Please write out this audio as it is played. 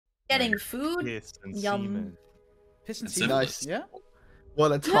Getting food. Piss and Yum. semen. Piss and That's semen. nice. Yeah.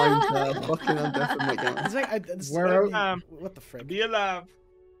 What a time to fucking undefinite It's game. like, what the frick? Be alive.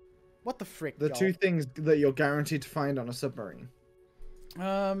 What the frick? The y'all? two things that you're guaranteed to find on a submarine.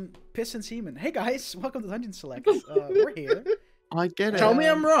 Piss and semen. Hey guys, welcome to Dungeon Select. We're here. I get it. Tell me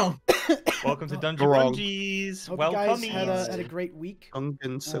I'm wrong. Welcome to Dungeon Wrong. Bungees. Hope Welcome. you guys had a great week.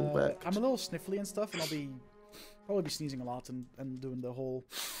 Dungeon Select. I'm a little sniffly and stuff, and I'll probably be sneezing a lot and doing the whole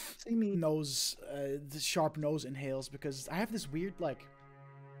nose, the sharp nose inhales because I have this weird like.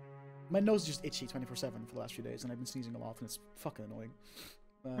 My nose is just itchy 24/7 for the last few days, and I've been sneezing a lot, and it's fucking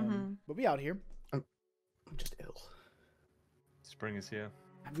annoying. But we out here. I'm just ill. Spring is here.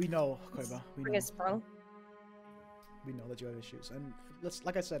 We know, Koiba. We Bring know. it sprung. We know that you have issues, and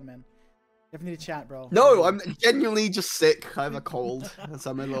like I said, man, you have to need to chat, bro. No, I'm genuinely just sick. I have a cold.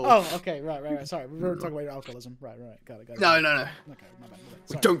 So I'm a little... Oh, okay, right. Sorry, we were talking about your alcoholism. Right. Got it. No. Okay, my bad.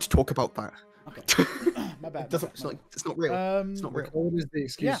 Sorry. Don't talk about that. Okay. My bad. It's not real. It's not real. Cold is the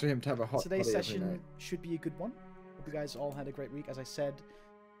excuse for him to have a hot Today's body every session night. should be a good one. Hope you guys all had a great week. As I said,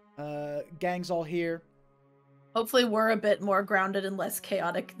 gang's all here. Hopefully, we're a bit more grounded and less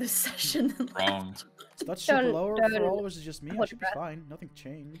chaotic this session than Wrong. last. That's super Don't- lower don't- for all of us. Is just me. I should be fine. Nothing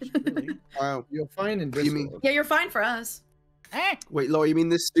changed, really. Wow. You're fine in What do you Discord. mean? Yeah, you're fine for us. Wait, Laura, you mean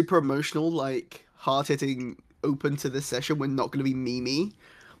this super emotional, like, hard-hitting open to this session we're not going to be memey?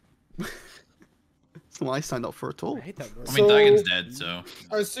 That's not what I signed up for at all. I hate that word. I mean, So- Daigun's dead, so.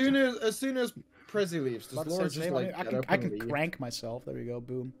 As soon as Prezi leaves, does About to Laura say, just like I get up can and leave? crank myself. There we go.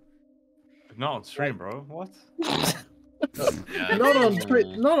 Boom. Not on stream, bro. What? Yeah. Not on Twitch.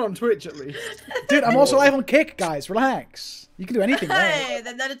 Not on Twitch, at least. Dude, I'm also live on Kick, guys. Relax. You can do anything there. Hey,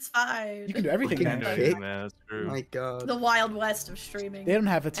 then it's fine. You can do everything Fucking there. Kick. That's true. My god. The Wild West of streaming. They don't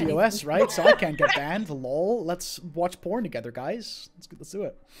have a TOS, right? So I can't get banned. Lol. Let's watch porn together, guys. Let's do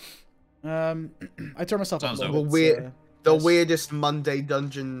it. I turn myself up. Sounds a dope. little The bit, weird, the yes. weirdest Monday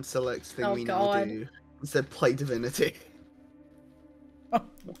dungeon select thing Oh, we now God. do. Instead, play Divinity.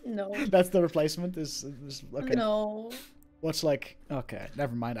 No. That's the replacement. Is okay. No. What's like? Okay,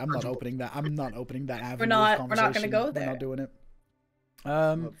 never mind. I'm not opening that. I'm not opening that avenue. not- of we're not gonna conversation. go We're there. not doing it.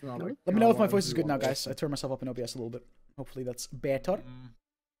 That's not Let like me know if my how voice is I good do now, all guys. this. I turned myself up in OBS a little bit. Hopefully that's better.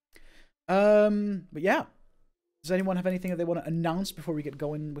 Mm. But yeah. Does anyone have anything that they want to announce before we get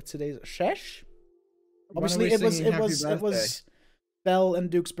going with today's sesh? Why don't Obviously, we it was sing it Happy was it was Belle and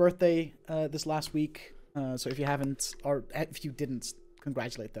Duke's birthday this last week. So if you haven't, or if you didn't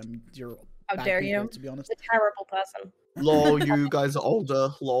congratulate them, you're How bad dare people, you? to be honest. A terrible person. Lol, you guys are older.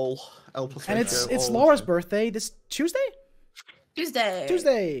 Lol. L plus And it's ratio, old. Laura's birthday this Tuesday. Tuesday.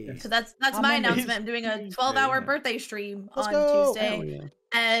 Tuesday. So that's I'm my on announcement. I'm doing a 12-hour Tuesday. birthday stream Let's on go. Hell Tuesday. yeah.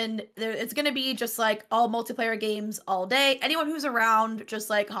 And it's gonna be just like all multiplayer games all day. Anyone who's around, just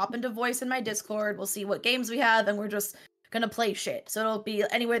like hop into voice in my Discord. We'll see what games we have, and we're just gonna play shit. So it'll be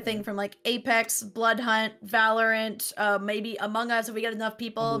anything from like Apex, Blood Hunt, Valorant, maybe Among Us if we get enough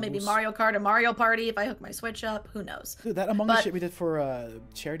people, maybe Among Us. Mario Kart and Mario Party if I hook my Switch up. Who knows? Dude, that Among Us But- shit we did for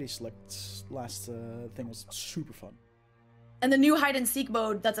Charity Select last thing was super fun. And the new hide and seek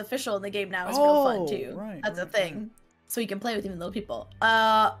mode that's official in the game now is real fun too. right, That's a right, thing. right. So you can play with even little people.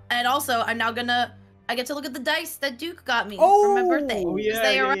 And also I'm now I get to look at the dice that Duke got me for my birthday. Oh, because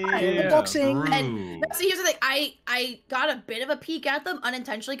they arrived. Unboxing. And see, here's the thing. I got a bit of a peek at them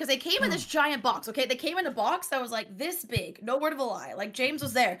unintentionally because they came in this giant box. Okay, they came in a box that was like this big. No word of a lie. Like James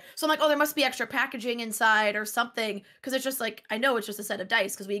was there, so I'm like, oh, there must be extra packaging inside or something. Because it's just like I know it's just a set of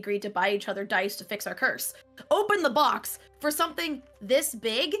dice because we agreed to buy each other dice to fix our curse. Open the box for something this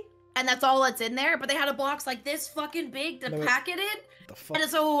big, and that's all that's in there. But they had a box like this fucking big to No, pack it in. The fuck? And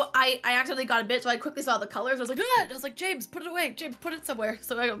so I accidentally got a bit, so I quickly saw the colors. I was like, ah! I was like, James, put it away. James, put it somewhere.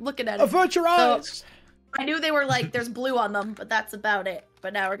 So I'm looking at it. Avert your eyes. I knew they were like, there's blue on them, but that's about it.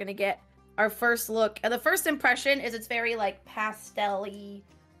 But now we're gonna get our first look. And the first impression is it's very like pastel-y,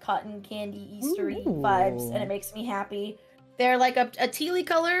 cotton candy Eastery vibes, and it makes me happy. They're like a tealy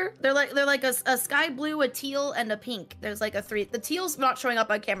color. They're like a sky blue, a teal, and a pink. There's like a three. The teal's not showing up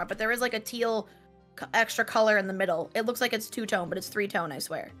on camera, but there is like a teal extra color in the middle. It looks like it's two-tone, but it's three-tone, I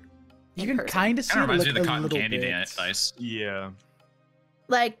swear. You in can person. kind of see Kind it of reminds me like of the a cotton little candy bit. dice. Yeah.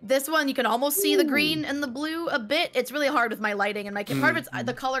 Like this one, you can almost see the green and the blue a bit. It's really hard with my lighting and my part of it's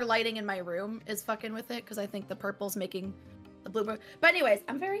the color lighting in my room is fucking with it because I think the purple's making the blue. But anyways,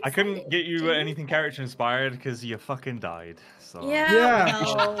 I'm very. I couldn't excited. get you anything character inspired because you fucking died. So. Yeah. Yeah.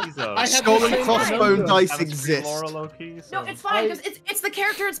 well, Jesus. I have Skull the and same crossbone number. dice Haven't seen exist. Laura Loki, No, so- it's fine because it's the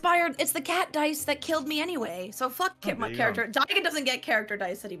character inspired. It's the cat dice that killed me anyway. So fuck there my you character. Daigun doesn't get character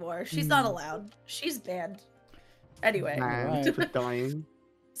dice anymore. She's not allowed. She's banned. Anyway. Man, Right. for dying.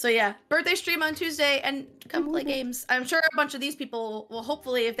 So yeah, birthday stream on Tuesday and come play games. I'm sure a bunch of these people will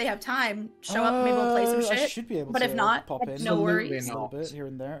hopefully, if they have time, show up. Maybe we'll play some I shit. should be able But to if not, pop in. no worries. A little bit here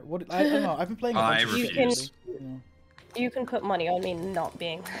and there. What I don't know. I've been playing. A bunch I of shit refuse. lately, You can put money on me not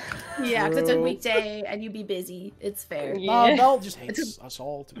being. Yeah, because it's a True. weekday and you be busy. It's fair. Yeah. Bell just hates us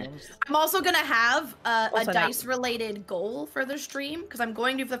all, to be honest. I'm also gonna have a Also that. dice-related goal for the stream because I'm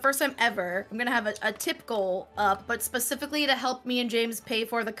going to, for the first time ever, I'm gonna have a tip goal up, but specifically to help me and James pay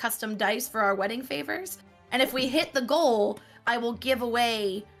for the custom dice for our wedding favors. And if we hit the goal, I will give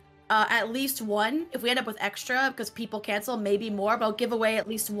away at least one. If we end up with extra, because people cancel, maybe more, but I'll give away at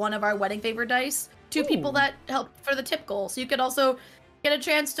least one of our wedding favor dice to people that help for the tip goal. So you could also get a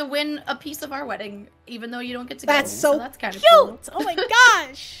chance to win a piece of our wedding, even though you don't get to go. That's so that's kind of cute. cool. Oh my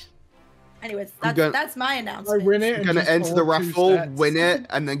gosh. Anyways, I'm that's my I announcement. win it. I'm and gonna just enter the follow two raffle, sets. win it,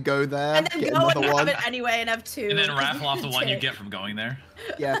 and then go there, And then get go and another have one. it anyway and have two. And then raffle off the one you get from going there.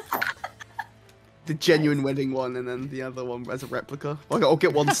 Yeah. The genuine wedding one, and then the other one as a replica. I'll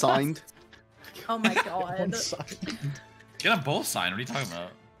get one signed. Oh my god. One side. Get them both signed. What are you talking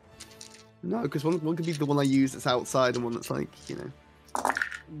about? No, because one could be the one I use that's outside, and one that's like,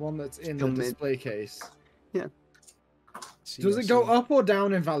 One that's in Still the mid. display case. See, Does I it go see. up or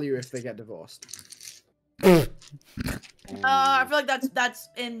down in value if they get divorced? I feel like that's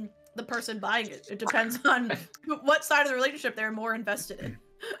in the person buying it. It depends on what side of the relationship they're more invested in.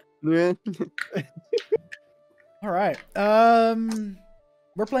 Yeah. All right.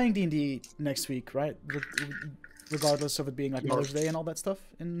 We're playing D&D next week, right? Regardless of it being like Mother's Day and all that stuff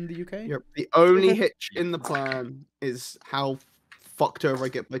in the UK. Yep. The only hitch in the plan is how fucked over I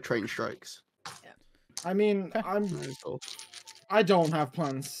get by train strikes. I mean, That's all. I don't have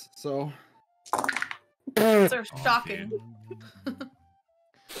plans, so Those are shocking.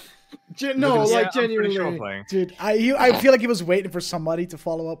 no, Yeah, like I'm pretty genuinely. sure playing. Dude, I feel like he was waiting for somebody to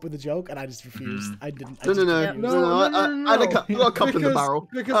follow up with a joke, and I just refused. I didn't. I No, just no, no, refused. no, I got a couple in the barrel.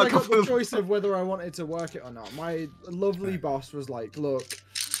 Because I got the choice of whether I wanted to work it or not. My lovely boss was like, "Look,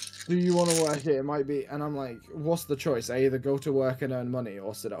 do you want to work it? It might be," and I'm like, "What's the choice? I either go to work and earn money,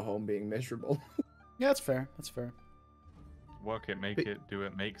 or sit at home being miserable." Yeah, that's fair. That's fair. Work it, make But- it, do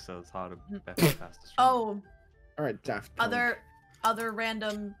it, makes us harder, better, faster. stronger. Oh, All right, Daft. Punk. other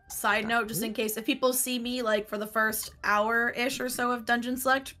random side note, just in case if people see me like for the first hour-ish or so of Dungeon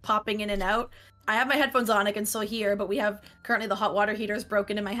Select popping in and out, I have my headphones on, I can still hear, but we have currently the hot water heater is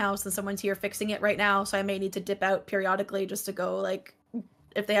broken in my house and someone's here fixing it right now, so I may need to dip out periodically just to go like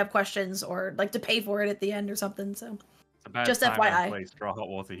if they have questions or like to pay for it at the end or something. So It's a bad just time and FYI. place for a hot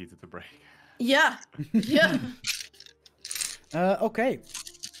water heater to break. yeah, yeah. Okay.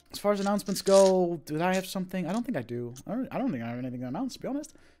 As far as announcements go, did I have something? I don't think I do. I don't think I have anything to announce, to be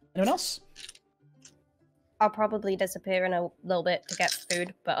honest. Anyone else? I'll probably disappear in a little bit to get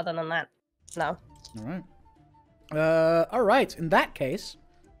food, but other than that, no. All right. All right. In that case,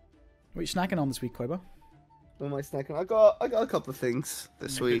 what are you snacking on this week, Koiba? What am I snacking? I got a couple of things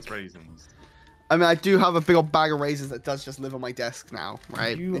this It's week. raisins. I mean, I do have a big old bag of raisins that does just live on my desk now,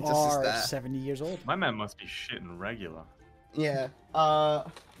 right? You It just is are there. 70 years old. My man must be shitting regular. Yeah.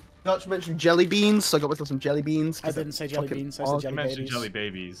 Not to mention jelly beans, so I got myself some jelly beans. I didn't say jelly fucking beans. I awesome. said You jelly mentioned babies. jelly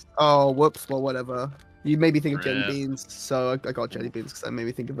babies. Oh, whoops. Well, whatever. You made me think of jelly Rip. beans, so I got jelly beans because that made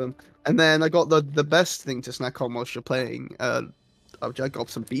me think of them. And then I got the best thing to snack on whilst you're playing. I got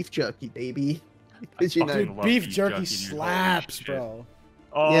some beef jerky, baby. Did you know? fucking Dude, love beef beef jerky jerky, dude. slaps, Holy shit. bro.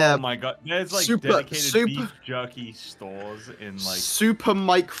 Oh Yeah. my god, there's like Super- dedicated beef jerky stores in like Super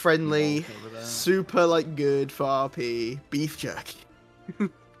mic friendly, over there. super like good for RP beef jerky.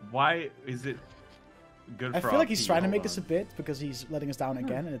 Why is it good I for feel like he's RP? trying to Hold make us a on. bit because he's letting us down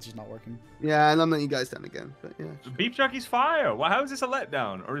again, and it's just not working. Yeah, and I'm letting you guys down again, but yeah. Beef jerky's fire. Well, how is this a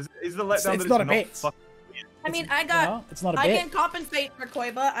letdown? Or is the letdown it's that not it's a bit. fuck- I mean, I got. No, it's not a I bit. can compensate for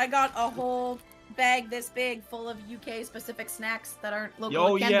Koiba. I got a whole bag this big full of UK specific snacks that aren't local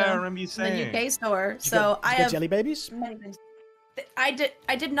Oh to yeah, I Kendo remember you in saying. the UK store. Did you So get, did I you get have jelly babies. many things. I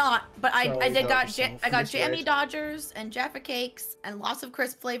did not, but I Sorry, did got yourself. I got Finish jammy it. Dodgers and Jaffa cakes and lots of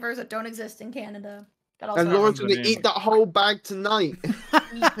crisp flavors that don't exist in Canada. Got all And sorts of- Lauren's gonna name. eat that whole bag tonight.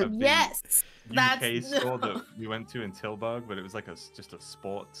 yes, UK that's store that we went to in Tilburg, but it was like just a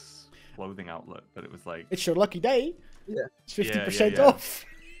sports clothing outlet. But it was like It's your lucky day. Yeah. It's Yeah, 50% yeah. off.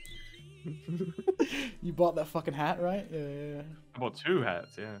 You bought that fucking hat, right? Yeah. I bought 2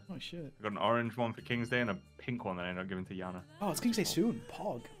 hats. Yeah, Oh shit. I got an orange one for King's Day and a pink one that I ended up giving to Yana. Oh, it's King's Day soon.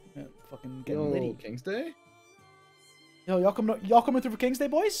 Pog. Yeah, fucking getting Yo, litty. King's Day? Yo, y'all coming through for King's Day,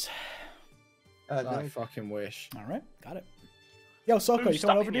 boys? I fucking wish. All right, got it. Yo, Soko, Who's you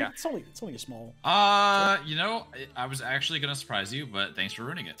coming over, stopping dude? ya? It's only a small. You know, I was actually gonna surprise you, but thanks for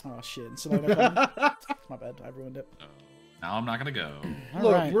ruining it. Oh shit! So no coming? My bad. I ruined it. So now I'm not gonna go. Look,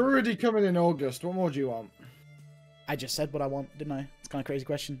 Alright. we're already coming in August. What more do you want? I just said what I want, didn't I? It's kind of crazy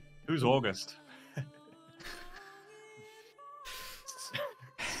question. Who's August?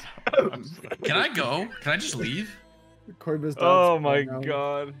 Can I go? Can I just leave? Koiba's dad's Oh my now.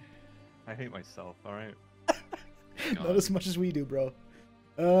 god. I hate myself, alright? Not God. as much as we do, bro.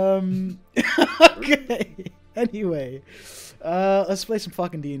 Okay. Anyway, let's play some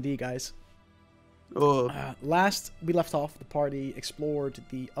fucking D&D, guys. Oh, Last we left off, the party explored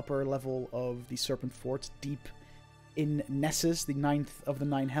the upper level of the Serpent Fort, deep in Nessus, the 9th of the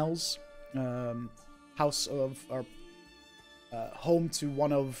 9 Hells, house of our home to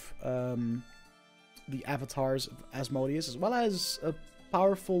one of the avatars of Asmodeus, as well as a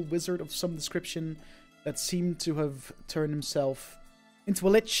powerful wizard of some description that seemed to have turned himself into a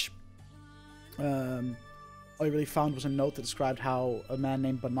lich. All you really found was a note that described how a man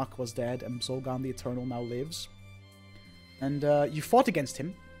named Banuk was dead and Zolgan the Eternal now lives. And you fought against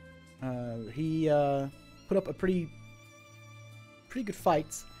him. He put up a pretty good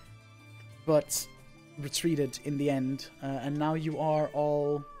fight, but retreated in the end. And now you are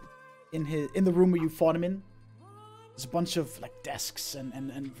all in the room where you fought him in. There's a bunch of like desks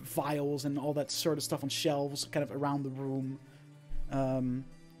and vials and all that sort of stuff on shelves kind of around the room.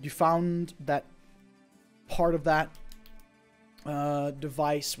 You found that part of that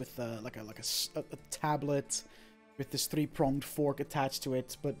device with like a tablet with this 3-pronged fork attached to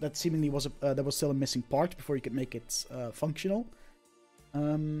it, but that seemingly was there was still a missing part before you could make it functional.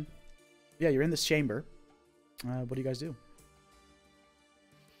 Yeah, you're in this chamber. What do you guys do?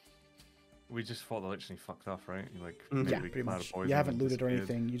 We just fought the lich and he fucked off, right? He, like, Mhm. Yeah, maybe pretty cloud of much. poison You haven't and looted or disappeared.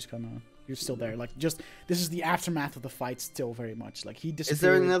 anything. You just kind of you're still there. Like just this is the aftermath of the fight. Still very much like he disappeared. is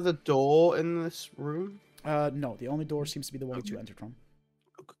there another door in this room? No, the only door seems to be the one that you entered from.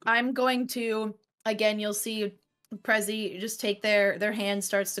 I'm going to, again, you'll see Prezi just take their hand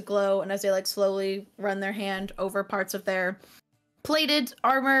starts to glow, and as they like slowly run their hand over parts of their plated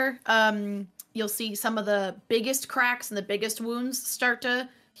armor, you'll see some of the biggest cracks and the biggest wounds start to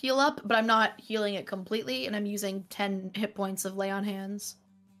heal up, but I'm not healing it completely, and I'm using 10 hit points of lay on hands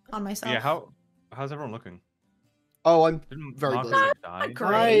on myself. Yeah, how's everyone looking? Oh, I'm Didn't very Marcus bloody. die?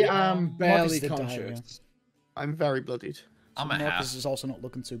 great. I am barely did die, conscious. I'm very bloodied. I'm a Marcus half. is also not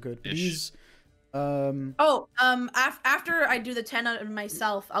looking too good. But Ish. he's After I do the 10 on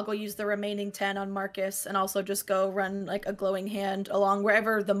myself, I'll go use the remaining 10 on Marcus, and also just go run like a glowing hand along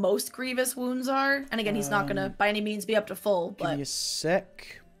wherever the most grievous wounds are. And again, he's not gonna by any means be up to full, give me a but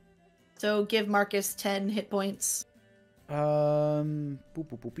sec. so give Marcus 10 hit points. Boop,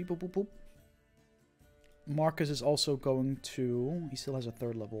 boop, boop, beep, boop, boop, boop. Marcus is also going to. He still has a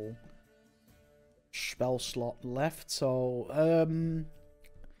 3rd level spell slot left. So,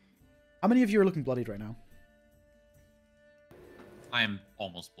 how many of you are looking bloodied right now? I am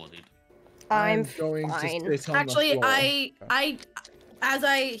almost bloodied. I'm going fine. to sit on Actually, the floor. I as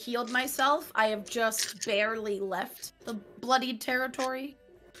I healed myself, I have just barely left the bloodied territory,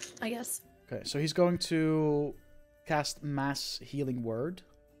 I guess. Okay, so he's going to cast Mass Healing Word.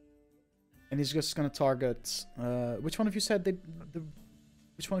 And he's just going to target... which one of you said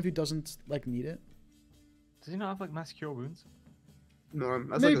which one of you doesn't, like, need it? Does he not have like mass cure wounds? No,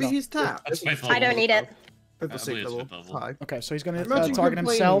 that's Maybe like he's tapped. That's fifth I don't level. need it. at I the 6th believe it's level. 5th level. High. Okay, so he's going to Imagine target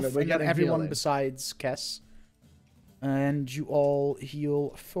complaining himself that we're and then getting everyone healing. besides Kess. And you all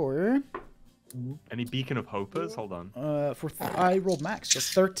heal for... Any beacon of hopers? Hold on. I rolled max, so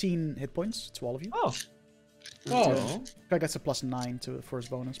 13 hit points to all of you. Oh, Oh, Guy gets a +9 for his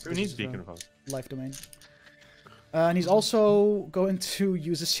bonus. who because needs it's, beacon of hope? life domain. And he's also going to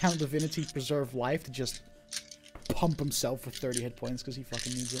use his Sound Divinity Preserve Life to just pump himself with 30 hit points because he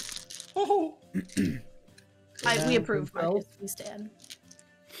fucking needs it. We approve, himself? Marcus. We stand.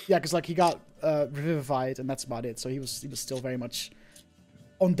 Yeah, because like he got revivified and that's about it. So he was still very much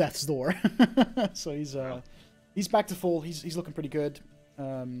on death's door. So he's back to full. He's looking pretty good.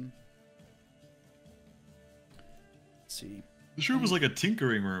 Let's see. This room was like a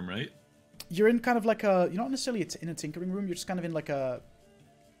tinkering room, right? You're in kind of like a... You're not necessarily in a tinkering room. You're just kind of in like a...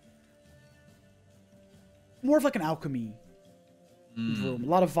 More of like an alchemy room. A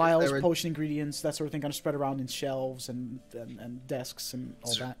lot of vials, there a- potion ingredients, that sort of thing, kind of spread around in shelves and desks and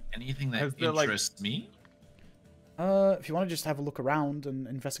all Is there that. anything that Has there, like- interests me? If you want to just have a look around and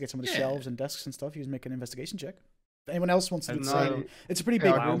investigate some of the Yeah. shelves and desks and stuff, you can make an investigation check. If anyone else wants to do the And, same, it's a pretty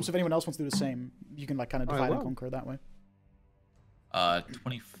yeah, big I room, will. so if anyone else wants to do the same, you can like kind of I divide and will. conquer that way.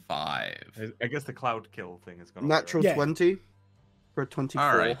 25. I guess the cloud kill thing is gonna. Natural Yeah. 20. For a 24.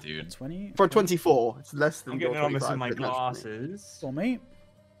 All right, dude. 20. For a 24, it's less than I'm your getting on this 25. with my but not 20. glasses. So, mate.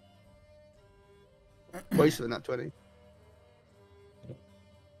 Wasted than that 20.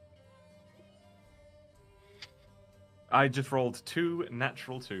 I just rolled 2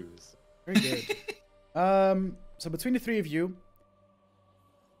 natural 2s. Very good. So between the three of you,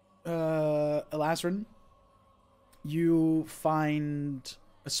 Elazrin, you find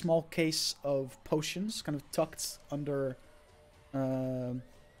a small case of potions, kind of tucked under, kind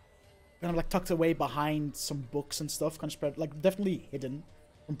of like tucked away behind some books and stuff, kind of spread, like definitely hidden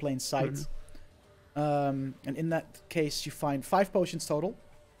from plain sight. And in that case, you find 5 potions total.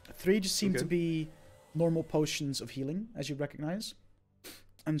 3 just seem to be normal potions of healing, as you recognize.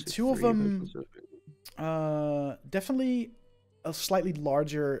 And So 2 of 3 them, potions of- definitely a slightly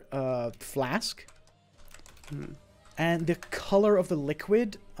larger flask. Hmm. And the color of the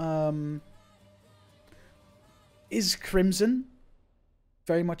liquid is crimson.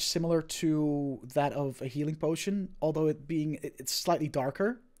 Very much similar to that of a healing potion, although it's slightly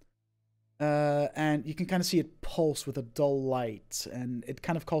darker. And you can kind of see it pulse with a dull light, and it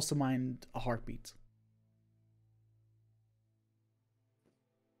kind of calls to mind a heartbeat.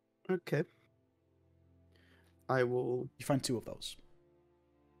 Okay. I will You find 2 of those.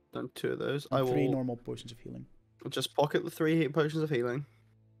 done 2 of those. And I 3 will normal potions of healing. just pocket the 3 potions of healing,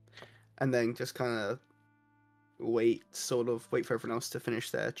 and then just kind of wait for everyone else to finish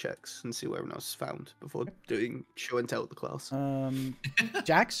their checks and see what everyone else has found before doing show and tell with the class.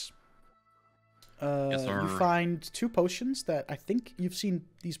 Jax, Yes, you sir. find 2 potions that I think you've seen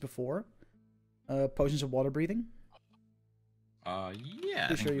these before. Potions of water breathing. Yeah, I Pretty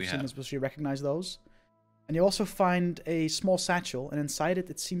think sure we you've seen have. this, but you recognize those. And you also find a small satchel, and inside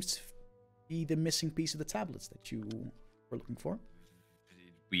it seems to be the missing piece of the tablets that you were looking for.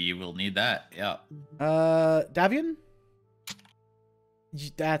 We will need that. Yeah. Davian?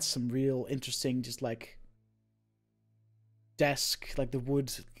 That's some real interesting, just like desk, like the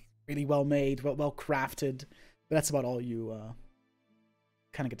wood, really well made, well crafted. But that's about all you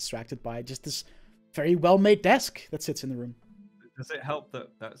kind of get distracted by. Just this very well made desk that sits in the room. Does it help that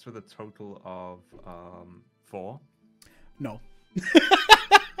that's with a total of 4? No.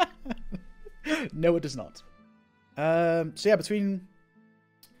 No, it does not. So yeah, between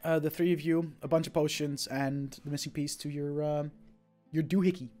the 3 of you, a bunch of potions, and the missing piece to your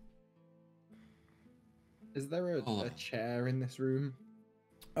doohickey. Is there a chair in this room?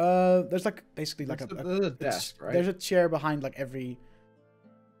 There's like basically like There's a desk, right? There's a chair behind like every.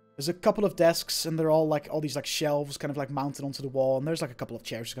 There's a couple of desks, and they're all like all these like shelves, kind of like mounted onto the wall, and there's like a couple of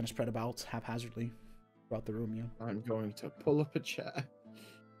chairs kind of spread about haphazardly throughout the room. Yeah. I'm going to pull up a chair.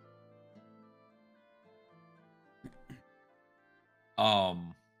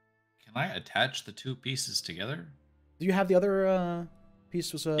 Can I attach the 2 pieces together? Do you have the other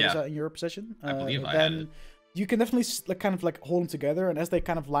piece? Was Yeah. that in your possession? I believe I had it. You can definitely kind of like hold them together, and as they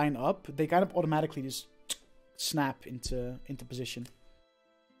kind of line up, they kind of automatically just snap into position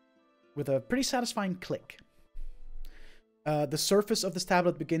with a pretty satisfying click. The surface of this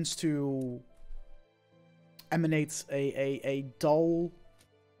tablet begins to emanate a dull,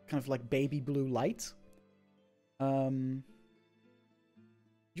 kind of like baby blue light.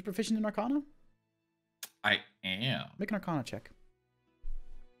 You proficient in Arcana? I am. Make an Arcana check.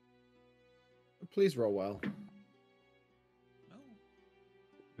 Please roll well.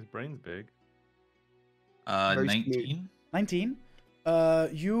 His brain's big. Very 19. 19.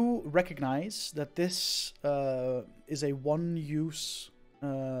 You recognize that this is a one-use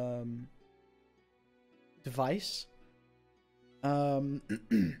device. And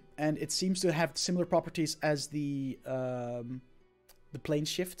it seems to have similar properties as the plane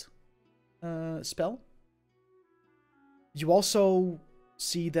shift spell. You also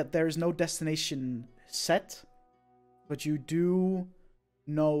see that there is no destination set, but you do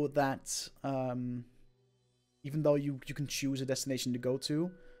know that even though you can choose a destination to go to,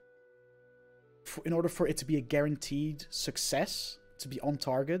 in order for it to be a guaranteed success, to be on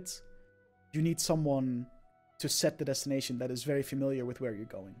target, you need someone to set the destination that is very familiar with where you're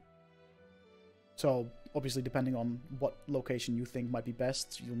going. So, obviously, depending on what location you think might be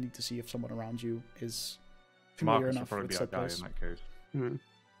best, you'll need to see if someone around you is familiar Marcus will enough probably with be our said guy place. in that case. Hmm.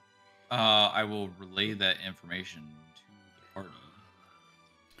 I will relay that information to the party.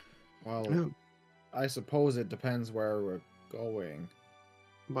 Well, Oh. I suppose it depends where we're going.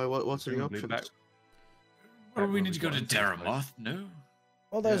 By what's the Presumably options? back- Or we where need to go to going to this place. Daramoth? No.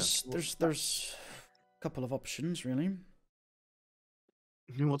 Well, Yeah. there's a couple of options, really.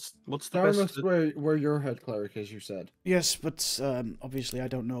 What's the Dartmouth's best? where your head cleric is, you said. Yes, but obviously I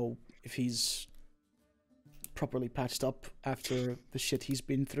don't know if he's properly patched up after the shit he's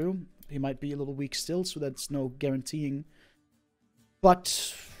been through. He might be a little weak still, so that's no guaranteeing.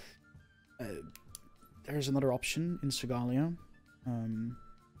 But there's another option in Segalia.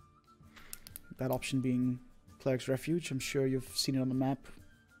 That option being Cleric's Refuge. I'm sure you've seen it on the map.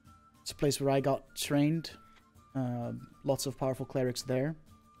 It's a place where I got trained. Lots of powerful clerics there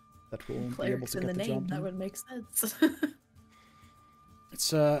that will be able Clerics to in get the the name, job that done. would make sense.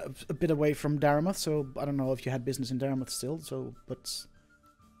 It's a bit away from Daramoth, so I don't know if you had business in Daramoth still. But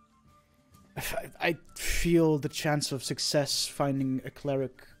I feel the chance of success finding a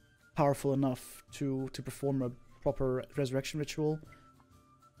cleric powerful enough to perform a proper resurrection ritual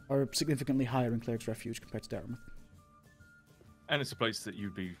are significantly higher in Cleric's Refuge compared to Daramoth. And it's a place that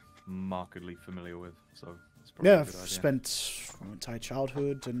you'd be markedly familiar with, so it's probably Yeah, a good I've idea. spent my entire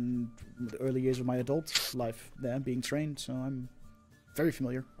childhood and the early years of my adult life there being trained, so I'm very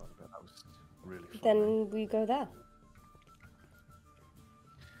familiar. Oh, that was really fun. Then we go there.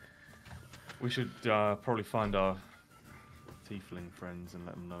 We should probably find our tiefling friends and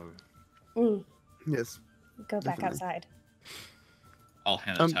let them know. Mm, Yes. go back Definitely. outside. I'll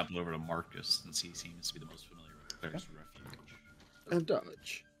hand the tablet over to Marcus since he seems to be the most familiar with Cleric's Refuge.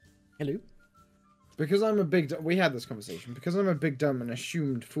 Dutch. Hello? Because I'm a big... We had this conversation. Because I'm a big dumb and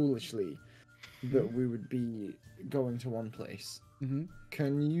assumed foolishly that we would be going to one place.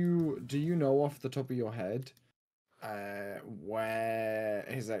 Mm-hmm. Do you know off the top of your head where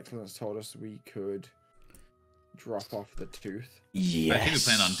His Excellence told us we could drop off the tooth? Yes. I think we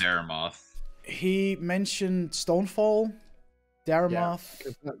plan on Daramoth. He mentioned Stonefall, Daramoth,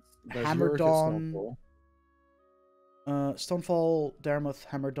 'Cause there's Hammer Yorick at Dawn. Snowfall. Stonefall, Daramoth,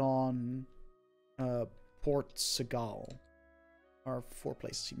 Hammerdawn, Port Segal are 4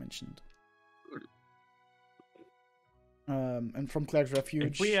 places he mentioned. And from Cleric's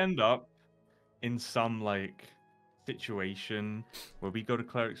Refuge. If we end up in some like situation where we go to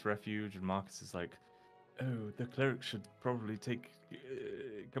Cleric's Refuge and Marcus is like, "Oh, the cleric should probably take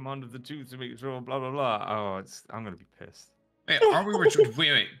command of the tooth to make sure," blah blah blah. Oh, I'm gonna be pissed. Wait, aren't we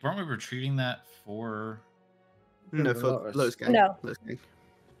wait, weren't we retreating that for? No, for Lotus. Lotus Gang. No. Lotus Gang.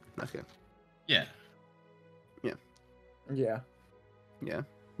 Okay. Yeah. Yeah. Yeah.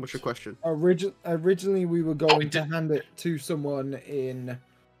 What's your question? Originally, we were going to did- hand it to someone in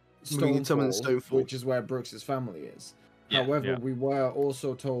Moving someone in Stonefall, Stonefall. which is where Brooks's family is. Yeah, However, yeah. we were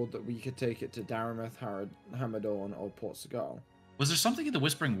also told that we could take it to Daramoth, Hammerdawn, or Port Segal. Was there something in the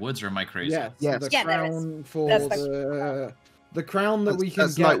Whispering Woods, or am I crazy? Yes, Yes. the Yeah, there is. crown for That's the crown that we can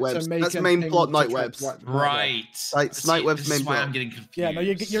That's get Nightwebs. to make That's a main thing plot to try to Nightwebs. wipe the blood off. Right. Right, See, Nightweb's this main is why plot. I'm getting confused. Yeah, no,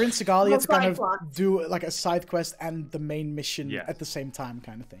 you're in Segalia Well, to kind side of plot. do like a side quest and the main mission Yes. at the same time,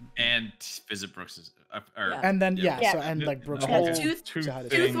 kind of thing. And visit Brooks's. Yeah. And then Yeah. yeah, Yeah. so and like Brooks. The Yeah, whole will- Tooth- tooth so how to-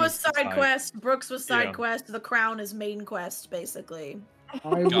 Tooth thing was side like- quest, Brooks was side Yeah. quest, the crown is main quest, basically.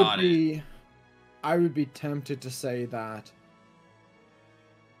 Got I would be tempted to say that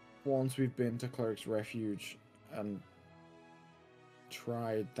once we've been to Cleric's Refuge and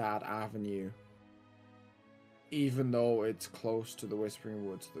tried that avenue, even though it's close to the Whispering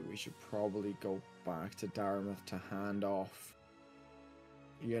Woods, that we should probably go back to Daramoth to hand off.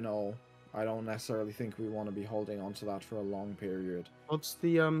 You know, I don't necessarily think we want to be holding on to that for a long period. What's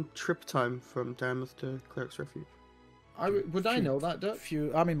the trip time from Daramoth to Cleric's Refuge? Would I know that, a Dutch?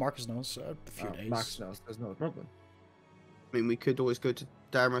 few. I mean, Marcus knows a few days. Max knows. There's no problem. I mean, we could always go to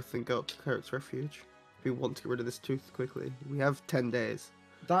Daramoth and go up to Cleric's Refuge if we want to get rid of this tooth quickly. We have 10 days.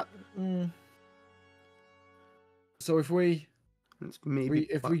 That. So if we It's maybe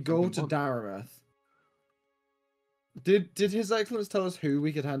if like we go something to one. Daramoth, did His Excellence tell us who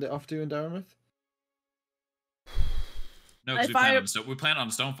we could hand it off to in Daramoth? No, because If I- we plan on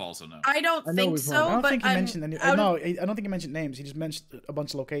Stonefall, so no. I don't I know think we've so, run- I don't but think he I'm mentioned any. out No, of, I don't think he mentioned names. He just mentioned a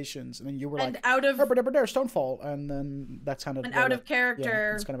bunch of locations, and then you were and like, out of Stonefall," and then that's kind of and where out it- of character,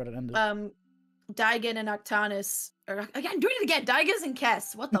 that's kind of where it ended. Daigun and Octanus, or again, doing it again. Daigun and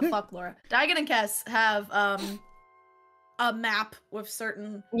Kess. What the fuck, Laura? Daigun and Kess have a map with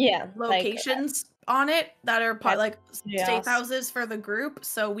certain Yeah. locations on it that are Yes. like Yes. safe houses for the group,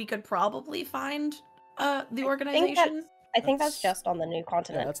 so we could probably find the think organization. I think that's That's- just on the new yeah,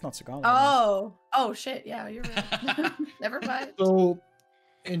 continent. that's not Segal. Oh shit, yeah, you're right. Never mind. So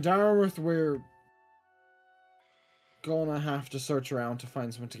in Daramoth, we're gonna have to search around to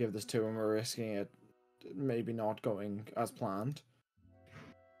find someone to give this to, and we're risking it maybe not going as planned.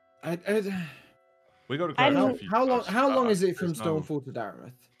 We go to I'm- Cleric's Refuge How long? first. How long is it from There's no- Stonefall to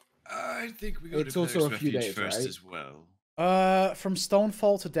Daramoth? I think we go It's to also Cleric's a few Refuge days, first right? as well. From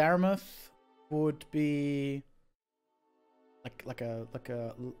Stonefall to Daramoth would be like a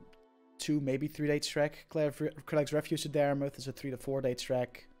 2, maybe 3 day trek. Cleric's Refuge to Dartmouth is a 3 to 4 day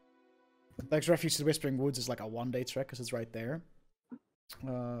trek. Cleric's Refuge to the Whispering Woods is like a 1 day trek because it's right there.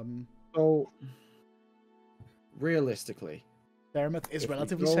 So, realistically, Dartmouth is If we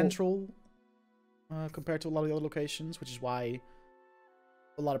relatively go- central compared to a lot of the other locations, which is why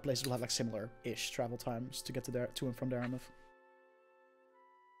a lot of places will have like similar-ish travel times to get to and from Dartmouth.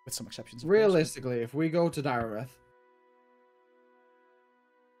 With some exceptions. Of course. realistically, if we go to Dartmouth,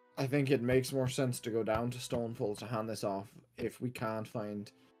 I think it makes more sense to go down to Stonefall to hand this off if we can't find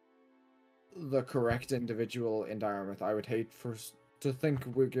the correct individual in Dartmouth. I would hate to think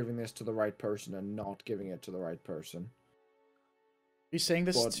we're giving this to the right person and not giving it to the right person. Are you saying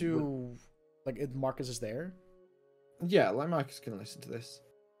this But- to like if Marcus is there? Yeah, like Marcus can listen to this.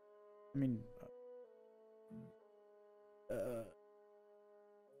 I mean,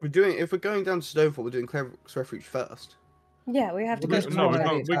 If we're going down to Stonefall, we're doing Cleric's Refuge first. Yeah, we have to go Well, to No,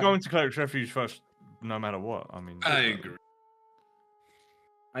 Right. we're going to Cleric's Refuge first, no matter what. I mean, I agree.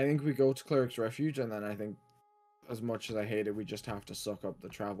 I think we go to Cleric's Refuge, and then I think, as much as I hate it, we just have to suck up the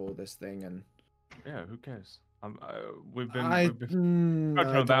travel of this thing. And yeah, who cares? We've been I talking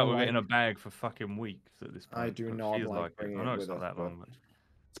don't about with it in a like- bag for fucking weeks at this point. I do It not feels like it. bringing I know it it's with not us, that but- long, but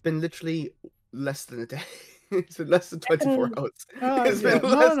It's been literally less than a day. It's been less than 24 can- hours. no, It's yeah,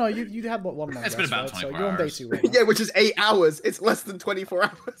 been no, less- no, you had one long It's been rest, about right? So 24 you're on day hours. 2 right now. Yeah, which is 8 hours. It's less than 24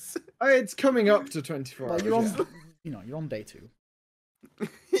 hours. It's coming up to 24 Well, hours. you're on, yeah. you're on day 2. Yeah,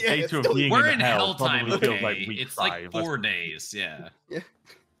 day it's 2 of still- being We're in in hell hell time, probably feels okay? like week It's 5. like 4 days, yeah.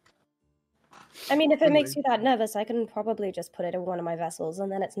 I mean, if it makes Anyway. you that nervous, I can probably just put it in one of my vessels,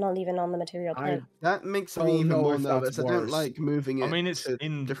 and then it's not even on the material plane. That makes Oh, me even no, more if that's nervous. I don't worse. like moving it. I mean, it's to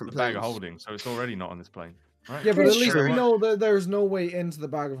in the different bag of planes. holding, so it's already not on this plane. Right? Yeah, but at True. least True. we know that there's no way into the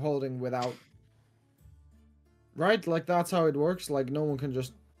bag of holding without. Right? Like, that's how it works. Like, no one can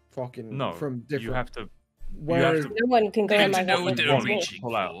just fucking. No, from different. you have to. Whereas, to- No one can go They in have my to know what vessel. they're One. except me. reaching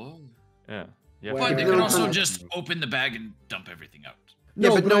Pull out. for. Yeah. Well, But they no can one also can- just open the bag and dump everything out. Yeah,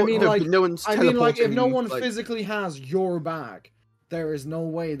 no, but but I mean, like, no one's I mean, like, if no teleporting, one like- physically has your bag, there is no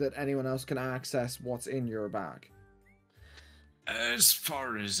way that anyone else can access what's in your bag. As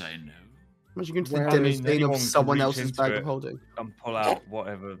far as I know. Imagine going to the Well, I dinner's mean, vein anyone of can someone reach else's into bag it. of holding. And pull out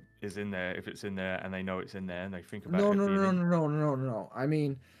whatever is in there, if it's in there, and they know it's in there, and they think about No, it. no, being no, in- no, no, no, no. I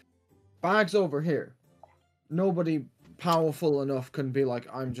mean, bags over here. Nobody powerful enough can be like,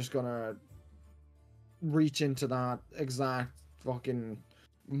 I'm just gonna reach into that exact fucking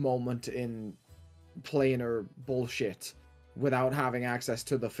moment in planar bullshit without having access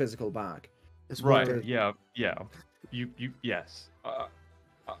to the physical bag. It's Right? weird. Yeah. Yes.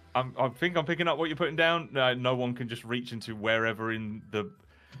 I think I'm picking up what you're putting down. No one can just reach into wherever in the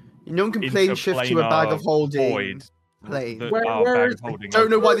No one can plane shift to a bag of holding. void. plane. Where Bag is- of holding. Don't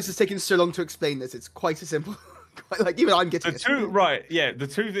know why operates. this is taking so long to explain this. It's quite a simple. Quite like even I'm getting The it. two, right? Yeah, the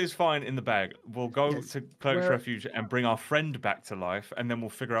two is fine in the bag. We'll go Yes. to Cleric's Where- Refuge and bring our friend back to life, and then we'll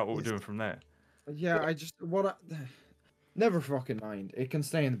figure out what we're Yes. doing from there. Yeah, I just never fucking mind. It can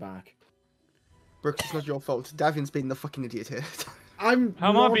stay in the bag. Brooks, it's not your fault. Davian's being the fucking idiot here. I'm. How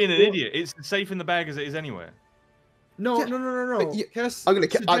am I not being an sure- idiot? It's safe in the bag as it is anywhere. No, Yeah, no, no, no, no. but you- Kess I'm gonna.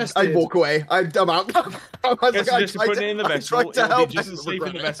 I suggested- walk away. I'm out. I Yes, just tried putting it in the I vessel. tried to It'll help. be just and as safe in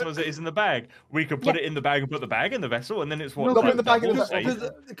regret the it. vessel as it is in the bag. We could put it in the bag and put the bag in the vessel, and then it's what? No, Not like put the bag in the double vessel,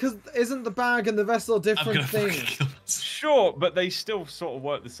 safe? Because isn't the bag and the vessel I'm different gonna fucking things? kill myself. Sure, but they still sort of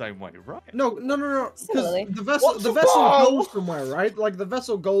work the same way, right? No, no, no, no. Because Similarly. the vessel, What's the the vessel ball? goes somewhere, right? Like the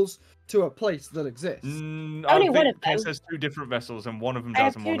vessel goes to a place that exists. I Only one think of them. Tess has two different vessels, and one of them I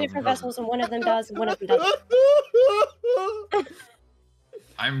does, have and two one of them different doesn't. vessels, and one of them does, and one of them doesn't.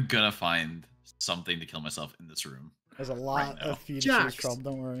 I'm gonna find something to kill myself in this room. There's a lot now. of feed to choose Jax. from,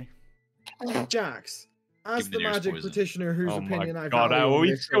 don't worry. Jax, as Give me the the nearest magic poison. petitioner whose Oh my opinion I god, value. are in we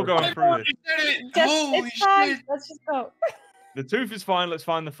this still sort of- going through this? Just, Holy it's fine. shit! Let's just go. The tooth is fine. Let's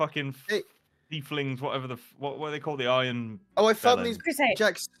find the fucking Hey. tieflings, whatever what are they called? The iron. Oh, I found Felon. these. Crusade.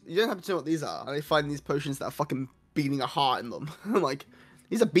 Jax, you don't have to know what these are. I find these potions that are fucking beating a heart in them. I'm like,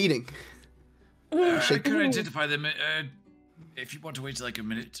 these are beating. I Shake can them. identify them. If you want to wait like a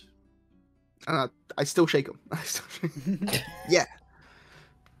minute. And I still shake them. Yeah.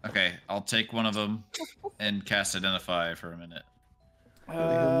 Okay, I'll take one of them and cast Identify for a minute.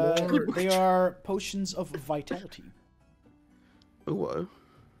 They are potions of vitality. Oh, whoa.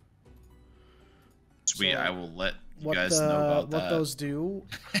 Sweet, So, I will let you What guys know about what that. those do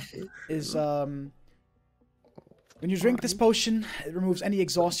is when you drink this potion, it removes any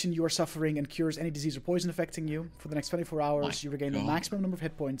exhaustion you are suffering and cures any disease or poison affecting you. For the next 24 hours, you regain the God. maximum number of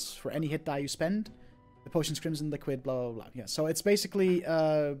hit points for any hit die you spend. The potion's crimson liquid, blah blah blah. Yeah, so it's basically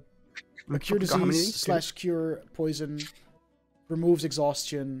Cure Got how many? disease / cure poison, removes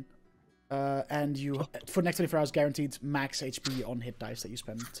exhaustion, and you for the next 24 hours guaranteed max HP on hit dice that you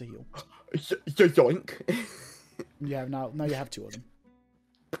spend to heal. Yoink. You have now you have 2 of them.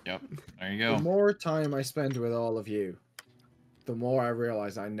 Yep. There you The go. more time I spend with all of you, the more I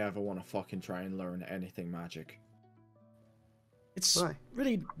realize I never want to fucking try and learn anything magic. It's Why?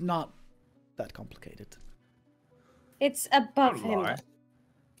 really not that complicated. It's above Don't him. lie.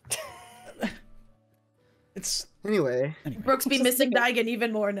 It's Anyway, Brooks be missing Daigun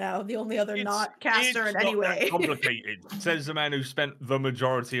even more now. The only other not caster in it's any not that way. complicated. Says the man who spent the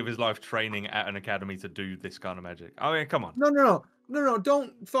majority of his life training at an academy to do this kind of magic. I mean, come on. No,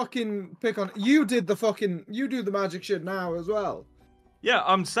 don't fucking pick on. You do the magic shit now as well. Yeah,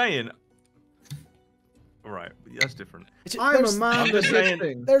 I'm saying. All right, that's different. I'm a there's- man I'm with just this saying-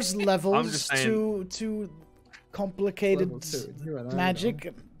 thing. There's levels just saying- to complicated Level 2, you and I magic.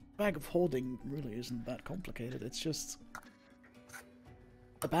 know. Bag of holding really isn't that complicated. It's just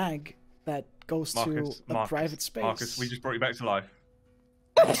a bag that goes to a private space. Marcus, we just brought you back to life.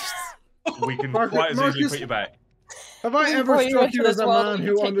 We can Marcus- quite as easily Marcus- put you back. Have I We ever brought you struck into you as this a world man and who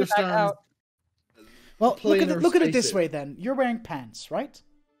take you back understands? out. Well, planar look at it this spaces? way then. You're wearing pants, right?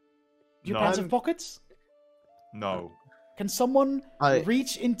 Do your No. pants have pockets? No. Can someone I-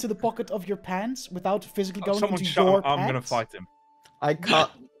 reach into the pocket of your pants without physically going Someone into shut your up. I'm pants? gonna fight him. I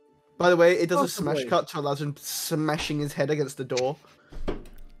cut. By the way, it does a smash Possibly. cut to allow him smashing his head against the door.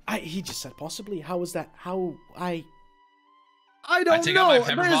 He just said possibly. How is that? How I don't take out my know.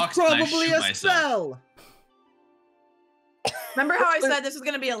 pepper There's box and I probably shoot a myself. spell. Remember how I said this is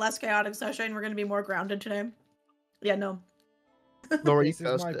going to be a less chaotic session? We're going to be more grounded today. Yeah, no. Laura, you This is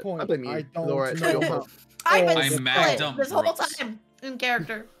cursed my it. point. I blame you. I don't Laura, it's know your how- fault. I've Oh, been I split magged up this whole Brooks. time in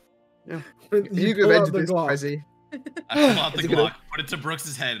character. You You could pull out invented the this, Glock. Prezi. I pull out the Is it gonna- Glock, put it to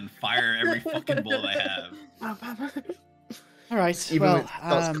Brooks's head, and fire every fucking bullet I have. All right. Even when Well, it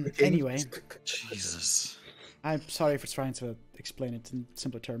starts clicking, anyway, Jesus. I'm sorry for trying to explain it in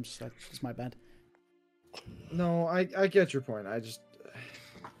simpler terms. That was my bad. No, I get your point. I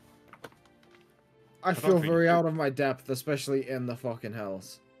feel think very you- out of my depth, especially in the fucking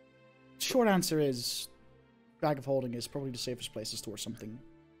hells. Short answer is, bag of holding is probably the safest place to store something.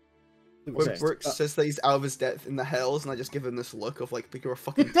 that When exists. Brooks says that he's out of his depth in the hells, and I just give him this look of like, you're a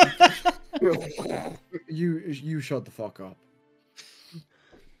fucking. You shut the fuck up.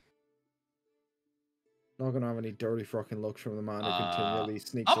 Not gonna have any dirty fucking looks from the man who continually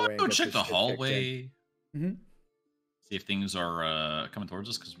sneaks I'm away. gonna go and gets check his the shit kicked in. hallway. Mhm. See if things are coming towards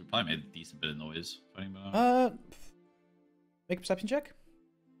us, because we probably made a decent bit of noise fighting them out. Make a perception check.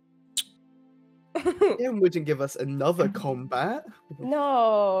 Ian wouldn't give us another combat.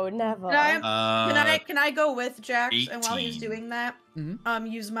 No, never. Can I go with Jax and while he's 18. doing that,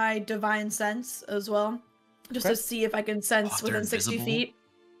 Mhm. use my divine sense as well, just to Okay. see if I can sense Oh, they're within 60 invisible? feet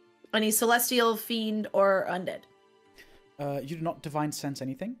any celestial, fiend, or undead. You do not divine sense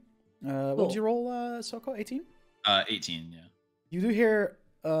anything. What Cool. did you roll, Soko? 18? 18, yeah. You do hear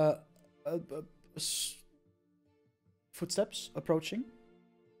footsteps approaching.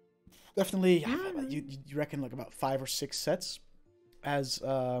 Definitely, you reckon like about 5 or 6 sets as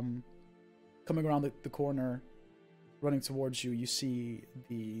coming around the corner, running towards you. You see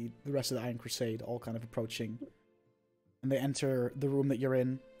the rest of the Iron Crusade all kind of approaching, and they enter the room that you're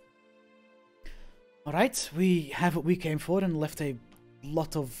in. All right, we have what we came for and left a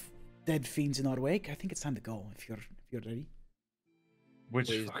lot of dead fiends in our wake. I think it's time to go if you're ready. Which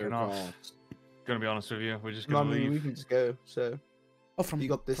Please, fucking dear off. God. Gonna be honest with you, we're just No, I gonna mean, we leave. can just go. So Oh, from you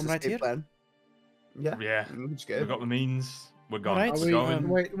got this from right escape here. plan. Yeah, Yeah, we can just we've go. got the means. We're gone. Alright, We're Are we,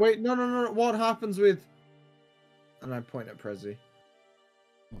 going. wait, no. What happens with? And I point at Prezi.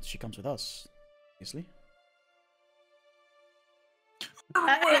 Well, she comes with us, obviously.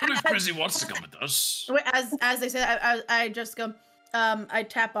 If Prezi wants to come with us. Wait, as they say that, I just go, I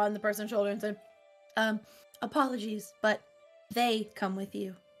tap on the person's shoulder and say, apologies, but they come with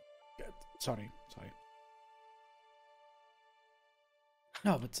you. Sorry.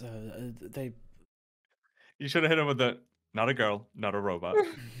 No, but they You should have hit him with the not a girl, not a robot.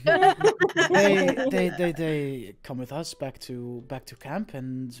 they come with us back to camp,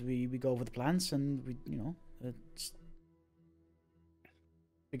 and we go over the plans, and we it's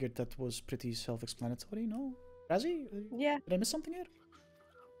figured that was pretty self-explanatory. No, Razzie, Yeah. did I miss something here?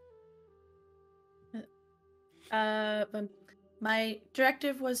 My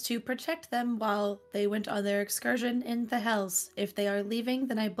directive was to protect them while they went on their excursion in the Hells. If they are leaving,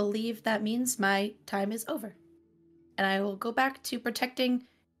 then I believe that means my time is over. And I will go back to protecting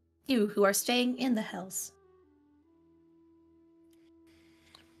you who are staying in the Hells.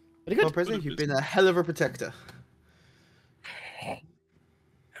 Very good. Well, President, you've been a hell of a protector.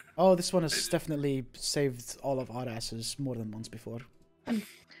 Oh, this one has definitely saved all of our asses more than once before.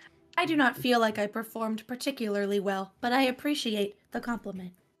 I do not feel like I performed particularly well, but I appreciate the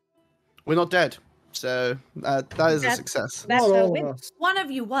compliment. We're not dead, so that is a That's- success. That's Not a all win. of us. One of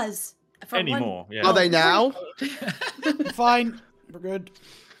you was. For one- Anymore, yeah. Are they now? Fine. We're good.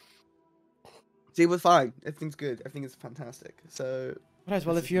 See, we're fine. Everything's good. Everything is fantastic. So, Right,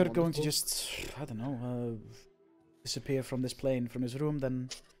 well, This if is you're going to wonderful. just, I don't know, disappear from this plane, from his room, then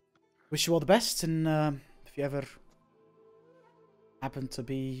wish you all the best, and if you ever happen to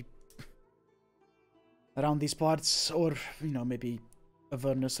be around these parts, or, you know, maybe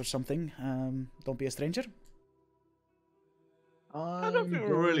Avernus or something, don't be a stranger. I don't think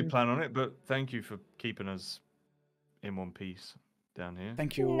we really plan on it, but thank you for keeping us in one piece down here.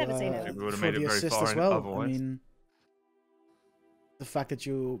 Thank you Never say no. I think we would've for made it the very assist far as in well. I otherwise. mean, the fact that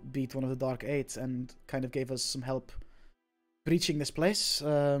you beat one of the Dark Eight and kind of gave us some help breaching this place,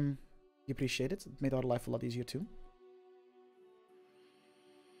 we appreciate it. It made our life a lot easier too.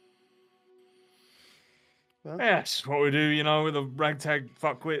 well, Yes, what we do, you know, with the ragtag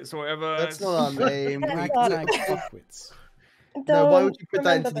fuckwits or whatever. that's it's- not our name. Ragtag fuckwits. No, why would Don't you put that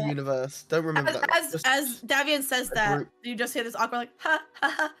remember into the universe? Don't remember that. As Davian says a that, group. you just hear this awkward like ha ha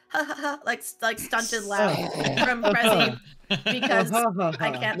ha ha ha, ha like stunted laugh Oh. from Prezi because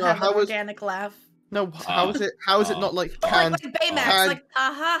I can't No, have how an was- organic laugh. No, how is it? How is it not like Oh, canned? like Baymax, Can- like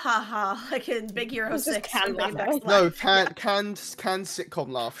ha ha ha ha, like in Big Hero It's just 6. canned when laugh. Baymax No, laughs. canned sitcom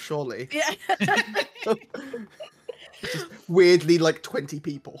laugh. Surely, Yeah. just weirdly like 20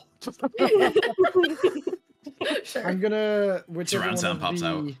 people. Sure. I'm gonna whichever Surround one sound of pops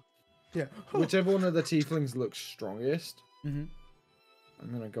out. the Yeah. whichever one of the tieflings looks strongest. Mm-hmm.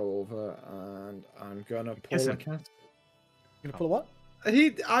 I'm gonna go over and I'm gonna Kiss pull a him. cast. You gonna pull a what?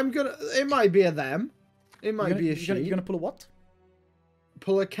 I'm gonna. It might be a them. It might be a she. You're gonna pull a what?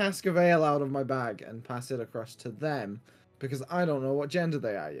 Pull a cask of ale out of my bag and pass it across to them because I don't know what gender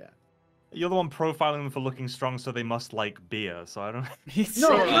they are yet. You're the one profiling them for looking strong, so they must like beer. So I don't.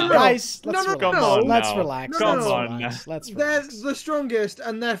 No, guys, no, let's no, relax. Come on Let's now. relax. Come let's on relax. Let's They're relax. the strongest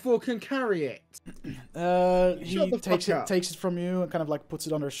and therefore can carry it. He Shut the takes fuck it up. takes it from you and kind of like puts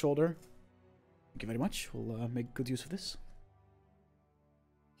it on her shoulder. Thank you very much. We'll make good use of this.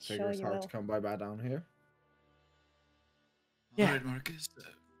 Sure Figure it's you hard will. to come by down here. Yeah. Alright, Marcus.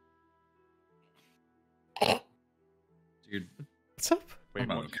 Dude, What's up? Wait,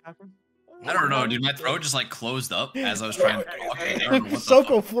 Oh, what okay. happened? I don't know, dude. My throat just like closed up as I was trying to talk. I don't know what the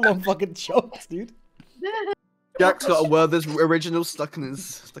Soko fuck. full on fucking chokes, dude. Jack's got a Werther's original stuck in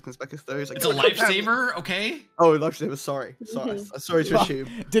his back of throat. He's like, It's a lifesaver, okay? Oh, lifesaver. Sorry. Sorry to Well, assume.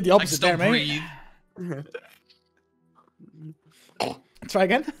 Did the I can opposite still there, mate. breathe. Try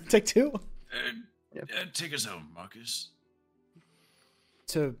again. Take two. Take us home, Marcus.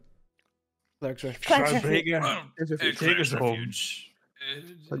 To Cleric's Refuge. Cleric's Schrödinger. Well, Refuge. Take us home. Refuge.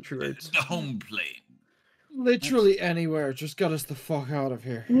 Country roads. The home plane. Literally anywhere. Just got us the fuck out of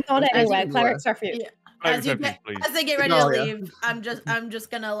here. Not anywhere. anywhere. Cleric's refuge. Yeah. Cleric's As you Refuge, get, please. as they get ready to Ignoria. leave, I'm just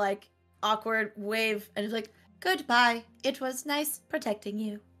gonna like awkward wave and just like goodbye. It was nice protecting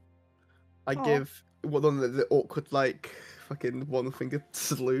you. I Aw. give one of the awkward like fucking one finger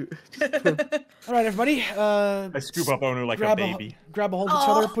salute. All right, everybody. I scoop up Onu like a grab baby. grab a hold of each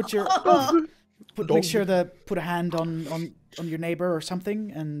other. Put your Oh. make sure to put a hand on your neighbor or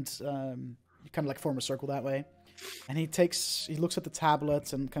something, and you kind of like form a circle that way. And he looks at the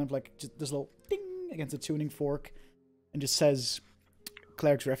tablet and kind of like just this little ding against the tuning fork, and just says,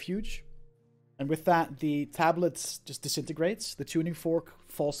 "Cleric's Refuge." And with that, the tablet just disintegrates. The tuning fork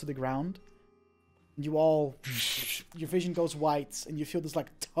falls to the ground. You all, your vision goes white, and you feel this like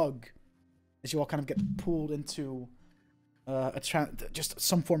tug as you all kind of get pulled into just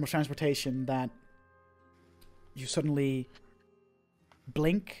some form of transportation that you suddenly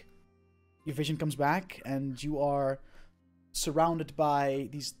blink, your vision comes back, and you are surrounded by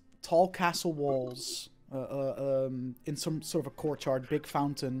these tall castle walls in some sort of a courtyard, big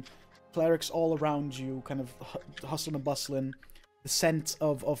fountain, clerics all around you, kind of hustling and bustling. The scent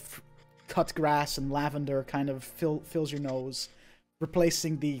of cut grass and lavender kind of fills your nose,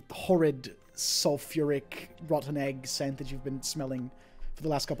 replacing the horrid sulfuric rotten egg scent that you've been smelling for the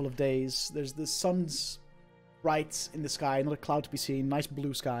last couple of days. There's the sun's bright in the sky, not a cloud to be seen, nice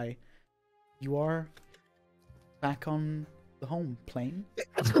blue sky. You are back on the home plane.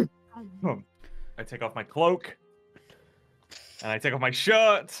 I take off my cloak. And I take off my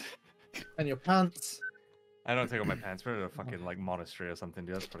shirt. And your pants. I don't take off my pants. We're in a fucking like monastery or something,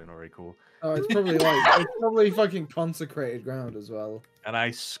 dude. That's probably not very cool. Oh, it's probably it's probably fucking consecrated ground as well. And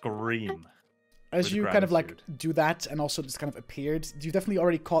I scream. As with you kind of like gratitude. do that, and also just kind of appeared, you definitely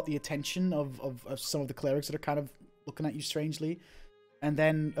already caught the attention of some of the clerics that are kind of looking at you strangely, and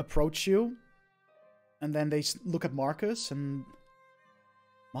then approach you, and then they look at Marcus and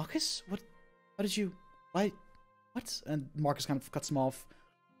Marcus, what did you, why, what? And Marcus kind of cuts him off.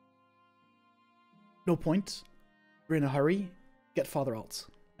 No point. We're in a hurry. Get Father Alt,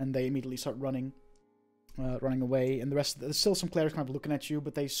 and they immediately start running away, and the rest there's still some clerics kind of looking at you,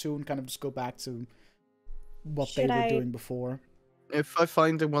 but they soon kind of just go back to what they were doing before. If I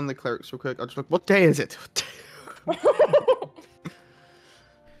find one of the clerics real quick, I'll just look, what day is it?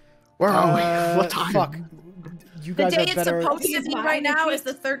 Where are we? What time? Fuck. You The guys day are it's better. supposed to Because be mine right now is- is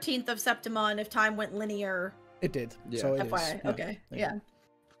the 13th of Septemon if time went linear. It did. Yeah. So it is. FYI. Yeah. Okay. Thank Yeah. you.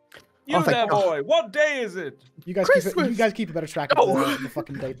 You Oh, thank there, God. boy. What day is it? You guys keep Christmas! you guys keep a better track of Oh. the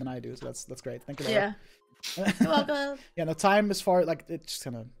fucking date than I do, so that's great. Thank you. Laura. Yeah. You're welcome. Yeah, no time as far like it's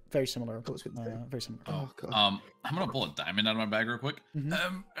kind of very similar. That was good to say. Very similar. Oh, God. I'm gonna pull a diamond out of my bag real quick.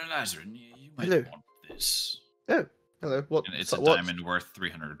 Mhm. Lazarin, you might Hello. want this. Oh, hello. What? And it's so a what's diamond worth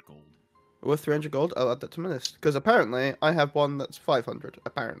 300 gold. worth 300 gold? I'll add that to my list. Because apparently I have one that's 500.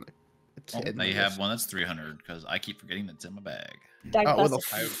 Apparently. It's Oh, in now my you have list. one that's 300 because I keep forgetting that's in my bag. Dag Oh, what the,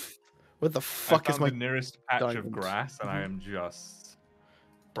 plus- what the I fuck is found my... the nearest patch of diamond? grass, and I am just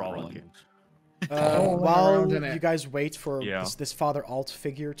frolicking. While around in it. you guys wait for Yeah. this Father Alt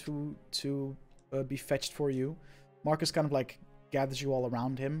figure to be fetched for you, Marcus kind of like gathers you all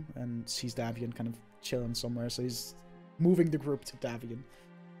around him and sees Davian kind of chilling somewhere, so he's moving the group to Davian.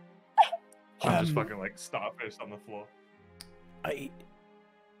 I'm just Um, fucking like starfish on the floor.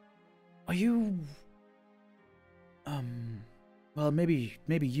 Are you... Well, maybe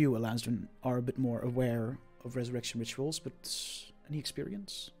you, Elasdrin, are a bit more aware of resurrection rituals, but any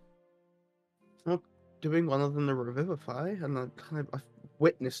experience? Doing one of them to revivify, and I've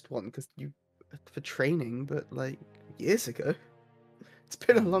witnessed one because for training, but like years ago. It's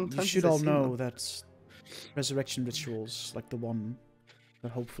been a long time. You should since I've all seen know one. that resurrection rituals, like the one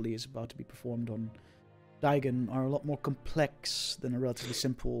that hopefully is about to be performed on Daigun, are a lot more complex than a relatively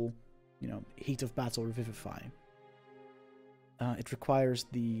simple, heat of battle revivify. It requires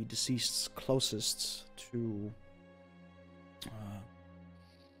the deceased's closest to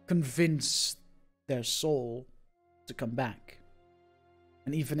convince their soul to come back.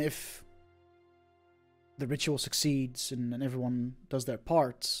 And even if the ritual succeeds and everyone does their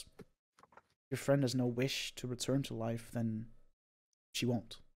parts, your friend has no wish to return to life, then she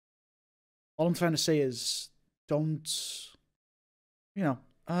won't. All I'm trying to say is, don't,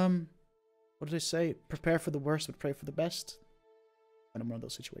 what did they say? Prepare for the worst, but pray for the best. And I'm one of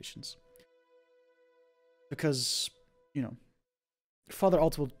those situations. Because, Father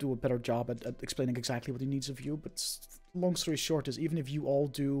Alt will do a better job at explaining exactly what he needs of you, but long story short is, even if you all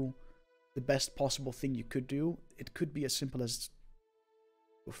do the best possible thing you could do, it could be as simple as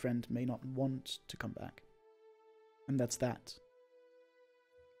your friend may not want to come back. And that's that.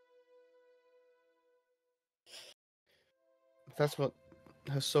 If that's what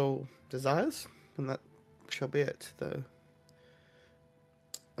her soul desires, then that shall be it, though.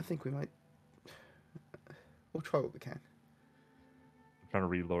 I think we might... We'll try what we can. I'm trying to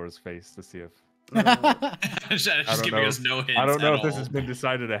read Laura's face to see if Just don't giving know. us no hints. I don't know at if this all. has been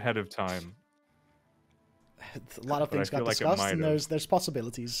decided ahead of time. A lot of But I things got feel like it discussed, might and have. there's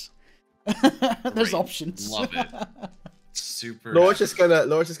possibilities. There's Great. options. Love it. Super. Laura's just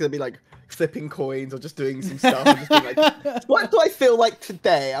gonna be like flipping coins or just doing some stuff and just being like, what do I feel like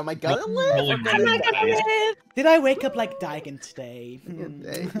today? Am I gonna live? Rolling Or gonna rolling die?" dice. Did I wake up like Daigun today?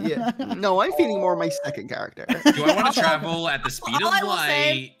 Yeah. No, I'm feeling more my second character. Do I want to travel at the speed All of I will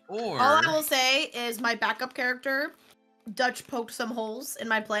say- light, or All I will say is my backup character, Dutch poked some holes in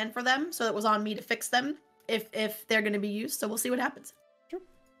my plan for them, so it was on me to fix them if they're going to be used. So we'll see what happens.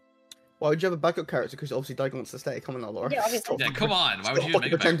 Why would you have a backup character? Because obviously Daigun wants to stay. Come on now, Laura. Yeah, obviously. yeah, come on. Why would you Stop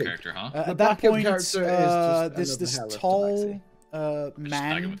make a backup pretending. character, huh? At The that backup point, character is just this another tall Tabaxi. Just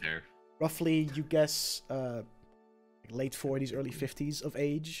tag him man, with hair. roughly you guess late 40s, early 50s of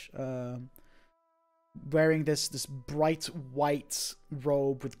age, wearing this bright white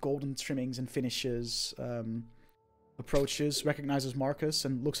robe with golden trimmings and finishes, approaches, recognizes Marcus,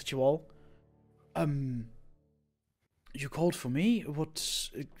 and looks at you all. You called for me? What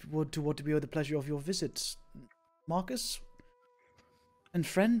to be the pleasure of your visit, Marcus? And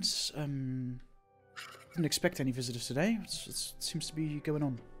friends, didn't expect any visitors today. It seems to be going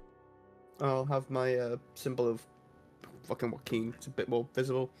on. I'll have my symbol of fucking Joaquin. It's a bit more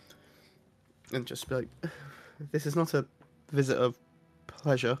visible. and just be like, "This is not a visit of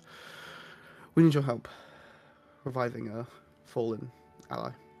pleasure. We need your help reviving a fallen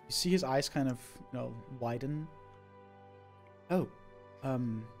ally." You see his eyes kind of, widen. Oh,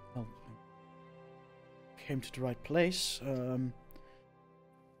 well, came to the right place. I'm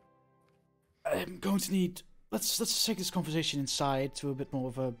going to need. Let's take this conversation inside to a bit more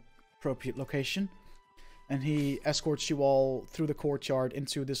of a appropriate location. And he escorts you all through the courtyard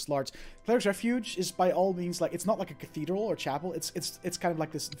into this large. Cleric's Refuge is by all means it's not like a cathedral or chapel. It's kind of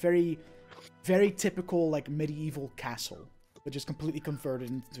like this very, very typical medieval castle, which is completely converted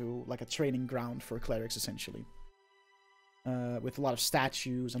into a training ground for clerics essentially. With a lot of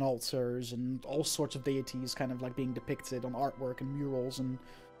statues and altars and all sorts of deities kind of being depicted on artwork and murals and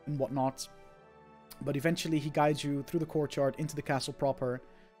whatnot. But eventually he guides you through the courtyard into the castle proper.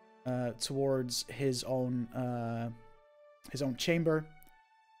 Towards his own chamber.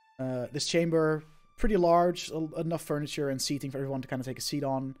 This chamber, pretty large, enough furniture and seating for everyone to kind of take a seat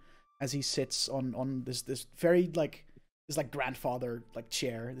on, as he sits on this very grandfather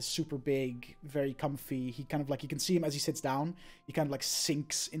chair, this super big, very comfy. He kind of you can see him as he sits down. He kind of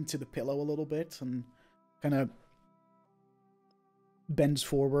sinks into the pillow a little bit and kind of bends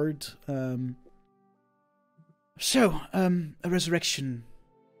forward. So, a resurrection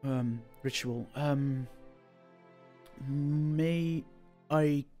ritual. May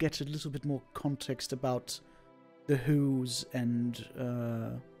I get a little bit more context about the who's and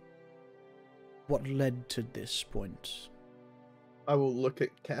what led to this point? I will look at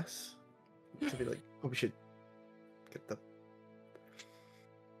Cass to be like, "Oh, we should get the."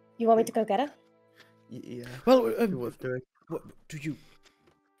 You want me to go get her? Yeah. Well, Worth doing. what do you?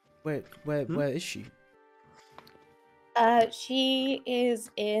 Where is she? She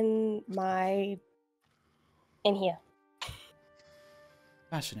is in here.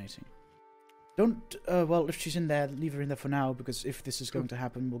 Fascinating. Don't. Well, if she's in there, leave her in there for now, because if this is going to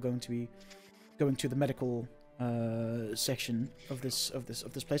happen, we're going to be going to the medical section of this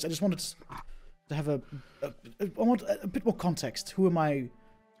place. I just wanted to have I want a bit more context. Who am I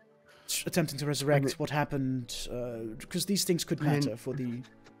attempting to resurrect? What happened? Because these things could matter for the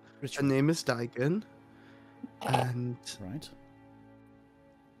ritual. Her name is Daigun, and Right.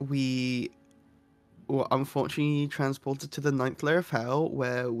 we were unfortunately transported to the 9th layer of hell,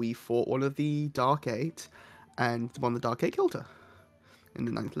 where we fought one of the Dark Eight, and one of the Dark Eight killed her in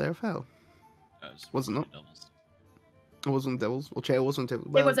the 9th layer of hell. Wasn't it? It wasn't devils. Or chair wasn't devils.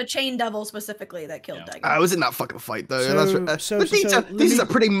 It was a chain devil specifically that killed Daigun. I was in that fucking fight though. So These are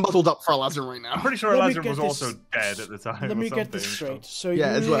pretty muddled up for Lazar right now. I'm pretty sure Let me Lazar get was this- also dead at the time. Let or me get this something, straight. So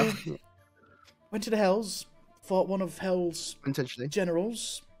Yeah, you as well. went to the Hells, fought one of Hell's Intentionally.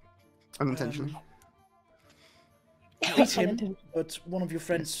 generals. Unintentionally. Beat him, but one of your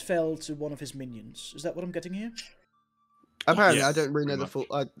friends fell to one of his minions. Is that what I'm getting here? Apparently, Yes, I don't really know pretty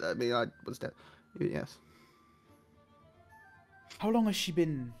the full. I mean, I was dead. Yes. How long has she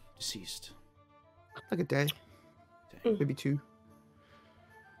been deceased? Like a day. Maybe 2.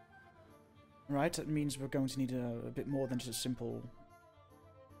 Right, that means we're going to need a bit more than just a simple...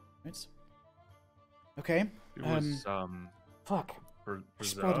 Right? Okay. It was Fuck.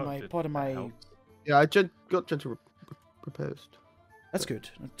 preserved. Pardon my... Help. Yeah, I got gentle proposed. That's good.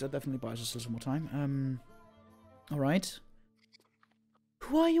 That definitely buys us a little more time. Alright.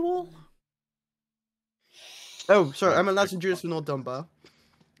 Who are you all? Oh, sorry, I'm a Lazar Judas with Nord Dunbar.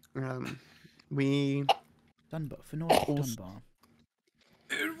 We... Dunbar. For North Also- Dunbar.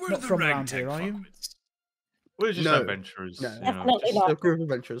 We're Not the from around ragtag here, are you? fuckwits. We're just No. adventurers. No. You know, Definitely just not. A group of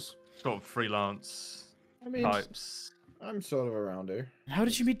adventurers. sort of freelance I mean, types I'm sort of around here. How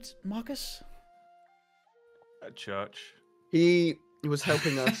did you meet Marcus? at church. He was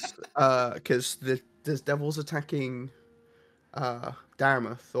helping us because there's devils attacking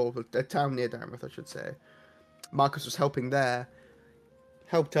Dartmouth, or the town near Dartmouth, I should say. Marcus was helping there,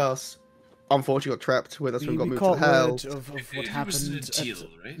 helped us. Unfortunately, got trapped with us when we got We moved caught to hell. word of what It was happened Natil,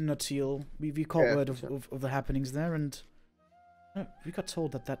 at right? Natil. We caught Yeah, word that's right. of the happenings there, and we got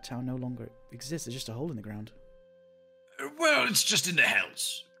told that town no longer exists. It's just a hole in the ground. Well, it's just in the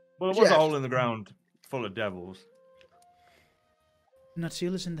hells. Well, there was Yeah. a hole in the ground full of devils.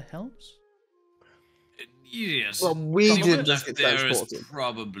 Natil is in the hells? Yes. Well, we Someone didn't just left get there is transported.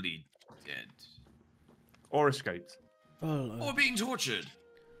 probably dead. Or escaped. Well, Or being tortured.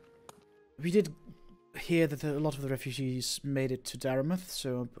 we did hear that a lot of the refugees made it to Dartmouth,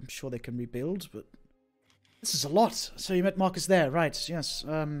 so I'm sure they can rebuild, but this is a lot. So you met Marcus there, right? Yes.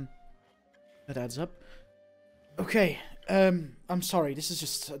 That adds up. Okay. I'm sorry. This is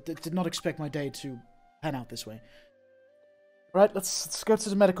just did not expect my day to pan out this way. Right, let's go to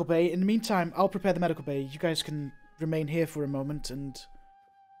the medical bay. In the meantime, I'll prepare the medical bay. You guys can remain here for a moment, and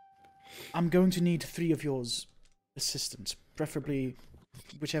I'm going to need 3 of yours assistance, preferably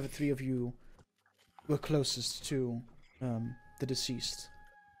whichever 3 of you were closest to the deceased.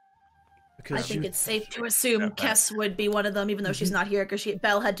 Because I think it's safe to assume Kess would be one of them, even though she's not here because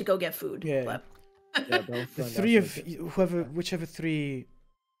Belle had to go get food. Yeah. But... Yeah, the 3 of whichever 3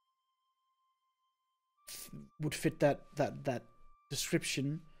 would fit that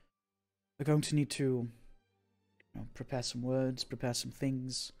description, we're going to need to prepare some words, prepare some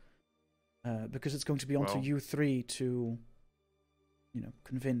things, because it's going to be onto you 3 to,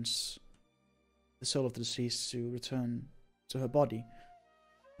 convince the soul of the deceased to return to her body.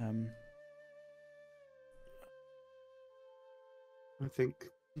 I think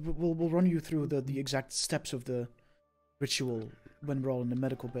we'll run you through the exact steps of the ritual when we're all in the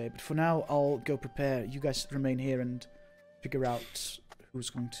medical bay. But for now, I'll go prepare. You guys remain here and figure out who's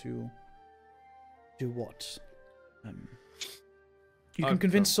going to do what. You can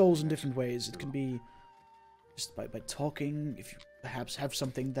convince souls in different ways. It can be just by talking. If you perhaps have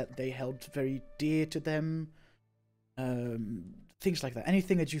something that they held very dear to them, things like that.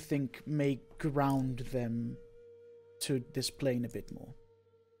 Anything that you think may ground them to this plane a bit more.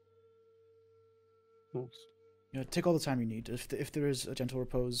 Take all the time you need. If there is a gentle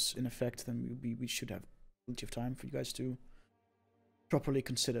repose in effect, then we should have plenty of time for you guys to properly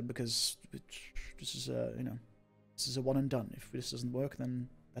consider, because this is this is a one and done. If this doesn't work, then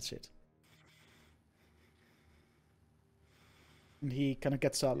that's it. And he kind of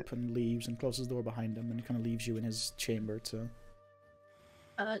gets up and leaves and closes the door behind him, and he kind of leaves you in his chamber to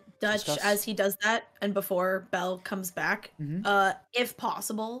Dutch, as he does that, and before Belle comes back, if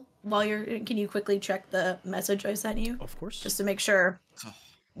possible, can you quickly check the message I sent you? Of course. Just to make sure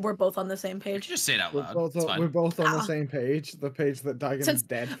we're both on the same page. Just say it out loud. We're both on the same page. The page that Daigun is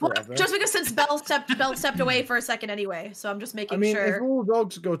dead forever. Just because since Belle stepped away for a second anyway, so I'm just making sure. If all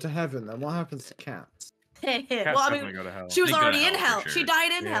dogs go to heaven, then what happens to cats? Well, go to hell. She was already in hell. Sure. She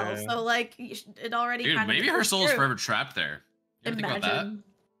died in hell, so like it already. Dude, maybe her soul is forever trapped there. Imagine.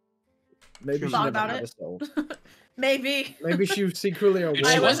 Maybe she thought about it. Maybe she was secretly a.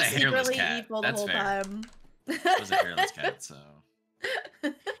 I was secretly evil the whole time. It was a hairless cat, so.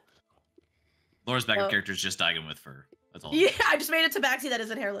 Laura's backup character is just Daigun with fur. That's all. Yeah, I just made a Tabaxi that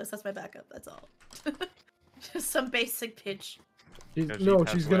isn't hairless. That's my backup. That's all. Just some basic pitch.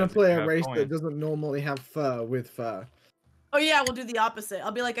 She's gonna play a race that doesn't normally have fur with fur. Oh yeah, we'll do the opposite.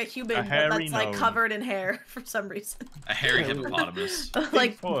 I'll be like a human that's like covered in hair for some reason. A hairy hippopotamus.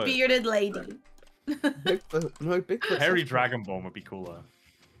 Like bearded lady. Bigfoot. Hairy Dragonborn would be cooler.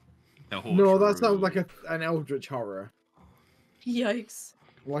 No, that sounds like an eldritch horror. Yikes.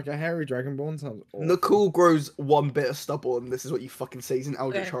 Like a hairy dragonborn sounds awful. Nicole grows 1 bit of stubble, and this is what you fucking say is an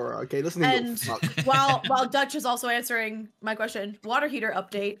eldritch horror. Okay, listen. And while Dutch is also answering my question, water heater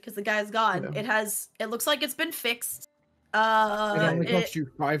update, because the guy's gone. Yeah. It looks like it's been fixed. It only cost you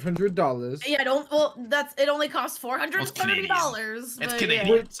 $500. Yeah, it only costs $430. It's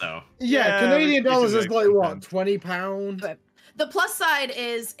Canadian, so Canadian dollars is like what, £20? But the plus side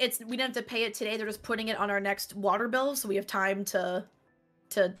is we didn't have to pay it today. They're just putting it on our next water bill, so we have time to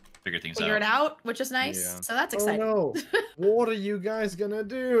figure it out, which is nice. Yeah. So that's exciting. Oh no! What are you guys gonna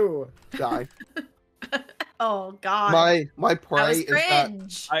do? Die. Oh god. My prey is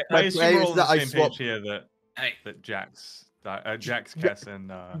cringe. I assume we're all on the same page here that Jax, Kess,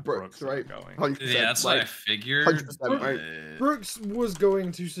 and Brooks right? Going. 100%, yeah, that's what I figured. 100%, right? Brooks was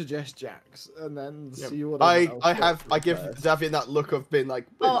going to suggest Jax, and then see what I give Davian that look of being like.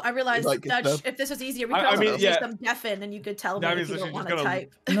 Oh, I realized Dutch. If this was easier, we could also use them deafen, and you could tell me if you don't want to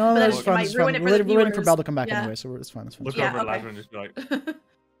type. No, that's fine. We're waiting for Belle to come back anyway, so it's fine. Look over at Lazarus and just be like.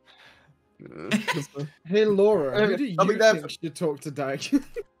 Hey Laura, who do you think should talk to Daigun?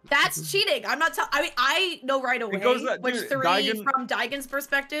 That's cheating. I'm not. I know right away which 3 from Daigun's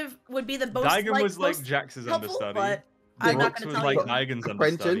perspective would be the most. Daigun was like Jax's understudy. But I'm not going to tell you. you. Like Daigun's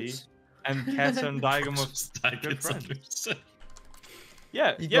understudy, and Kess and Daigun were good friends.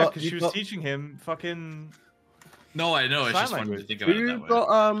 Yeah, because she was teaching him fucking. No, I know. It's just funny to think about it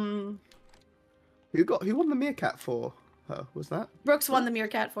that way. Who won the meerkat for her? Was that Brooks won the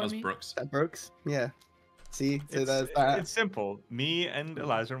meerkat for me? Brooks. Brooks. Yeah. See, so there's that. It's simple. Me and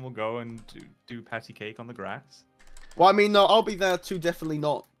Eliza will go and do patty cake on the grass. Well, I mean, no, I'll be there to definitely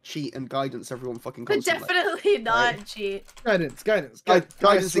not cheat and guidance everyone fucking constantly. Definitely not cheat.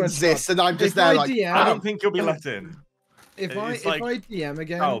 Guidance exists, and I'm just there like. I don't think you'll be let in. If I DM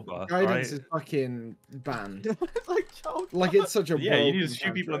again, guidance is fucking banned. Like it's such a you need as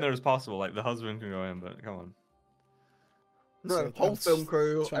few people in there as possible. Like the husband can go in, but come on. No, So whole that's film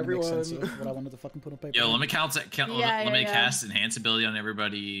crew, trying to make everyone. sense of what I wanted to fucking put on paper. Yo, let me let me yeah. cast enhance ability on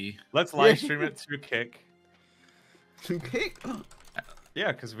everybody. Let's live stream it to a kick. Kick.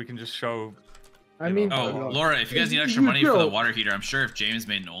 Yeah, because we can just show. I you mean, know, Oh, look, Laura, if you guys need extra you money for the joke. water heater, I'm sure if James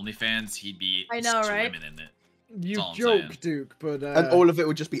made an OnlyFans, he'd be I know, right? swimming in it. You That's all I'm joke, saying. Duke, but And all of it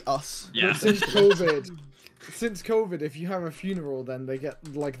would just be us. Yeah. since COVID, if you have a funeral, then they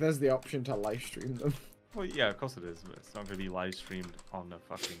get like there's the option to live stream them. Well, yeah, of course it is, but it's not going to be live streamed on a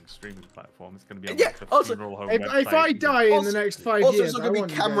fucking streaming platform. It's going to be on Yeah, like, the also, funeral home If website. I die in the next 5 Also, years, it's not I gonna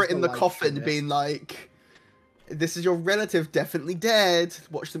want be you camera guys in to the live coffin stream it. being like, "This is your relative, definitely dead.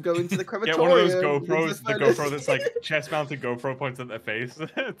 Watch them go into the Get crematorium." one of those into GoPros, the furnace." GoPro that's like chest-mounted GoPro points at their face.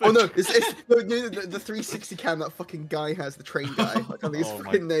 Oh no, it's no, the 360 cam that fucking guy has, the train guy. I can't think his Oh my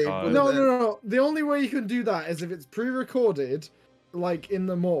fucking name. God. but No, no, no. The only way you can do that is if it's pre-recorded, like in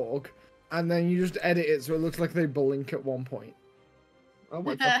the morgue, and then you just edit it so it looks like they blink at one point. Oh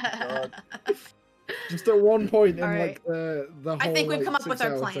my fucking god. Just at one point in Alright. like the whole. I think we've like, come up with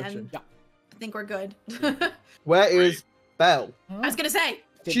our 6-hour plan. session. I think we're good. Where is Belle? I was gonna say.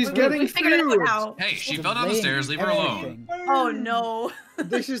 She's Food. getting We figured it out food. now. Hey, she Fucking fell down the laying stairs. Leave her alone. everything. Oh no.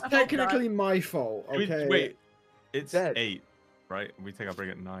 This is I hope not. technically my fault. Okay. Wait, it's Dead. 8, right? We take our break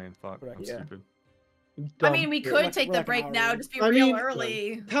at 9. Fuck, Correct. I'm Yeah. stupid. I mean, we We're could like- take we're the like an break hour now, in. just be I real mean,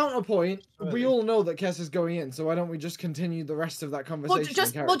 early. Counterpoint: we Really? all know that Kess is going in, so why don't we just continue the rest of that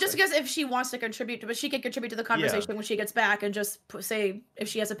conversation? Well, just because if she wants to contribute, but she can contribute to the conversation when she gets back, and just say if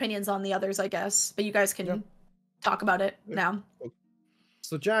she has opinions on the others, I guess. But you guys can Yeah. talk about it now.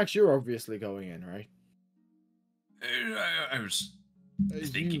 So, Jax, you're obviously going in, right? I was You-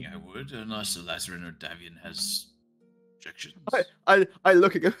 thinking I would, unless Lazarin or Davian has objections. I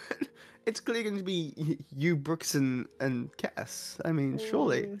look at him. It's clearly going to be you, Brooks, and Cass. I mean,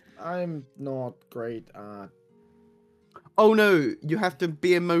 surely. I'm not great at. Oh no, you have to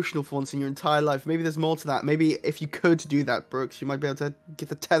be emotional for once in your entire life. Maybe there's more to that. Maybe if you could do that, Brooks, you might be able to get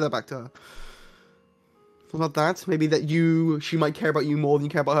the tether back to her. What about that? Maybe that she might care about you more than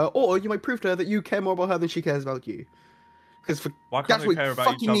you care about her, or you might prove to her that you care more about her than she cares about you. Because for Why can't that's they what care it about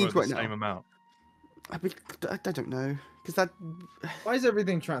each fucking other needs the right same now. amount? I don't know. Because that Why is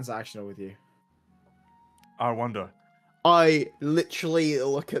everything transactional with you? I wonder. I literally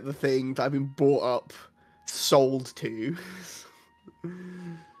look at the thing that I've been bought up, sold to.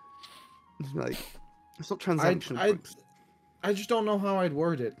 It's like, it's not transactional. Brooks. I just don't know how I'd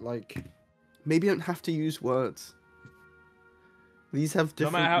word it. Like, Maybe you don't have to use words. These have No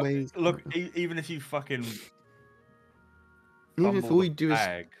different matter how, ways. look, even if you fucking even if fumble all the you do is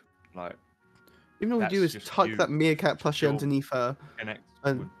bag, like even all we do that's is just tuck you that meerkat plushie You're- underneath her. connect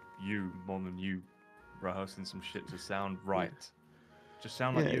And- with you more than you rehearsing some shit to sound right. Just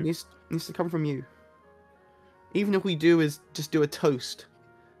sound Yeah, like it you. needs to come from you. Even if we do is just do a toast.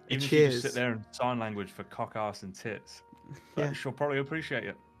 A Even if you just cheers. sit there and sign language for cock ass and tits, Yeah. like, she'll probably appreciate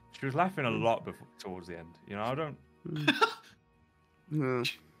it. She was laughing a lot before towards the end. You know, I don't. Yeah.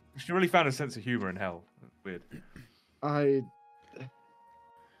 She really found a sense of humor in hell. Weird.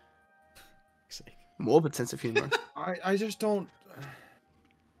 More of a sense of humor. I just don't.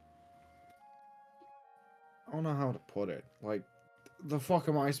 I don't know how to put it. Like, the fuck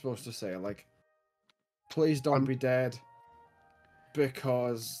am I supposed to say? Like, please don't be dead.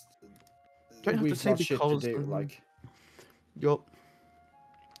 Because Don't have to we've say got shit to because, do. mhm. Like, Yup.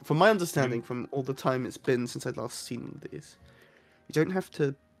 From my understanding, from all the time it's been since I'd last seen this, you don't have to.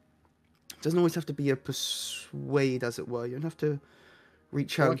 It doesn't always have to be a persuade, as it were. You don't have to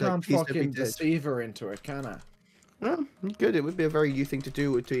reach well, I out and be like, can't please don't be fucking dead. deceive her into it, can I? Well, good. It would be a very you thing to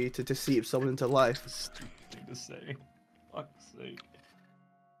do, would be to deceive someone into life. Stupid thing to say. Fuck's sake.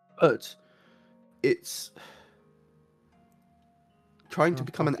 But it's trying to Oh,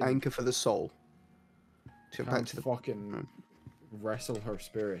 become an fucking- anchor for the soul. To go back Can't to the fucking wrestle her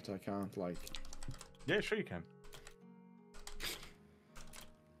spirit. I can't, like. Yeah, sure you can.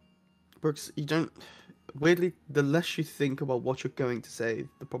 Brooks, you don't. Weirdly, the less you think about what you're going to say,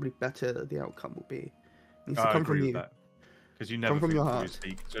 the probably better the outcome will be. It needs to I come agree from with you. that. Because you never from think your before you heart.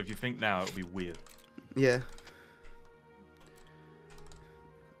 speak. So if you think now, it'll be weird. Yeah.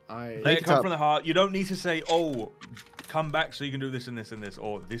 I. Let Make it it come up. from the heart. You don't need to say, "Oh, come back so you can do this and this and this,"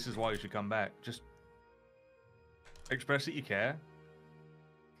 or "This is why you should come back." Just express that you care.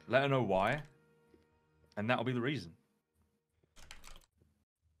 Let her know why, and that'll be the reason.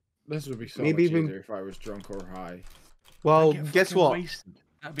 This would be so Maybe much even- easier if I was drunk or high. Well, Don't get guess fucking what? Wasted.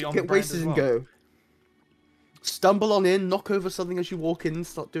 That'd be on Get the brand wasted as and well. go. Stumble on in, knock over something as you walk in,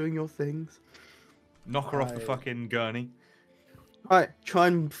 start doing your things. Knock her off the I- fucking gurney. Alright, try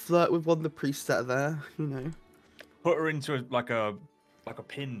and flirt with one of the priests that are there, you know. put her into like a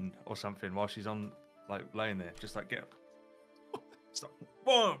pin or something while she's on like laying there. Just like get stop.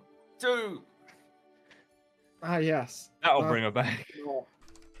 1, 2. Ah, yes. That'll bring her back. No.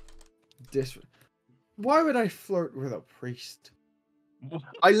 Why would I flirt with a priest?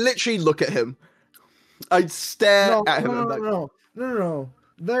 I literally look at him. I'd stare at him. No.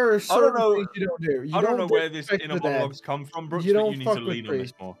 There are certain things you don't do. I don't know where this inner monologues come from, Brooks, but you need to lean on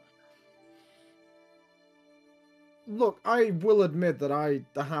this more. Look, I will admit that I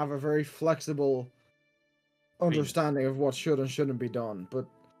have a very flexible understanding of what should and shouldn't be done, but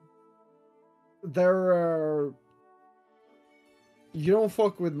there are... You don't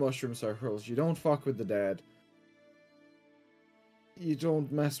fuck with mushroom circles. You don't fuck with the dead. You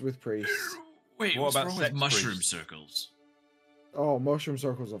don't mess with priests. Wait, What what's about wrong with sex mushroom priests? circles? Oh, mushroom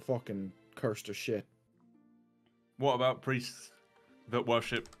circles are fucking cursed as shit. What about priests that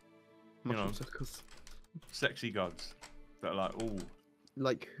worship, you know, Mushroom circles. sexy gods that are like, ooh,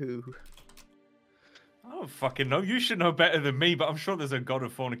 Like who? I don't fucking know. You should know better than me, but I'm sure there's a god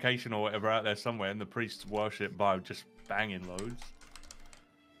of fornication or whatever out there somewhere, and the priests worship by just banging loads.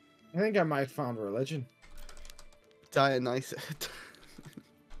 I think I might have found a religion. Dionysus.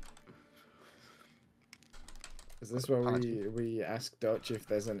 Is this where we ask Dutch if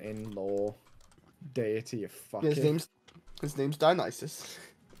there's an in-law deity of fucking? His name's Dionysus.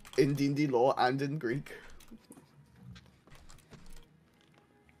 In D&D lore and in Greek.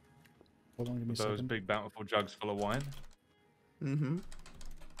 Hold on, give me a Those second. big bountiful jugs full of wine. Mm-hmm.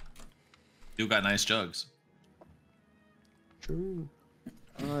 You got nice jugs. True.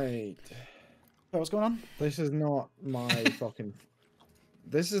 Right. So what's going on? This is not my fucking...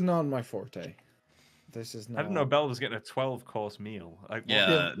 This is not my forte. This is not... I didn't know Belle was getting a 12-course meal. Like, what?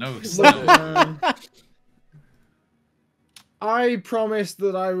 Yeah, no. Look, man, I promised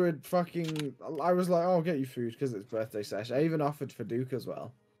that I would fucking... I was like, oh, I'll get you food because it's birthday sesh. I even offered for Duke as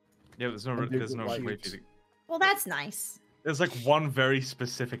well. Yeah, there's no And way Duke for likes- you to... Well, that's nice. There's like one very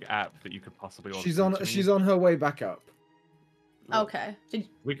specific app that you could possibly order. She's food on. to. She's on her way back up. Okay.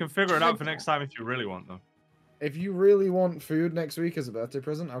 We can figure it out for next time if you really want, though. If you really want food next week as a birthday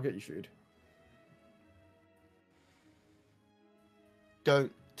present, I'll get you food.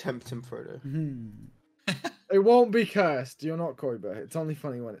 Don't tempt him, Frodo. It won't be cursed. You're not Koiba. It's only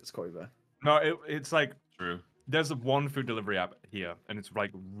funny when it's Koiba. No, it's like True. there's one food delivery app here, and it's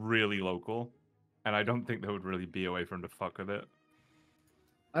like really local, and I don't think there would really be a way for him to fuck with it.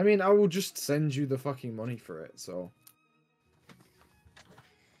 I mean, I will just send you the fucking money for it, so...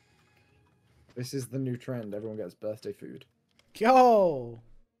 This is the new trend. Everyone gets birthday food. Yo!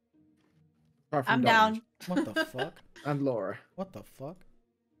 Apart from I'm Dodge down. What the fuck? And Laura. What the fuck?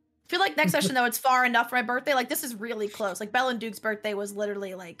 I feel like next session though, it's far enough for my birthday. Like this is really close. Like Belle and Duke's birthday was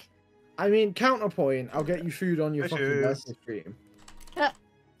literally like. I mean, counterpoint, I'll get you food on your fucking birthday stream.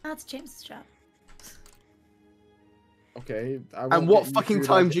 That's James's job. Okay. I won't And what get you fucking food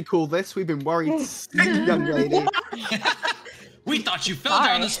time on- do you call this? We've been worried, young lady. We thought you fell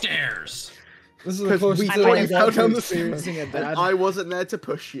down the stairs. This is the Because closest we thing thought I you got fell to down the experiencing a And dad. I wasn't there to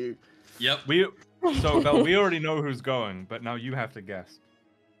push you. Yep. So Belle, we already know who's going, but now you have to guess.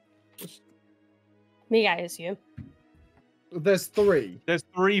 Me, I assume. There's 3. There's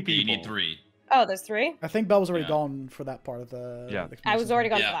 3 You people. need 3. Oh, there's 3? I think Belle was already Yeah. gone for that part of the. Yeah. the I was conversation. already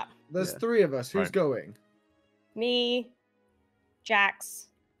gone Yeah. for that. There's Yeah. 3 of us. Who's Right. going? Me, Jax.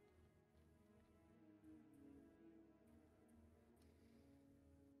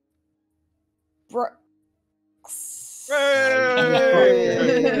 Brooks. Hey!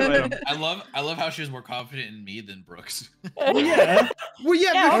 I love how she was more confident in me than Brooks. Well, yeah. Well,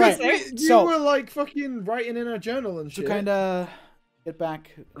 yeah, Yeah, because obviously. you So- were like fucking writing in a journal and To shit. kind of get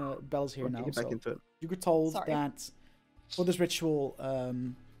back, Belle's here now. Get back So into it. you were told Sorry. that for this ritual,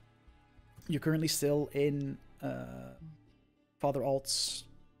 you're currently still in Father Alt's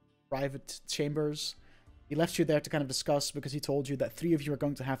private chambers. He left you there to kind of discuss because he told you that 3 of you are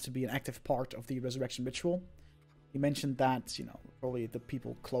going to have to be an active part of the resurrection ritual. He mentioned that, you know, probably the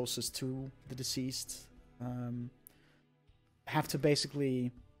people closest to the deceased have to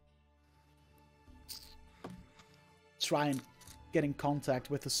basically try and get in contact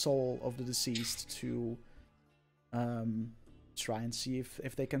with the soul of the deceased to try and see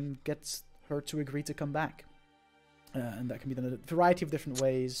if they can get her to agree to come back. And that can be done in a variety of different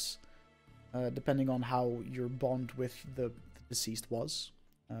ways, depending on how your bond with the deceased was.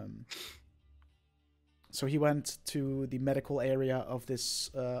 So he went to the medical area of this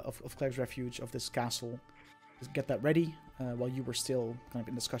of Cleric's Refuge, of this castle, to get that ready while you were still kind of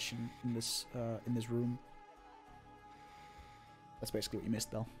in discussion in this room. That's basically what you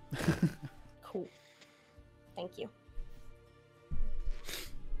missed, Belle. Cool. Thank you.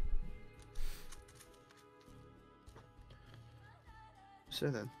 So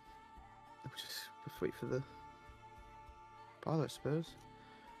then, we'll just wait for the parlor, I suppose.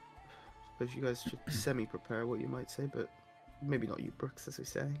 Suppose you guys should semi-prepare what you might say, but maybe not you, Brooks, as we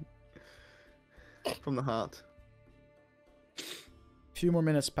say. From the heart. A few more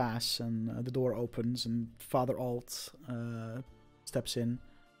minutes pass, and the door opens, and Father Alt steps in.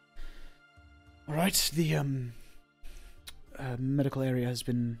 All right, the medical area has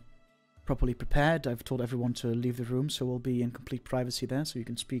been properly prepared. I've told everyone to leave the room, so we'll be in complete privacy there, so you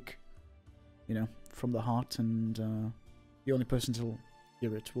can speak, you know, from the heart, and the only person to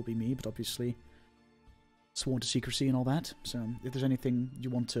hear it will be me, but obviously sworn to secrecy and all that. So if there's anything you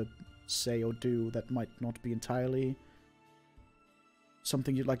want to say or do that might not be entirely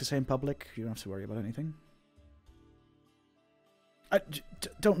something you'd like to say in public, you don't have to worry about anything.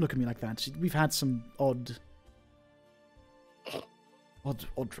 Don't look at me like that. We've had some odd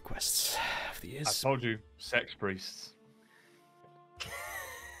requests over the years. I told you, sex priests.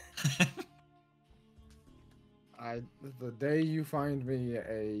 The day you find me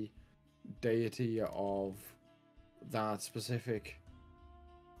a deity of that specific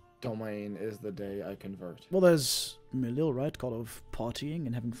domain is the day I convert. Well, there's Milil, right? God of partying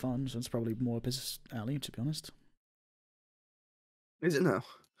and having fun, so it's probably more up his alley, to be honest. Is it now?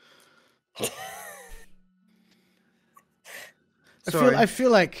 I feel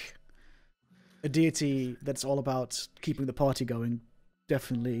like a deity that's all about keeping the party going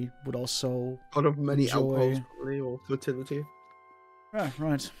definitely would also God of many enjoy... alcohols, probably, or fertility. Yeah,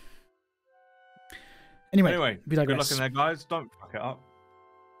 right. Anyway, Good luck in there, guys. Don't fuck it up.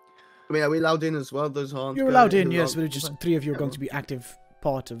 I mean, are we allowed in as well? Those aren't. You're allowed in, yes, but it's just 3 of you are going to be active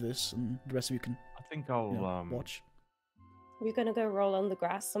part of this, and the rest of you can I think I'll watch. You're gonna go roll on the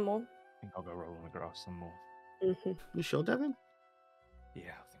grass some more? I think I'll go roll on the grass some more. Mm-hmm. You sure, Devin?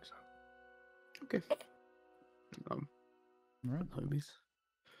 Yeah, I think so. Okay. Right. Homies.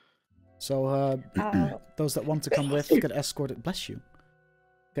 So, those that want to come with get escorted. Bless you.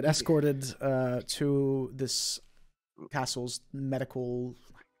 Get escorted to this castle's medical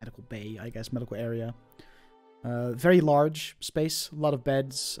bay, I guess, medical area. Very large space, a lot of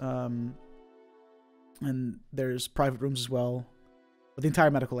beds, and there's private rooms as well. But the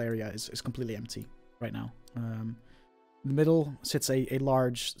entire medical area is completely empty right now. In the middle sits a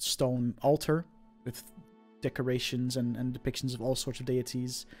large stone altar with decorations and depictions of all sorts of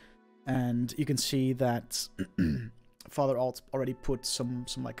deities. And you can see that Father Alt already put some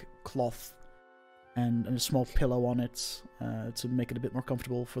like cloth and a small pillow on it to make it a bit more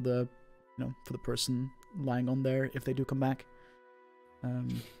comfortable for the for the person lying on there if they do come back.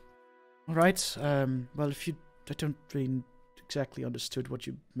 All right. Well, I don't really exactly understood what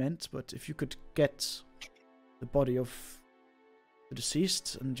you meant, but if you could get the body of the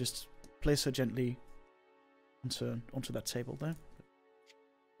deceased and just place her gently onto that table there.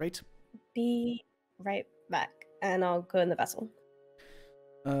 Great. Be right back, and I'll go in the vessel.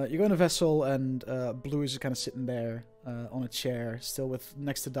 You go in a vessel, and Blue is just kind of sitting there on a chair, still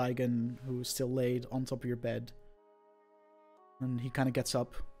next to Daigun, who's still laid on top of your bed. And he kind of gets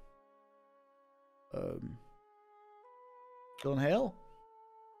up. Still inhale?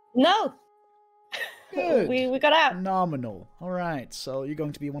 No. Good. We got out. Phenomenal. All right. So you're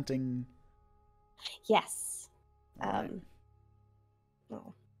going to be wanting. Yes. All right.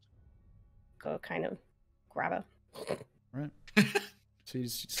 Well, go kind of grab her. Right. So you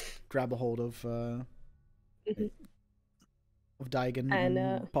just grab a hold of Daigun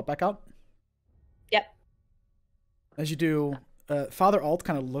and pop back out. Yep. As you do, Father Alt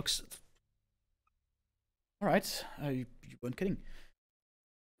kind of looks. All right, you weren't kidding.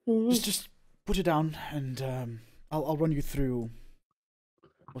 Just put it down, and I'll run you through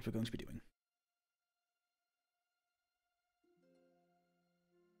what we're going to be doing.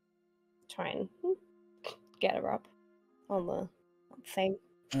 Try and get her up on the thing.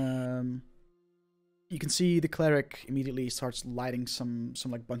 You can see the cleric immediately starts lighting some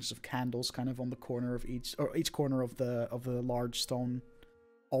like bunches of candles, kind of on the corner of each corner of the large stone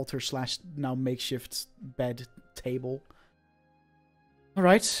altar / now makeshift bed table. All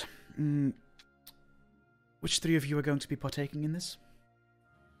right. Which 3 of you are going to be partaking in this?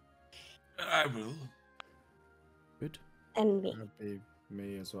 I will. Good. And me. That'd be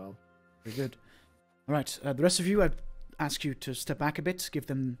me as well. Very good. All right. The rest of you, I'd ask you to step back a bit, give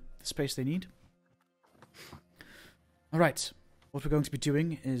them the space they need. All right. What we're going to be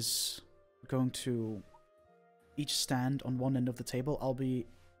doing is we're going to each stand on one end of the table. I'll be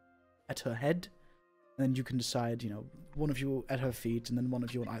at her head, and then you can decide, one of you at her feet, and then one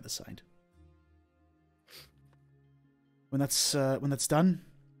of you on either side. When that's done,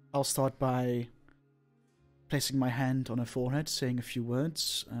 I'll start by placing my hand on her forehead, saying a few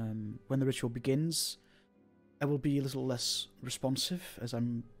words. When the ritual begins, I will be a little less responsive, as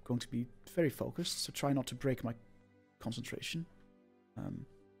I'm going to be very focused, so try not to break my concentration.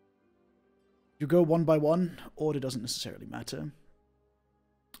 You go one by one, order doesn't necessarily matter.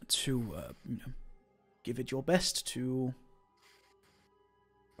 To, give it your best to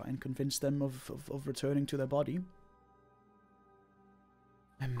try and convince them of returning to their body.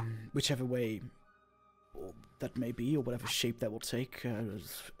 Whichever way that may be, or whatever shape that will take,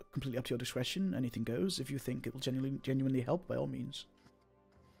 is completely up to your discretion. Anything goes. If you think it will genuinely help, by all means.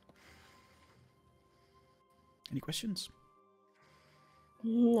 Any questions?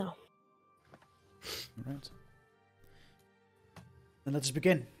 No. Alright. Then let's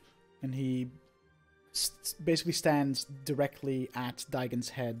begin. And he basically stands directly at Daigun's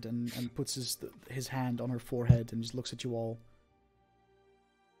head and puts his hand on her forehead and just looks at you all.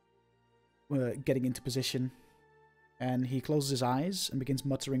 Getting into position. And he closes his eyes and begins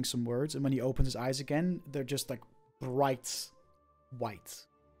muttering some words. And when he opens his eyes again, they're just like bright white.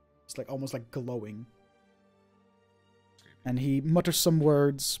 It's like almost like glowing. And he mutters some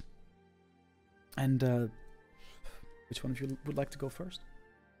words. And which one of you would like to go first?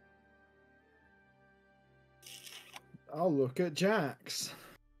 I'll look at Jax.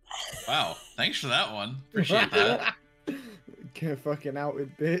 Wow, thanks for that one. Appreciate that. Get fucking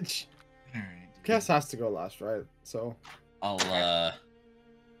outed, bitch. Alright. Cass has to go last, right? So I'll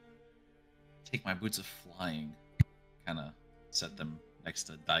take my boots of flying, kind of set them next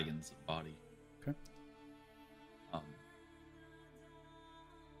to Daigun's body. Okay.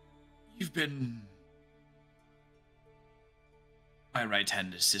 You've been my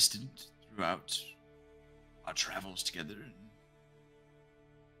right-hand assistant throughout our travels together, and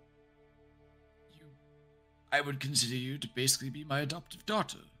I would consider you to basically be my adoptive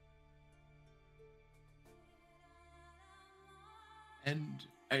daughter. And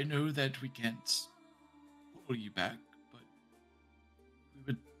I know that we can't pull you back, but we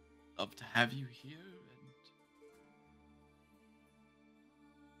would love to have you here, and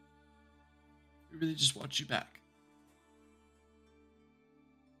we really just want you back.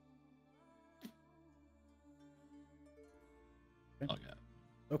 Okay. Oh, yeah.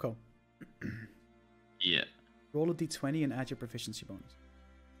 Okay. Yeah. Roll a d20 and add your proficiency bonus.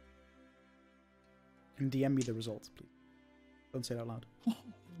 And DM me the results, please. Don't say it out loud.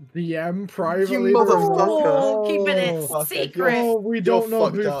 DM privately. You motherfucker. Oh, keeping it Fuck, secret. Oh, we don't know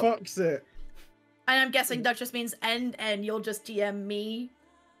who fucked up. fucks it. And I'm guessing that just means end, and you'll just DM me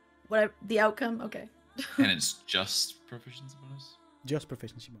whatever the outcome. Okay. And it's just proficiency bonus? Just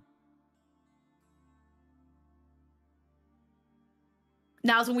proficiency bonus.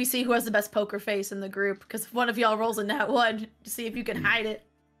 Now's when we see who has the best poker face in the group, because if one of y'all rolls a nat 1 to see if you can hide it.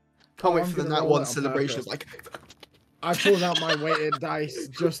 Can't wait I'm for the gonna Nat roll 1 it on celebration. purpose. Like, I pulled out my weighted dice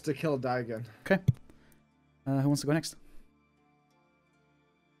just to kill Daigun. Okay. Who wants to go next?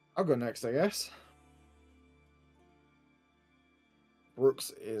 I'll go next, I guess.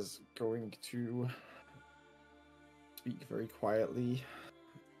 Brooks is going to speak very quietly,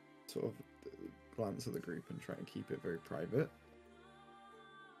 sort of glance at the group and try and keep it very private.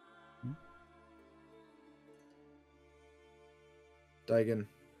 Daigun,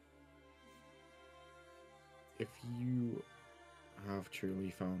 if you have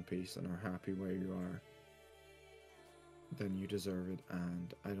truly found peace and are happy where you are, then you deserve it,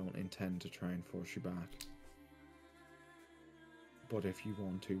 and I don't intend to try and force you back. But if you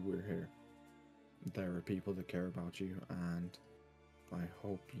want to, we're here. There are people that care about you, and I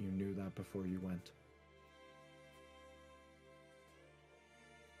hope you knew that before you went.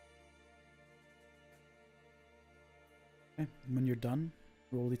 Okay. When you're done,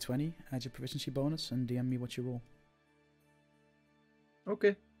 roll d20, add your proficiency bonus, and DM me what you roll.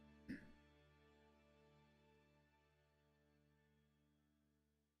 Okay.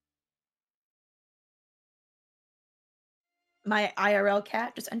 My IRL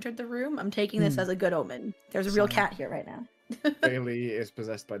cat just entered the room. I'm taking this as a good omen. There's a real Sign. cat here right now. Bailey is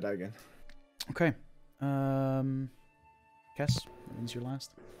possessed by Daigun. Okay. Kess, that means you're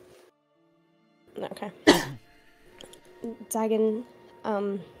last. Okay. Daigun,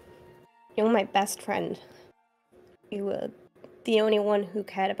 you're my best friend. You were the only one who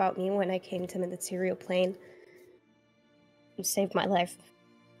cared about me when I came to the material plane. You saved my life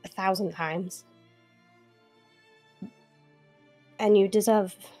 1,000 times. And you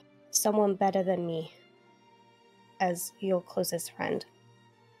deserve someone better than me as your closest friend.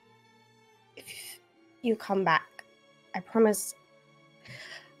 If you come back, I promise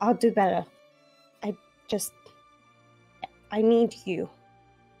I'll do better. I need you.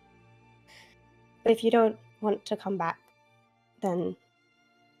 But if you don't want to come back, then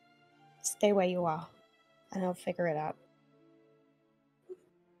stay where you are, and I'll figure it out.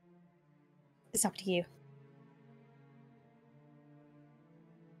 It's up to you.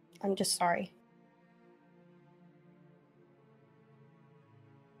 I'm just sorry.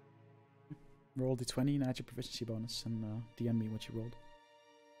 Roll the 20 and add your proficiency bonus, and DM me what you rolled.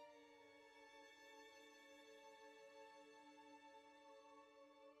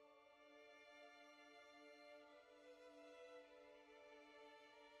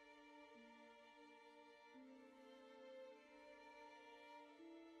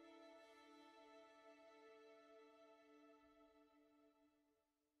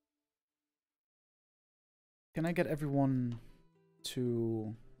 Can I get everyone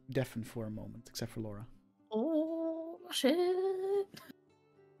to deafen for a moment, except for Laura? Oh, shit.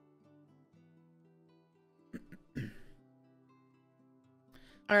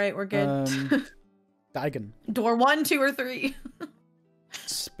 All right, we're good. Daigun. Door 1, 2, or 3.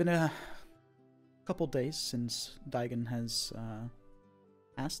 It's been a couple days since Daigun has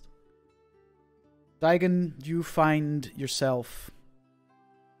passed. Daigun, you find yourself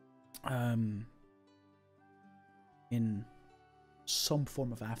in some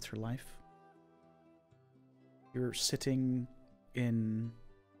form of afterlife. You're sitting in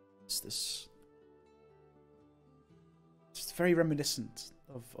this. It's very reminiscent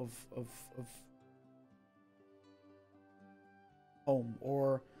of home,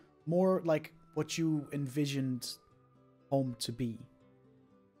 or more like what you envisioned home to be.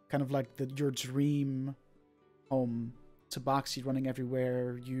 Kind of like your dream home. Tabaxi running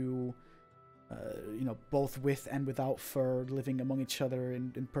everywhere. You know, both with and without fur, living among each other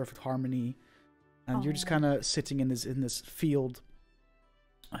in perfect harmony, and you're just kind of sitting in this field,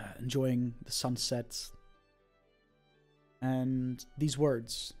 enjoying the sunset. And these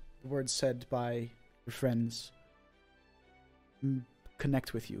words, the words said by your friends,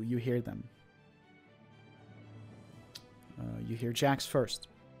 connect with you. You hear them. You hear Jack's first.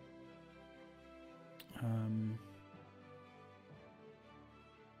 And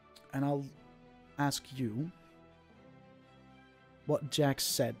I'll ask you what Jack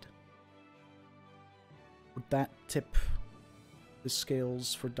said. Would that tip the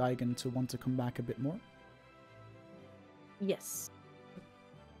scales for Daigun to want to come back a bit more? Yes.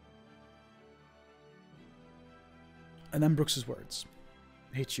 And then Brooks's words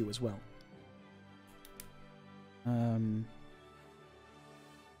hit you as well.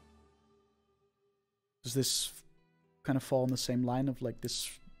 Does this kind of fall in the same line of like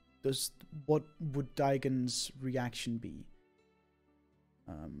this? What would Daigun's reaction be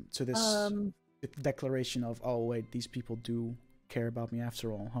to this declaration of, oh wait, these people do care about me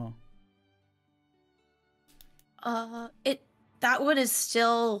after all, huh? That one is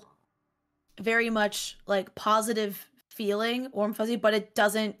still very much like positive feeling, warm fuzzy, but it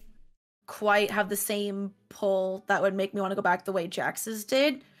doesn't quite have the same pull that would make me want to go back the way Jax's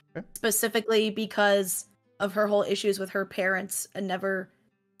did. Okay. Specifically because of her whole issues with her parents and never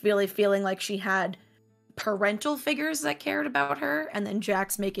really feeling like she had parental figures that cared about her, and then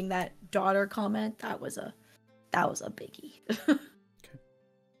Jax making that daughter comment, that was a biggie. Okay.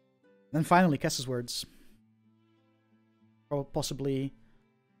 Then finally, Kessa's words. Or possibly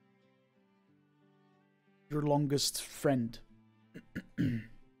your longest friend. You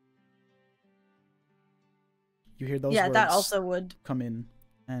hear those words that also would come in,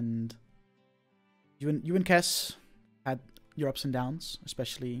 and you and Kess had your ups and downs,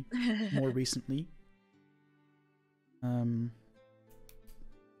 especially more recently.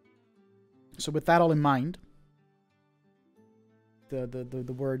 So with that all in mind,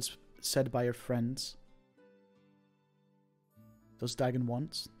 the words said by your friends, does Daigun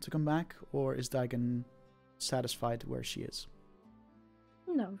want to come back, or is Daigun satisfied where she is?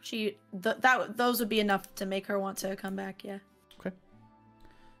 No, those would be enough to make her want to come back, yeah. Okay.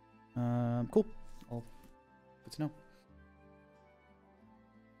 Cool. All good to know.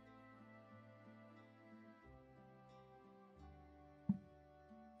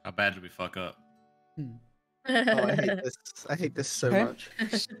 How bad did we fuck up? Oh, I hate this. I hate this so Okay. much.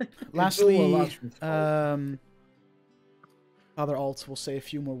 Lastly, Father Alt will say a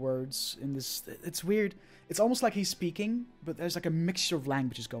few more words in this. It's weird. It's almost like he's speaking, but there's like a mixture of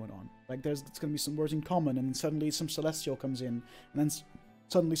languages going on. Like it's going to be some words in common, and then suddenly some Celestial comes in, and then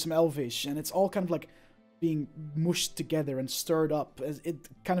suddenly some Elvish, and it's all kind of like being mushed together and stirred up, as it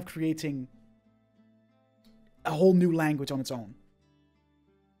kind of creating a whole new language on its own.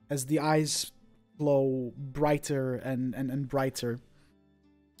 As the eyes glow brighter and brighter.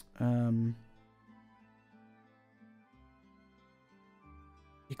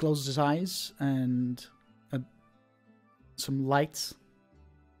 He closes his eyes, and some light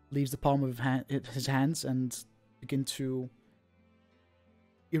leaves the palm of his hands and begin to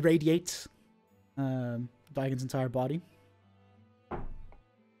irradiate Daigun's entire body.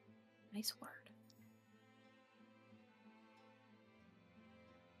 Nice word.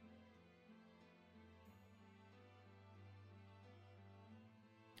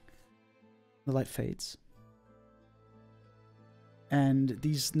 The light fades. And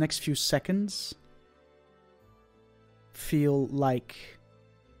these next few seconds feel like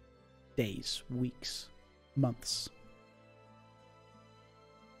days, weeks, months.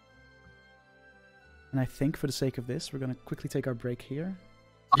 And I think for the sake of this, we're going to quickly take our break here.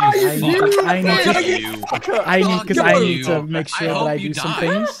 I need to make sure that I do some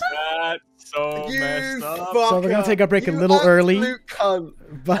things. That's so messed up. So we're going to take our break a little early.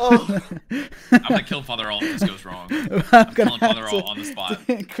 But I'm gonna kill Father All if this goes wrong. I'm killing Father All on the spot.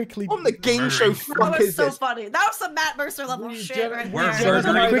 quickly. On the game show, Murdering. fuck That was is so this? funny. That was some Matt Mercer level shit right We're there. So we're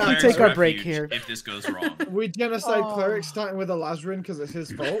gonna murdering quickly Cleric's take our break Refuge here. if this goes wrong. We genocide Oh. Cleric starting with a Lazarin because it's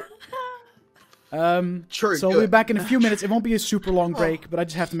his fault. True. So we'll be back in a few minutes. It won't be a super long break, but I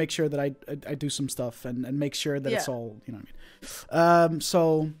just have to make sure that I do some stuff and make sure that it's all, you know what I mean.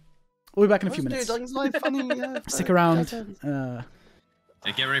 So we'll be back in a few minutes. Stick around.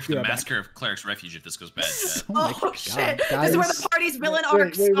 Hey, get ready for the Yeah, back. massacre of Cleric's Refuge if this goes bad. Chad. Oh my Oh God, shit! This guys. is where the party's villain Wait,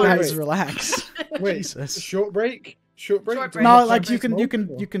 arcs. wait, wait, are. Guys, relax. Wait, Jesus. short break? Short break? Short Do we break. No, have like time you for can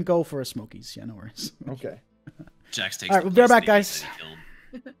smoke, or- can go for a smokies. Yeah, no worries. Okay. Jax takes All right, the we'll be right place back, that he guys. said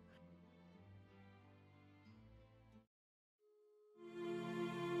he killed.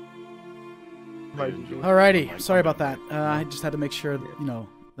 Alrighty, sorry about that. I just had to make sure that, you know,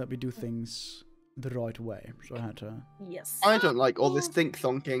 that we do things the right way. So I had to. Yes. I don't like all this think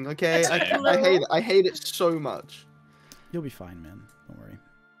thonking. Okay, Same. I hate it. I hate it so much. You'll be fine, man. Don't worry.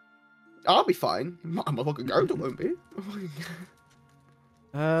 I'll be fine. I'm a fucking Goat won't be.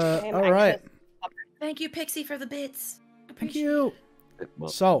 I'm All right. anxious. Thank you, Pixie, for the bits. Thank you. Well,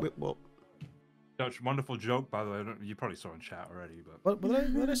 So- well, Such wonderful joke, by the way. You probably saw in chat already, but What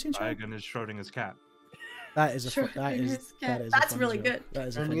did I see in chat? Daigun is Schrodinger's cat. That is a Sure, that is yes, that yeah. is. a That's funny really joke. good. That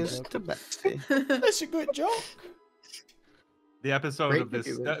is a and funny it's joke. Tabaxi. That's a good joke. The episode Great of this,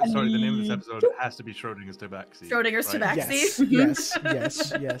 video. sorry, the name of this episode has to be Schrodinger's Tabaxi. Schrodinger's right?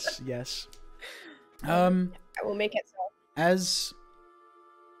 Tabaxi. Yes. I will make it so. As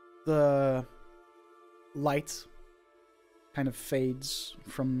the light kind of fades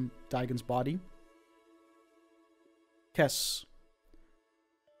from Daigun's body, Kess,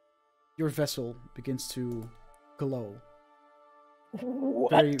 your vessel begins to glow.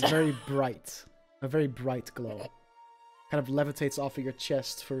 Very, very bright. A very bright glow. Kind of levitates off of your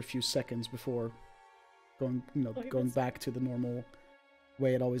chest for a few seconds before going, going back to the normal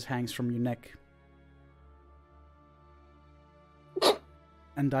way it always hangs from your neck.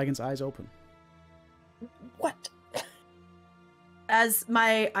 And Daigun's eyes open. What? As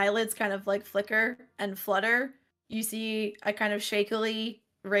my eyelids kind of like flicker and flutter, you see I kind of shakily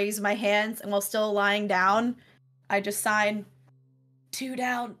raise my hands, and while still lying down, I just sign 2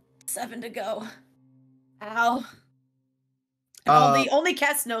 down, 7 to go. Ow. And only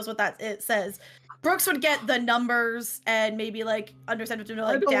Kess knows what it says. Brooks would get the numbers and maybe like understand what to do,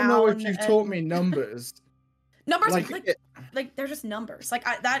 like I don't down. know if you've and- taught me numbers. Numbers Like- like they're just numbers. Like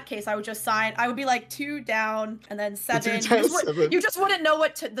that case, I would just sign. I would be like 2 down and then 7. down, 7. You just wouldn't know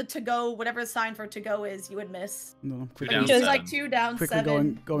what the to go, whatever the sign for to go is. You would miss. No, Two quickly, down, Just 7. like 2 down, quickly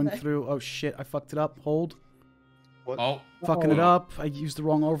 7. going through. Oh shit! I fucked it up. Hold. Oh, Fucking it Oh. up. I used the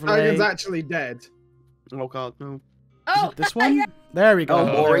wrong overlay. Daigun's actually dead. Oh god, no. Is Oh, it this one? There we go. Oh,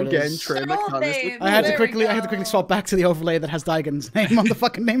 There more it again, is. Trey They're all McCann. named. I had to There we quickly go. swap back to the overlay that has Daigun's name on the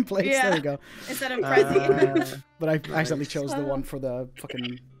fucking nameplate. Yeah. There we go. instead of Prezi. But I accidentally chose the one for the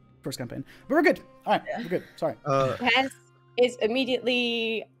fucking first campaign. But we're good. All right, we're good. Sorry. Cass is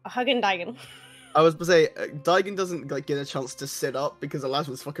immediately hugging Daigun. I was to say, Daigun doesn't like get a chance to sit up because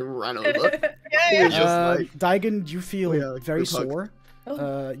Elasmus fucking ran over. yeah, He yeah. was just like, Daigun, you feel yeah, very good hug. sore.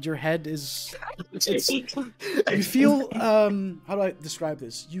 Oh. Your head is. You you feel. How do I describe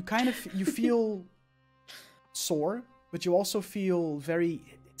this? You kind of you feel sore, but you also feel very.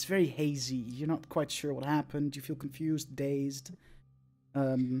 It's very hazy. You're not quite sure what happened. You feel confused, dazed.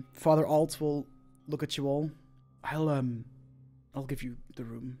 Father Alt will look at you all. I'll give you the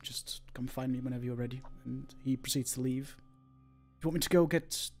room. Just come find me whenever you're ready. And he proceeds to leave. You want me to go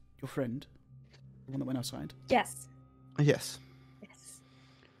get your friend? The one that went outside? Yes. Yes. Yes.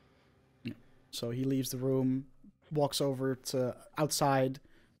 So he leaves the room, walks over to outside,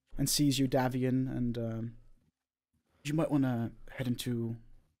 and sees you, Davian, and you might want to head into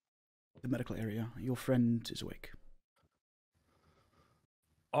the medical area. Your friend is awake.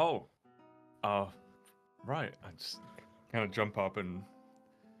 Oh. Right. I just kind of jump up and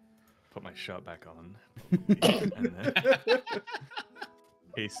put my shirt back on. And then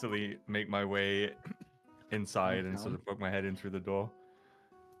hastily make my way inside and sort of poke my head in through the door.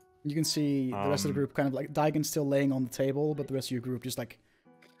 You can see the rest of the group kind of like Daigun's still laying on the table, but the rest of your group just like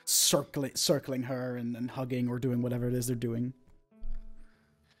circling her and hugging or doing whatever it is they're doing.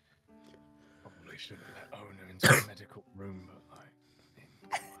 Probably shouldn't let owner into the medical room, but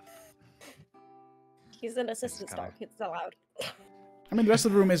like... He's an assistant stock. It's allowed. I mean, the rest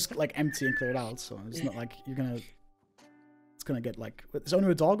of the room is like empty and cleared out, so it's not like you're gonna... It's gonna get like... Is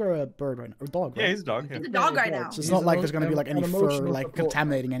owner a dog or a bird right now? Or a dog, right? Yeah, he's a dog. Yeah. He's a dog right now. So it's not like there's gonna be like any an fur emotional like support.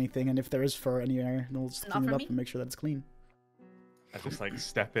 contaminating anything, and if there is fur anywhere, they'll just Not clean it for up me. and make sure that it's clean. I just like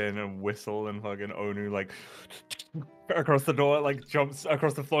step in and whistle, and fucking Onu like across the door, like jumps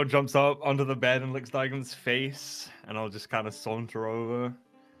across the floor, jumps up onto the bed and licks Daigun's face, and I'll just kind of saunter over.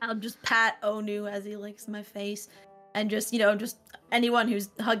 I'll just pat Onu as he licks my face, and just, you know, just anyone who's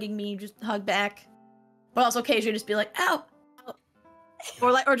hugging me, just hug back. But also occasionally just be like, ow! Ow.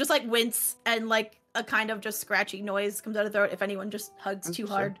 Or just like wince, and like a kind of just scratchy noise comes out of the throat if anyone just hugs too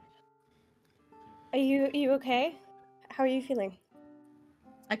Sure. hard. Are you okay? How are you feeling?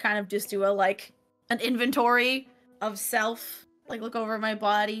 I kind of just do an inventory of self, like look over my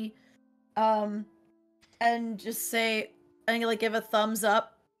body, and just say, and like give a thumbs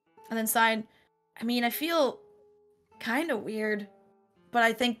up, and then sign. I mean, I feel kind of weird, but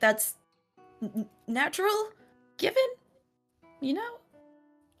I think that's natural, given, you know.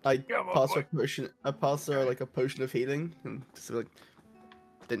 I Yeah, my pass boy. her potion. I pass her like a potion of healing, and just like,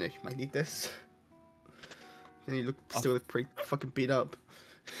 don't know, you might need this. And you look still pretty fucking beat up.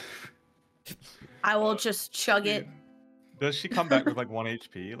 I will just chug it. Does she come back with like 1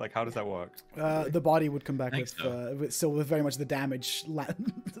 HP? Like, how does that work? The body would come back Think still with very much the damage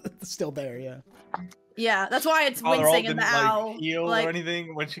still there, yeah. Yeah, that's why it's Father wincing Alt in the didn't, owl. like, heal Like, or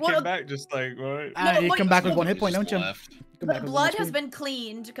anything when she well, came back, just like what? You but come back with you- 1 hit point, don't you? Left. Come The back with one blood has HP. been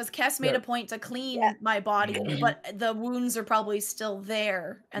cleaned because Kess made Yeah. a point to clean Yeah. my body, but the wounds are probably still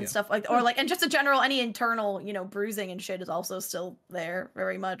there and Yeah. stuff like, or like, and just in general, any internal, you know, bruising and shit is also still there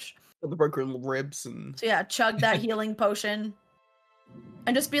very much. The broken ribs and So yeah, chug that healing potion,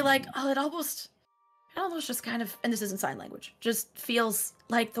 and just be like, oh, it almost just kind of, and this isn't sign language, just feels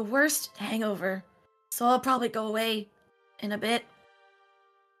like the worst hangover. So I'll probably go away in a bit.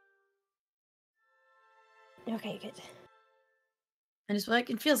 Okay, good. And just like,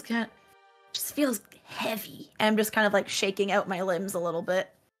 it feels just feels heavy. And I'm just kind of like shaking out my limbs a little bit.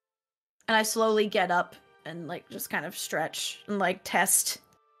 And I slowly get up and like just kind of stretch and like test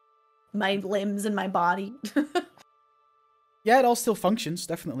my limbs and my body. Yeah, it all still functions,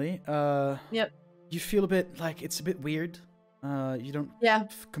 definitely. Yep. You feel a bit like it's a bit weird. You don't Yeah.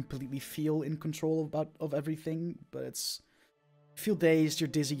 completely feel in control of everything, but you feel dazed, you're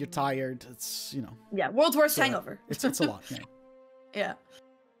dizzy, you're tired. It's, you know, Yeah, world's worst So, hangover. it's a lot. Yeah. Yeah.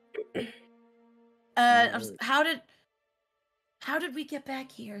 How did we get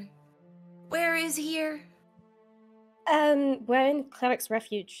back here? Where is here? We're in Cleric's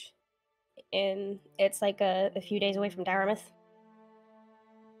Refuge. It's like a few days away from Daramuth.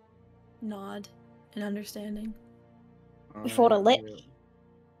 Nod in understanding. We fought a lich.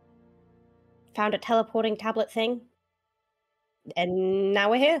 Found a teleporting tablet thing. And now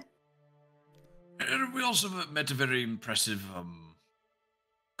we're here. And we also met a very impressive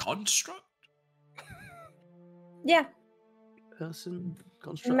construct. Yeah, person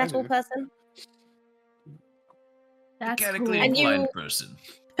construct. metal person. That's Mechanically cool. And you- inclined person.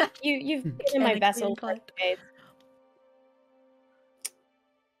 You've been in my Mechanically vessel for inclined. days.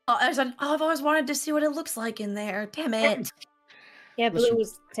 Oh, I said, oh, I've always wanted to see what it looks like in there. Damn it. Yeah, Bless Blue you.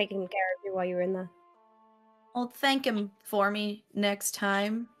 was taking care of you while you were in there. Well, thank him for me next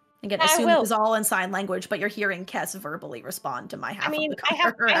time. Again, I assume will. it was all in sign language, but you're hearing Kess verbally respond to my half I mean, of the I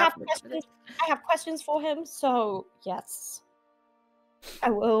have half of the- questions. I have questions for him, so yes, I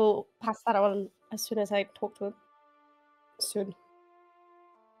will pass that on as soon as I talk to him. Soon.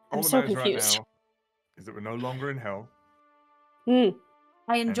 I'm All that so matters confused. right now is that we're no longer in hell. Hmm.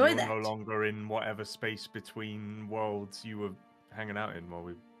 I enjoy and that. you're no longer in whatever space between worlds you were hanging out in while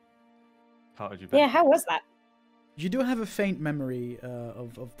we carted you back. Yeah, how was that? You do have a faint memory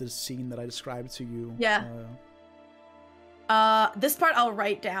of the scene that I described to you. Yeah. This part I'll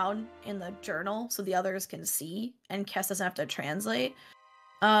write down in the journal so the others can see, and Kess doesn't have to translate.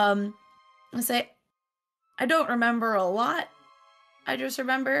 I say, I don't remember a lot. I just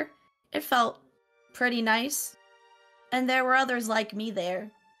remember it felt pretty nice, and there were others like me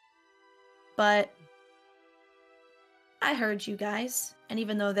there. but I heard you guys. And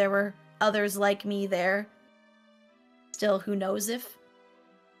even though there were others like me there, still, who knows if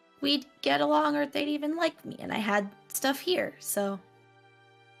we'd get along or if they'd even like me. And I had stuff here, so...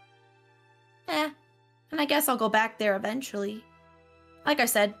 And I guess I'll go back there eventually. Like I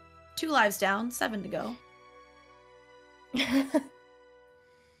said, 2 lives down, 7 to go.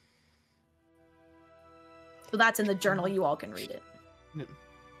 So that's in the journal, you all can read it.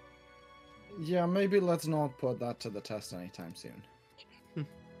 Yeah, maybe let's not put that to the test anytime soon.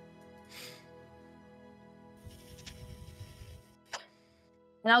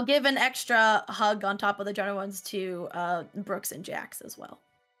 And I'll give an extra hug on top of the general ones to Brooks and Jax as well.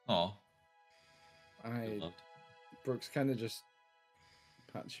 Oh, Brooks kind of just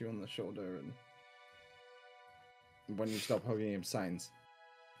pats you on the shoulder, and when you stop hugging him, signs,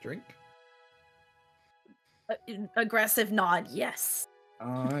 "Drink." Aggressive nod, yes.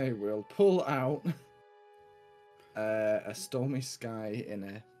 I will pull out a Stormy Sky in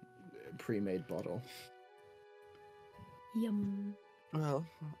a pre-made bottle. Yum. Well,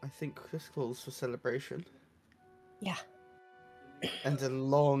 I think this calls for celebration. Yeah. And a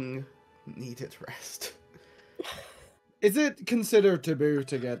long needed rest. Is it considered taboo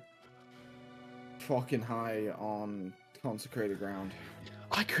to get fucking high on consecrated ground?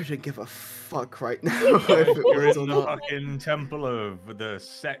 I couldn't give a fuck right now if it You're was in or the not. fucking temple of the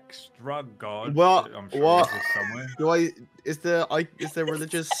sex drug god. What? I'm sure What? it's somewhere. Is there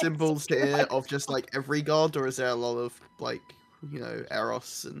religious symbols here of just like every god, or is there a lot of like, you know,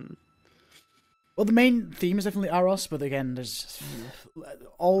 Eros and... Well, the main theme is definitely Eros, but again, there's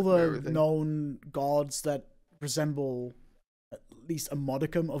all the Everything. known gods that resemble at least a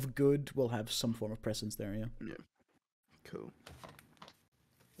modicum of good will have some form of presence there, yeah. Cool.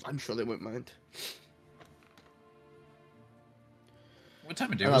 I'm sure they won't mind. what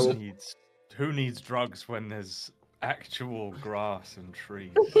time of day And was I it? will- Who needs drugs when there's actual grass and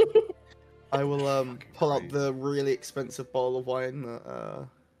trees? I will pull out crazy. the really expensive bottle of wine that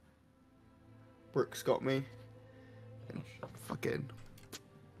Brooks got me. And fucking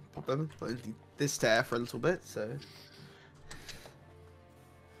pop them. This to air for a little bit, so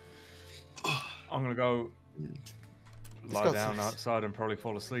I'm gonna go It's lie got down some- outside and probably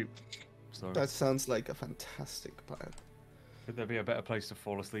fall asleep. So that sounds like a fantastic plan. could there be a better place to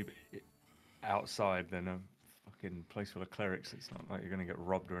fall asleep outside than a fucking place full of clerics? It's not like you're gonna get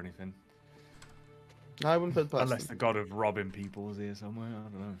robbed or anything. I wouldn't put it past Unless the them. god of robbing people is here somewhere. I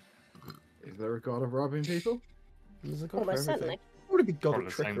don't know. Is there a god of robbing people? There's a god for Almost everything. certainly. What would it be god Probably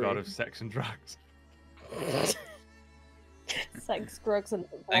of the same god trickery? of sex and drugs. Sex, drugs, and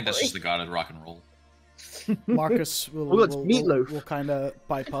I think that's just the god of rock and roll. Marcus will, Well, it's meatloaf. will kind of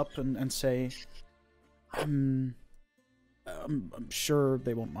pipe up and say, I'm sure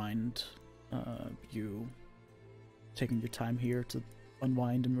they won't mind you taking your time here to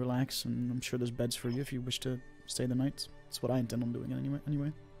unwind and relax, and I'm sure there's beds for you if you wish to stay the night. That's what I intend on doing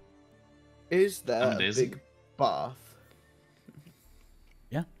anyway. Is there I'm a dizzy. big bath?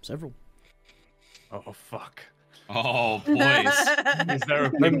 Yeah, several. Oh fuck! Oh, boys. Is there a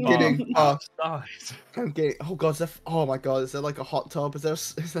I'm big kidding. bath outside? I'm getting. Oh god! Oh my god! Is there like a hot tub? Is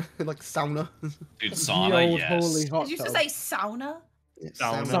there like a sauna? Dude, The sauna, old yes. holy hot Did you tub. just say sauna?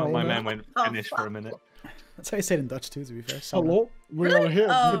 Down, Sauna. my man went Oh, Finnish for fuck. a minute. That's how you say it in Dutch too, to be fair. Sauna. Hello, we Really? are here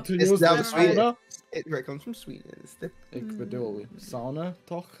Oh. to It's use down the the street. sauna. It comes from Sweden. It's the... Ik bedoel, sauna,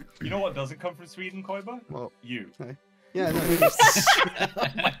 toch? You know what doesn't come from Sweden, Koiba? Well, You. yeah, no.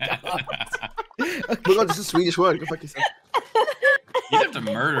 Oh my god, this is a Swedish word. Go fuck yourself. You'd have to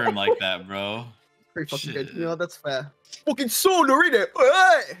murder him like that, bro. Pretty fucking good. Shit. You know, that's fair. Fucking sauna, in it.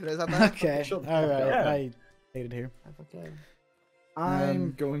 Is that bad? Okay, Shut the all fuck right. up. I hated here. Okay.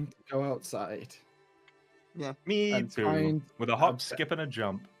 I'm going to go outside. Me And too. find With a hop, a- skip, and a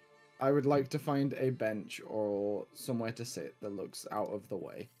jump. I would like to find a bench or somewhere to sit that looks out of the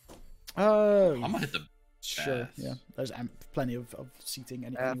way. I'm gonna hit the Sure, bath. yeah. There's plenty of seating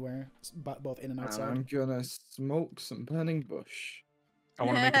anywhere, both in and And outside. I'm gonna smoke some burning bush. I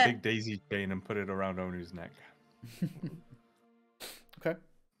want to make a big daisy chain and put it around Onu's neck. Okay.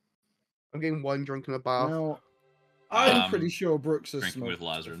 I'm getting wine drunk in a bath. Now, I'm Um, pretty sure Brooks has drinking with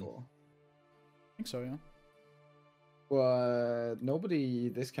smoked Lazarin. before. I think so, yeah. But nobody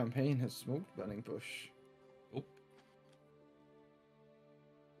this campaign has smoked burning bush.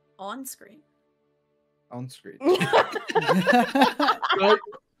 On screen. On screen. Like,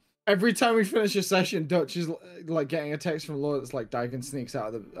 every time we finish a session, Dutch is like getting a text from Laura that's like Daigun sneaks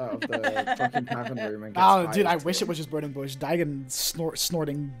out of the fucking cabin room and gets Oh, dude, I hired wish to it was just burning bush. Daigun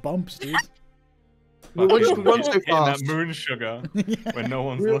snorting bumps, dude. We're one so hitting that fast. moon sugar Yeah. when no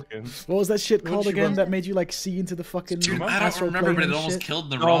one's We're- looking. What was that shit called you again run- that made you like see into the fucking Dude, I don't astral remember, plane but it and almost shit? killed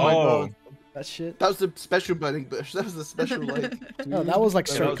the Oh my wrong. god. That shit. That was the special burning bush. That was the special like. No, that was like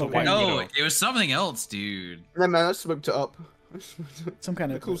That straight was a cocaine. white No, widow. it was something else, dude. No man, I smoked it up. Some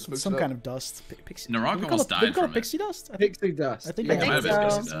kind The of cool smoked some it kind up. of dust. Pixie. Narok did we almost call it, did we died call it from it. pixie dust? I think, Pixie dust. I think I I think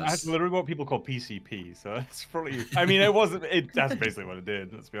did. so. That's literally what people call PCP, so it's probably. I mean, it wasn't. That's basically what it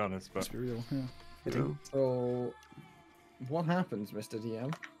did. Let's be honest. Let's But be real. Yeah. You know. So, what happens, Mr.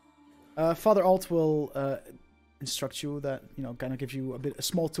 DM? Father Alt will instruct you that, you know, kind of give you a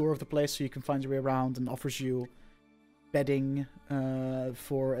small tour of the place so you can find your way around, and offers you bedding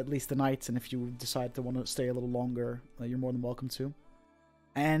for at least the night, and if you decide to want to stay a little longer, you're more than welcome to.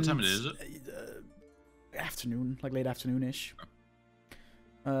 And time is it? Afternoon, like late afternoon-ish.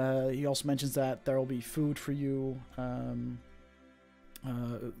 He also mentions that there will be food for you in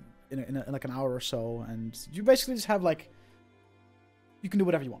like an hour or so, and you basically just have like, you can do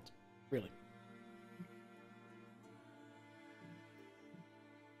whatever you want, really.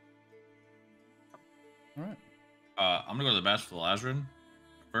 All right. I'm gonna go to the Bath for the Lazarin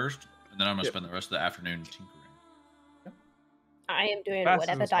first, and then I'm gonna Yep. spend the rest of the afternoon tinkering. I am doing that's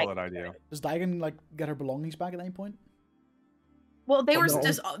whatever a solid Daigun. idea. Does Daigun like get her belongings back at any point? Well, they Oh, were no.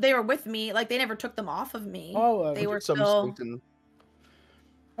 just they were with me. Like they never took them off of me. Oh, They were Some still. smoked and.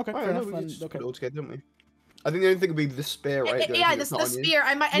 okay, Oh, fair no, enough. we Then, just okay. put it all together, didn't we? I think the only thing would be the spear, right? The only Yeah, thing the, that's not the on you. spear.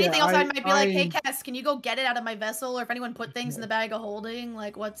 I might anything else. I might be like, hey, I- Cass, can you go get it out of my vessel? Or if anyone put things in the bag of holding,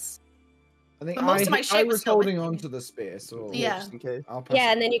 like what's? I think But most of my I shit was was still with holding me. on to the spear, so Yeah. Just in case. I'll pass Yeah,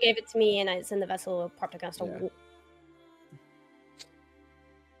 it. and then you gave it to me, and it's in the vessel propped against a Yeah. wall.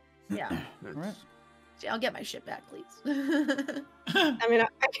 Yeah, Alright. I'll get my shit back, please. I mean,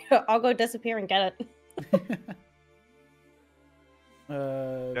 I'll go disappear and get it.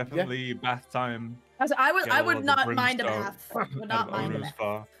 Yeah. Definitely bath time. I would Get I all would of the not mind a brimstone bath. Would not out of mind a Onu's bath.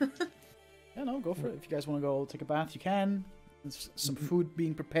 far. Yeah, no, go for it. If you guys want to go take a bath, you can. There's some food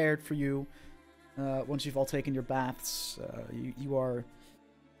being prepared for you. Once you've all taken your baths, you are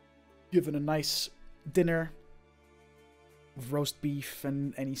given a nice dinner of roast beef,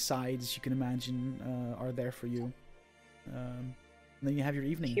 and any sides you can imagine are there for you. And then you have your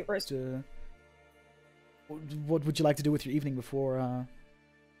evening. Cute roast. What would you like to do with your evening before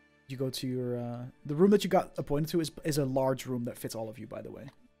you go to your... the room that you got appointed to is a large room that fits all of you, by the way.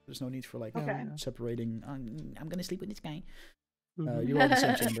 There's no need for like Okay. separating. I'm gonna sleep with this guy. Mhm. You're all in the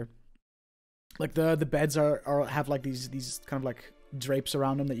same chamber. Like the beds are have like these kind of like drapes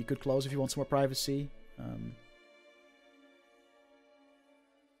around them that you could close if you want some more privacy.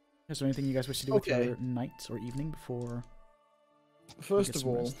 Is there anything you guys wish to do with Okay. your night or evening before? First get of some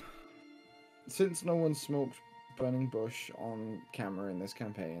all, rest? since no one smoked burning bush on camera in this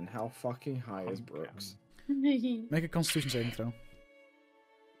campaign, how fucking high is Brooks? Make a Constitution saving throw.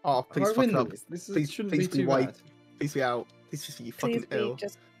 Oh, please If I fuck win up. these, this Please- shouldn't please be be too white. bad. Please be out. Please just be fucking Please be ill.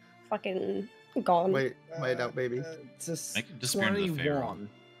 just fucking gone. Wait out, baby. It's a Make it disappear into the Pharaoh.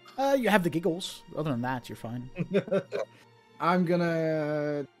 21. You have the giggles. Other than that, you're fine. I'm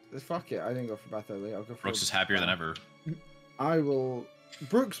gonna fuck it. I didn't go for bath early. I'll go for. Brooks is happier than ever. I will.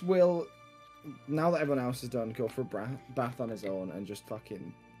 Brooks will, now that everyone else is done, go for a bath on his own and just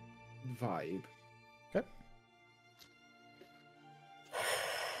fucking vibe.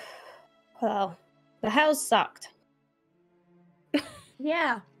 Well, the house sucked.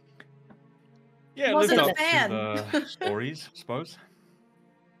 Yeah. Yeah, it Wasn't lived a up fan. to the stories, I suppose.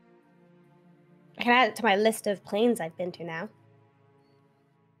 I can add it to my list of planes I've been to now.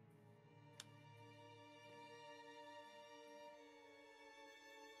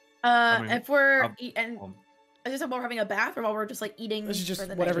 I mean, If we're um, and um, is this while we're having a bath or while we're just like eating? This is just for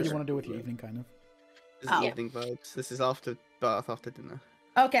the whatever night? you want to do with your evening, kind of. This Oh. is evening vibes. This is after bath, after dinner.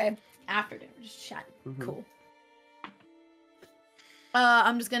 Okay, after dinner, just chat. Mhm. Cool.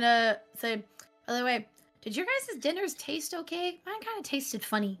 I'm just gonna say, by the way, did your guys' dinners taste okay? Mine kind of tasted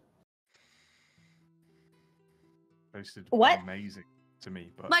funny. Tasted What? amazing to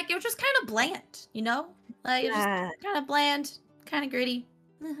me, but Like it was just kind of bland, you know? Like it was Ah. just kind of bland, kind of gritty.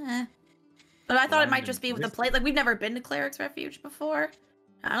 But I thought it might Bland just and be with the gritty. plate. Like we've never been to Cleric's Refuge before.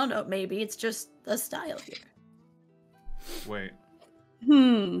 I don't know. Maybe it's just the style here. wait,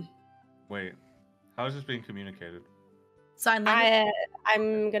 Wait. how is this being communicated? Sign language.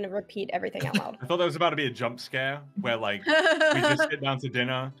 I'm gonna repeat everything out loud. I thought there was about to be a jump scare where like we just sit down to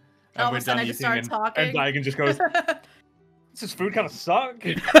dinner and All of we're a sudden done I just eating, start and talking. Daigun just goes, "Does this food kind of suck?"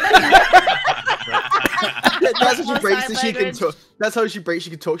 That's how she breaks Sign that she can language. talk. That's how she breaks she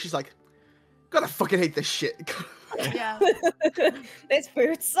can talk. She's like, God, I fucking hate this shit. Yeah. This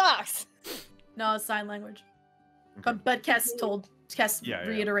food sucks. No, it's sign language. Okay. But Kess Yeah, yeah.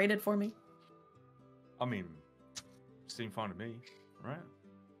 reiterated for me. I mean, seemed fine to me, right?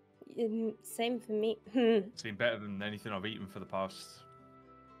 Same for me. Seemed better than anything I've eaten for the past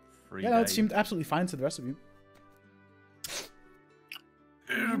 3 Yeah, days. no, it seemed absolutely fine to the rest of you.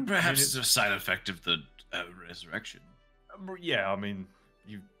 Perhaps it's a side effect of the resurrection. Yeah, I mean,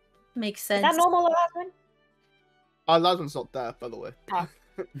 you. Makes Is sense. that normal, Aswin? That one's not there, by the way.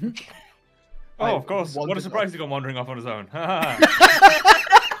 Oh, I of course. What a wandered surprise off. he gone wandering off on his own. One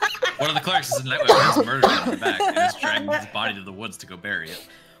of the clerics is in Nightweb and is murdered in the back and is dragging his body to the woods to go bury it.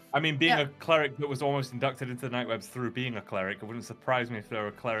 I mean, being Yeah. a cleric that was almost inducted into the Nightwebs through being a cleric, it wouldn't surprise me if there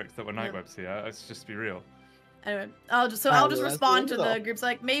were clerics that were Yeah. Nightwebs here. Let's just be real. Anyway, I'll just respond to the groups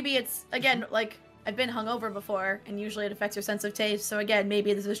like maybe it's again like I've been hungover before and usually it affects your sense of taste. So again,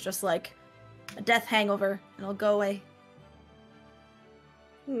 maybe this is just like a death hangover and it'll go away.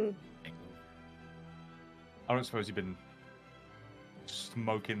 I don't suppose you've been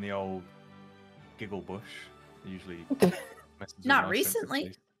smoking the old giggle bush. Usually messes with Not my sense of recently.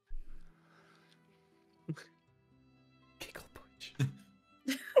 taste. Giggle punch.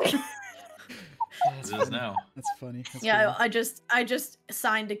 It is now. That's funny. That's Yeah, funny. I just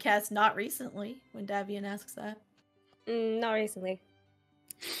signed to Kess not recently when Davian asks that. Not recently.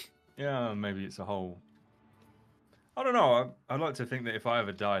 Yeah, maybe it's a whole. I don't know. I'd like to think that if I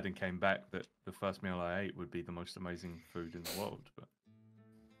ever died and came back, that the first meal I ate would be the most amazing food in the world. But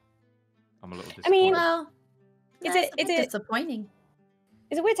I'm a little disappointed. I mean, Well, Is that's it- a bit is it- disappointing?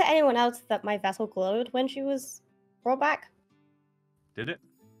 Is it weird to anyone else that my vessel glowed when she was brought back? Did it?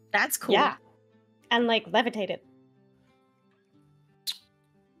 That's cool. Yeah. And like levitated.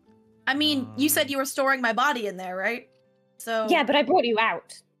 I mean, you said you were storing my body in there, right? So Yeah, but I brought you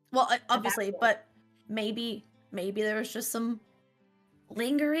out. well, obviously, but maybe there was just some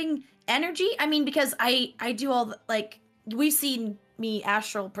lingering energy. I mean, because I do all the, like we've seen me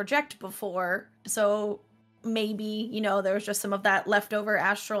astral project before, so maybe there was just some of that leftover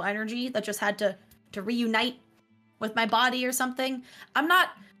astral energy that just had to reunite with my body or something. I've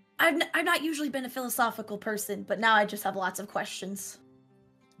not usually been a philosophical person, but now I just have lots of questions.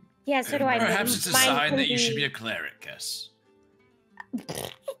 Yeah, so do I. Perhaps it's a Mine sign can that you should be a cleric, Yes.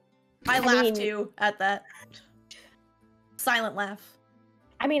 I I laugh mean- too at that. Silent laugh.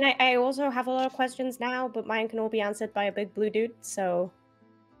 I mean, I also have a lot of questions now, but mine can all be answered by a big blue dude, so.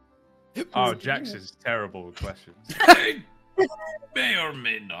 Oh, Jax is terrible with questions. I may or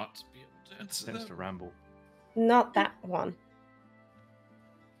may not be able to answer Tends to them. ramble. Not that one.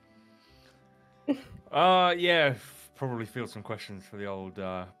 Yeah, probably field some questions for the old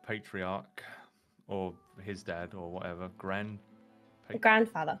patriarch, or his dad, or whatever.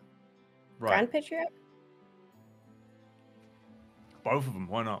 Grandfather. Right. Grand patriarch? Both of them.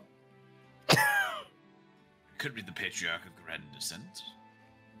 Why not? Could be the patriarch of grand descent.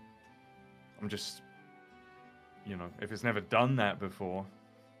 I'm just, if it's never done that before.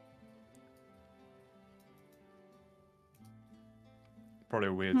 Probably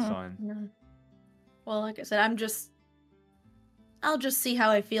a weird sign. Yeah. Well, like I said, I'll just see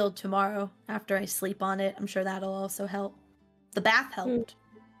how I feel tomorrow after I sleep on it. I'm sure that'll also help. The bath helped.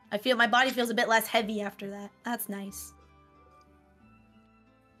 I feel my body feels a bit less heavy after that. That's nice.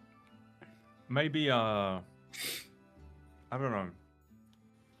 Maybe, I don't know.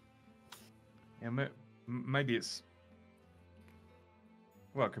 Yeah, maybe it's.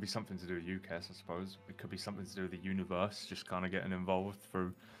 Well, it could be something to do with UCAS, I suppose. It could be something to do with the universe, just kind of getting involved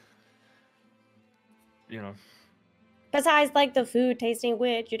through. Besides, like, the food tasting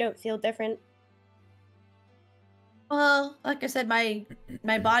weird, you don't feel different. Well, like I said, my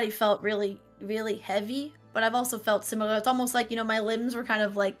body felt really, really heavy, but I've also felt similar. It's almost like, my limbs were kind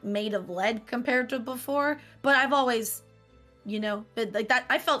of like made of lead compared to before, but I've always, been like that.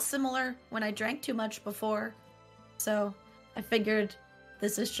 I felt similar when I drank too much before. So I figured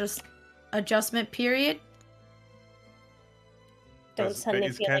this is just adjustment period. Don't Is suddenly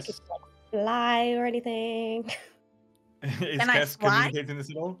feel like Cass- you can, like, fly or anything. Is Can I Cass fly? communicating this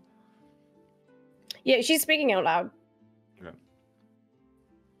at all? Yeah, she's speaking out loud. Okay.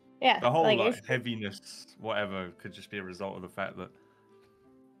 Yeah, The whole if- heaviness, whatever, could just be a result of the fact that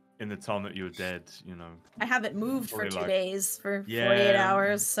in the time that you were dead, I haven't moved for Probably 2 like- days for 48 Yeah,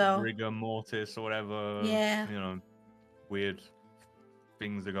 hours, so rigor mortis or whatever. Yeah. Weird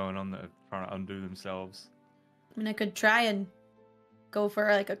things are going on that are trying to undo themselves. I mean, I could try and go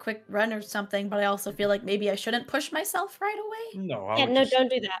for like a quick run or something, but I also feel like maybe I shouldn't push myself right away. No, I yeah, would no, just don't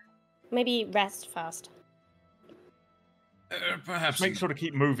do that. Maybe rest first. Perhaps make sure to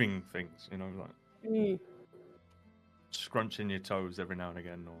keep moving things, like Mm. scrunching your toes every now and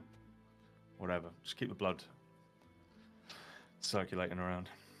again, or whatever. Just keep the blood circulating around.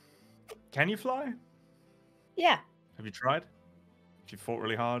 Can you fly? Yeah. Have you tried? Have you fought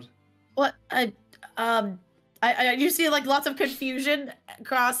really hard? What? You see like lots of confusion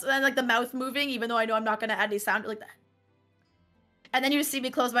across and like the mouth moving, even though I know I'm not gonna add any sound like that. And then you see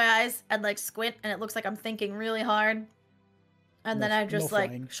me close my eyes and like squint, and it looks like I'm thinking really hard. And then I just like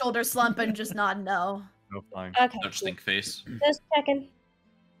flying. shoulder slump and just nod no. No flying. Okay. No stink face. Just checking.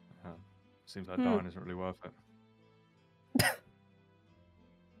 Seems like dying isn't really worth it.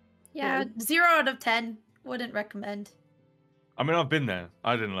 Yeah, 0 out of 10. Wouldn't recommend. I mean, I've been there.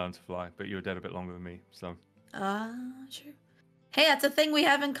 I didn't learn to fly, but you were dead a bit longer than me, so. True. Hey, that's a thing we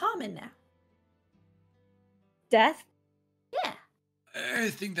have in common now. Death? Yeah. I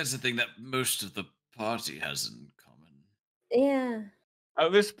think that's the thing that most of the party has in common. Yeah.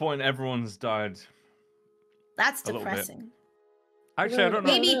 At this point, everyone's died. That's A little bit. depressing. Actually, I don't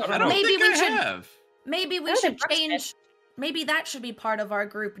know. Maybe- I I don't don't know. maybe think we I should- have. Maybe we Oh, should the Brooks change. Maybe that should be part of our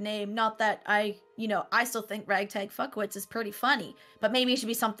group name. Not that I still think Ragtag Fuckwits is pretty funny, but maybe it should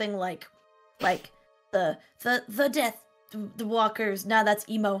be something like the death, the walkers. Nah, that's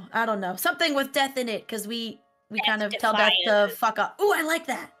emo. I don't know. Something with death in it, because we kind of tell death to Death-defiant. fuck up. Ooh, I like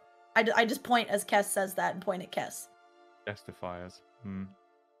that. I just point as Kess says that and point at Kess. Death-defiers.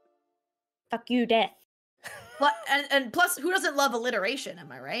 Fuck you, death. What? And plus, who doesn't love alliteration?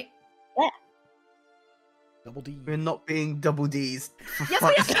 Am I right? Double D. We're not being double D's. For Yes, we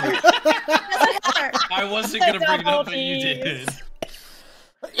fuck's are. sake. Yes, we are. I wasn't gonna bring it up, but you did.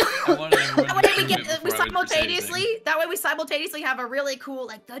 I wanted everyone That way to we prove get it we before I would say anything. simultaneously have a really cool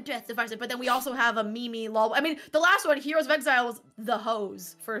like the death device, but then we also have a Mimi lol. I mean, the last one, Heroes of Exile, was the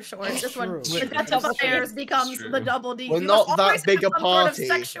hose for sure. This one, True. the death Double defiers D. becomes True. the double D. We're We not must that always big have a some sort of party,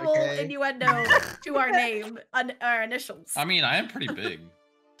 sexual okay? innuendo to our name, our initials. I mean, I am pretty big.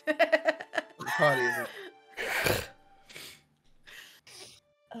 The party isn't.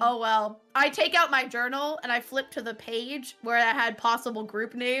 Oh well. I take out my journal and I flip to the page where I had possible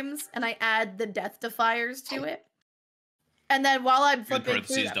group names and I add the death defiers to it. And then while I'm In flipping through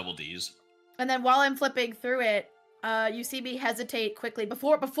parentheses, them, double D's. and then while I'm flipping through it, you see me hesitate quickly.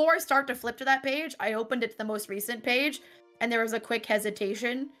 Before I start to flip to that page, I opened it to the most recent page, and there was a quick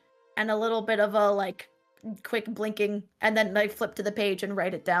hesitation and a little bit of a like quick blinking, and then I flip to the page and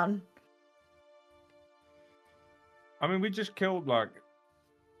write it down. I mean, we just killed, like,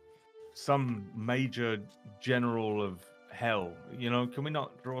 some major general of hell. You know, can we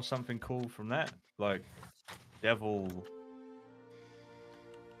not draw something cool from that? Like, devil.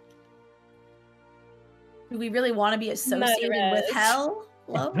 Do we really want to be associated with Murderers. hell?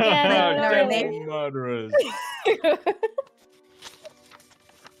 Hello? Yeah, Like, our name? Devil murderers.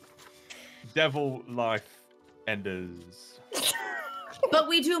 Devil life enders. But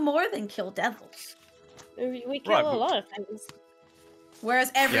we do more than kill devils. We kill Right, a but- lot of things.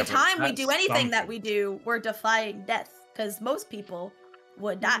 Whereas every Yeah, but time we that's do anything that something. we do, we're defying death. Because most people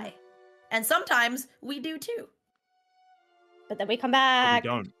would die. And sometimes we do too. But then we come But back. we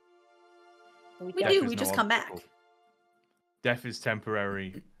don't. We Death do, is we no just come back. obstacle. Death is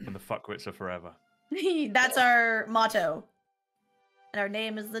temporary, and the fuckwits are forever. That's our motto. And our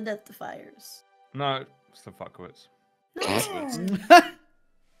name is the Death Defiers. No, it's the fuckwits.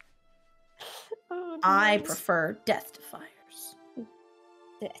 Oh, I nice. prefer Death Defiers.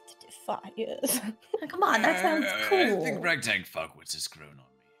 Death defiers. Come on, that sounds cool. I think Ragtag Fuckwits has grown on me.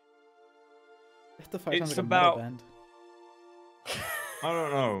 The fight sounds It's like a metal about- band. I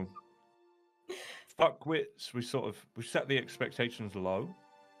don't know. Fuckwits, we set the expectations low.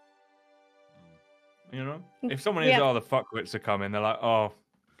 You know? If someone Yeah. is, oh, the fuckwits are coming, they're like, oh,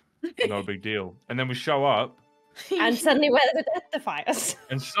 no big deal. And then we show up, And suddenly we're the death defiers.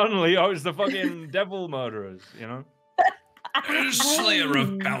 and suddenly, oh, it's the fucking devil murderers, you know?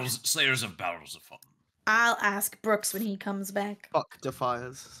 Slayers of Barrels of Fun. I'll ask Brooks when he comes back. Fuck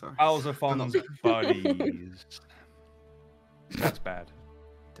defiers. Sorry. Alzafon's buddies. That's bad.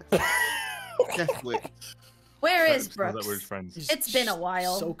 Death Witch. Where is Sounds like Brooks? we're friends. He's It's been a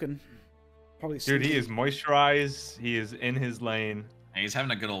while. Soaking. Probably Dude, he sleeping. is moisturized. He is in his lane. Hey, he's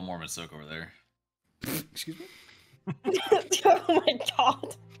having a good old Mormon soak over there. Excuse me? Oh my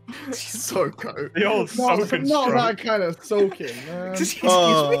god. So cold. The old Not, soak and not stroke. that kind of soaking, man.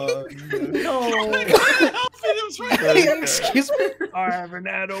 Oh, No. Excuse me. I haven't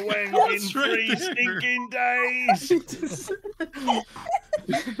had a wank in That's right 3 there. stinking days.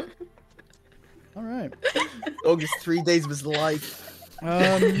 All right. August 3 days was life.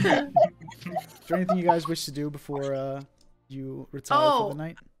 Is there anything you guys wish to do before you retire for Oh. the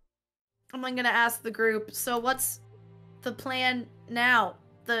night? I'm gonna ask the group. So what's the plan now?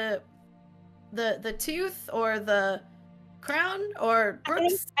 the tooth or the crown or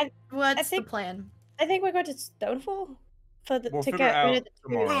Brooks? What's the plan? I think we're going to Stonefall We'll to figure it get rid out of the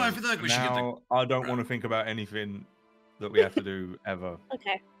tomorrow. tooth. Oh, I feel like we should get the. Now, I don't want to think about anything that we have to do ever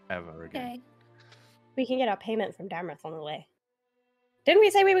Okay, again. Okay. we can get our payment from Damrith on the way. Didn't we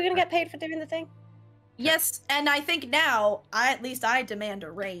say we were going to get paid for doing the thing? Yes, and I think now at least I demand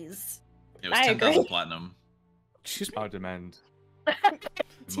a raise. It was I 10,000 agree. platinum. Excuse me. I demand.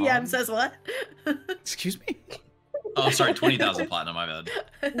 TM Mom? says what? Excuse me. Oh, sorry, 20,000 platinum. My bad.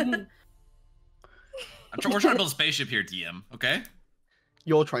 We're trying to build a spaceship here, DM. Okay.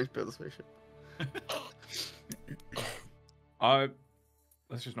 You're trying to build a spaceship.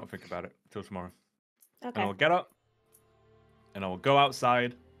 Let's just not think about it till tomorrow. And Okay. I will get up, and I will go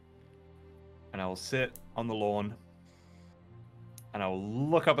outside, and I will sit on the lawn, and I will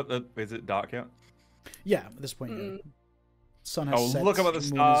look up at the. Is it dark yet? Yeah, at this point, yeah. Sun has I'll set. look up at the moon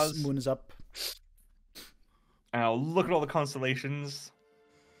stars. Moon is up. And I'll look at all the constellations,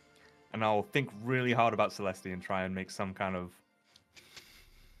 and I'll think really hard about Celestia and try and make some kind of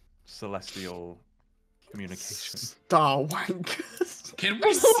celestial communication. Star wankers. Can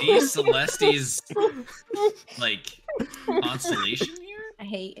we see Celestia's like constellation here? I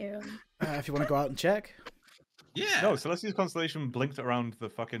hate you. If you want to go out and check. Yeah. No, Celestia's constellation blinked around the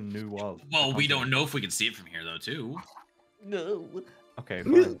fucking new world. Well, we don't know if we can see it from here though, too. No. Okay,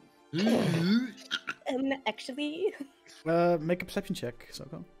 fine. Actually, Make a perception check,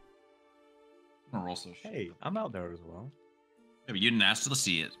 Soko. I'm gonna roll some shit. Hey, I'm out there as well. Yeah, but you didn't ask to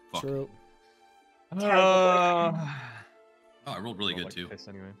see it. Fuck. True. Oh, I rolled really good too. Piss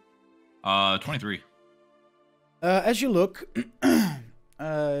anyway. 23. As you look, you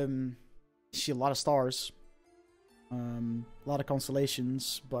see a lot of stars, a lot of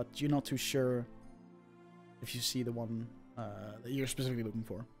constellations, but you're not too sure if you see the one that you're specifically looking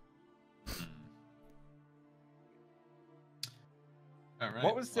for. All right.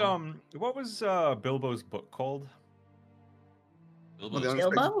 What was Bilbo's book called? Bilbo's- The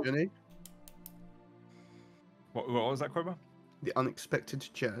Bilbo? unexpected journey. What was that, Quiver? The unexpected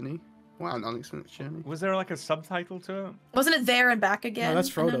journey. Wow, an unexpected journey. Was there like a subtitle to it? Wasn't it there and back again? that's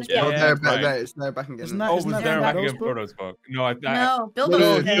And then Frodo's again? Yeah, Oh, there, right. there, it's there back again. Isn't that- Oh, isn't was that there back Frodo's in book? Frodo's book? No, I No, No, Bilbo. no, was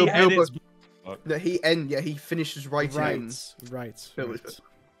no, there. Bilbo- edits that he finishes writing. Right. Bilbo's right.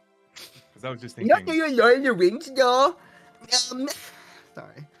 because I was just Not thinking you Lord of the Rings, though. Sorry.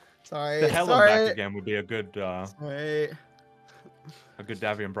 the Hell sorry. Back Again would be a good Sorry.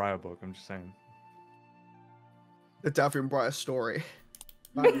 Davian Briar book. I'm just saying. The Davian Briar story.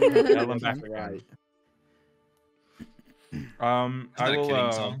 Hell and Back Right. Again. Is that I a will.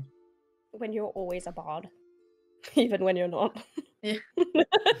 kidding song? when you're always a bard, even when you're not.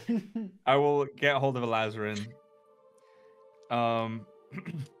 I will get hold of Elazarin. Elazarin,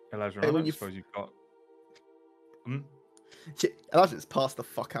 Hey, I when don't you suppose you've got. Elijah's passed the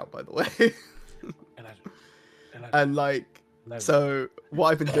fuck out, by the way. Elazarin. And like, so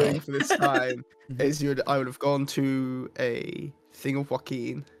what I've been doing for this time is I would have gone to a thing of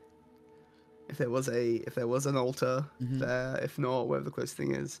Joaquin. If there was an altar there, if not, wherever the closest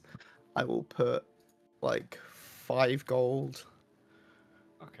thing is, I will put like 5 gold.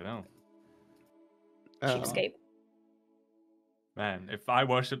 Okay, no. Cheapskate. Man, if I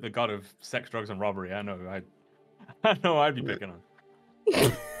worship the god of sex, drugs, and robbery, I know I'd be picking on.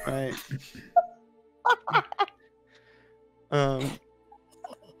 Right.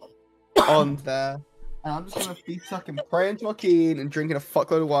 On there. And I'm just gonna be fucking praying to Joaquin and drinking a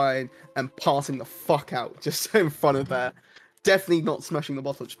fuckload of wine and passing the fuck out just in front of there. Definitely not smashing the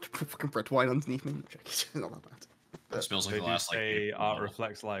bottle, just fucking red wine underneath me. It's not that bad. It smells like They the do last like. say April art bottle.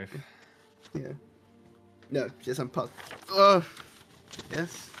 reflects life. Yeah. No, just I'm passed.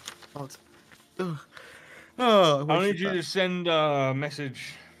 Yes. God. Oh, I need you to send a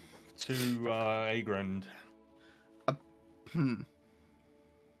message to Agrand.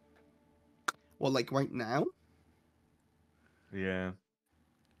 Well, like right now? Yeah.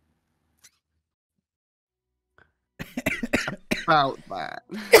 About that.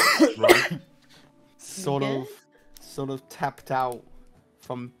 Right. sort of tapped out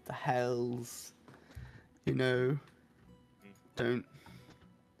from the hells. You know. Don't.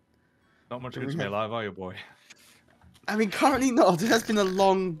 Not much Do good we to me have- alive, are you, boy? I mean, currently not. It has been a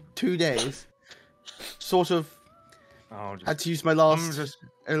long 2 days. Sort of Oh, had just, to use my last just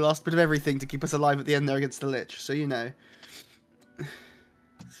bit of everything to keep us alive at the end there against the Lich. So you know.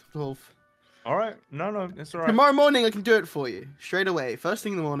 Sort of. all right. No, it's all right. Tomorrow morning I can do it for you. Straight away. First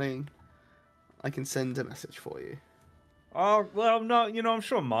thing in the morning, I can send a message for you. Oh well, no, I'm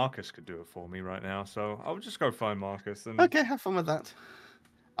sure Marcus could do it for me right now. So I'll just go find Marcus and Okay, have fun with that.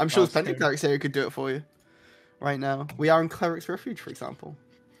 I'm sure there's Ask plenty of him. clerics here who could do it for you. Right now, we are in Cleric's Refuge, for example.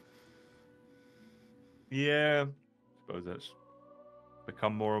 Yeah, I suppose that's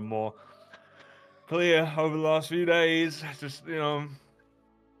become more and more clear over the last few days. Just Well,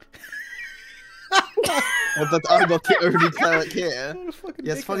 that I'm not the only cleric here. What a fucking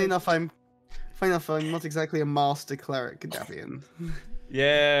Yes, funny dickhead. enough, I'm not exactly a master cleric, Davian.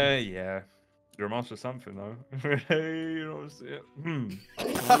 yeah. You're a master of something though. You know,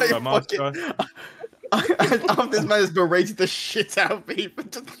 I A master, this man has berated the shit out of me for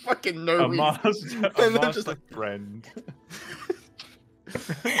just fucking no a reason. master, a And I'm master just like, friend.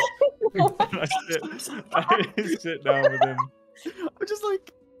 I sit down with him I'm just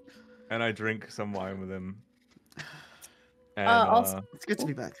like, and I drink some wine with him. And Also- it's good to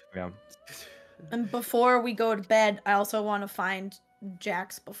be back. yeah. And before we go to bed, I also want to find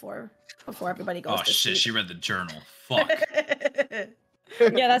Jax before everybody goes Oh to shit, she sleep. read the journal. Fuck.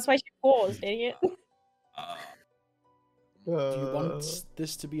 Yeah, that's why she paused, idiot. Do you want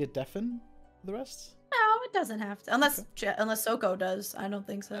this to be a deafen for the rest? No, it doesn't have to. Unless Soko does. I don't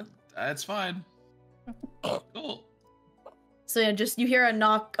think so. That's fine. Cool. So yeah, just you hear a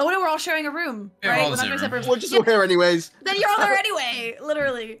knock. Oh no, we're all sharing a room, Yeah, we're right? all in the We're not same doing room. separate- We're just all here anyways. Then you're all there anyway,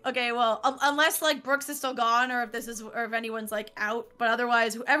 literally. Okay, well, unless like Brooks is still gone, or if anyone's like out, but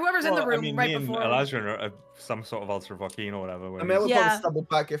otherwise, whoever's in the Well, room I mean, right me before. and Elijah are some sort of Ultra Joaquin or whatever. I where mean, I would he's- probably Yeah. stumble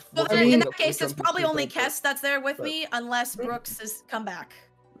back if. Well, I then, mean, in you that know, case, we it's jump probably into only people, Kess that's there with but- me, unless Brooks has come back.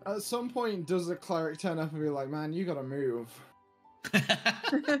 At some point, does the cleric turn up and be like, "Man, you gotta move"? We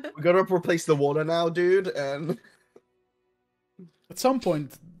gotta replace the water now, dude, and At some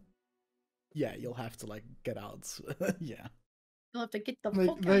point, yeah, you'll have to like get out. Yeah. You'll have to get the They,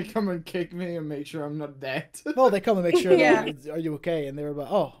 fuck they out. come and kick me and make sure I'm not dead. Well, they come and make sure. Yeah. That, are you okay? And they're about,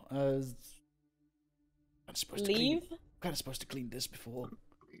 oh, I'm supposed to clean. Leave? Kind of supposed to clean this before.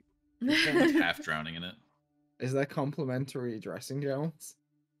 Half drowning in it. Is there complimentary dressing gowns?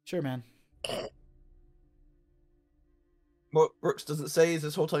 Sure, man. what Brooks doesn't say is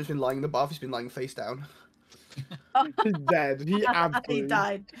this whole time he's been lying in the bath, he's been lying face down. He's dead. He He absolutely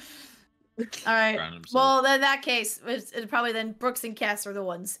died. All right. Drowned himself. Well, in that case, it's probably then Brooks and Cass are the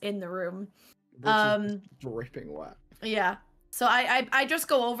ones in the room. Brooks is Um, dripping wet. Yeah. So I just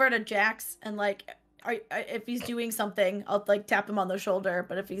go over to Jax and like, if he's doing something, I'll like tap him on the shoulder.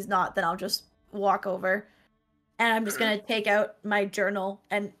 But if he's not, then I'll just walk over, and I'm just gonna take out my journal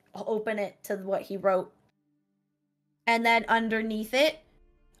and open it to what he wrote. And then underneath it,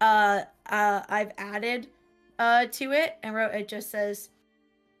 I've added to it and wrote. It just says,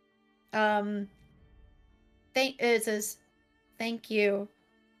 it says, "Thank you.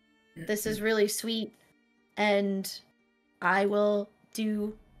 This is really sweet, and I will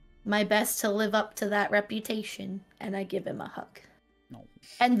do my best to live up to that reputation." And I give him a hug. No.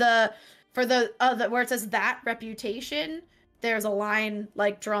 And for the where it says that reputation, there's a line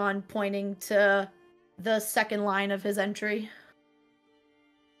like drawn pointing to the second line of his entry.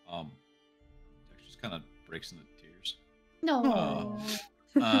 Jack just kind of breaks into tears. No.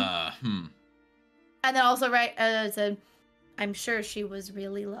 And then also it said, "I'm sure she was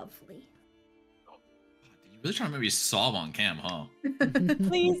really lovely." You really trying to make me sob on cam, huh?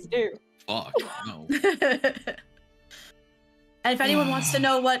 Please do. Fuck, no. And if anyone wants to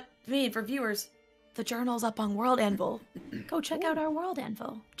know what for viewers, the journal's up on World Anvil. Go check out our World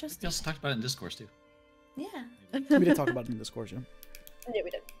Anvil. Just We also talked about it in Discourse, too. yeah. We did talk about it in Discord, yeah. Yeah, we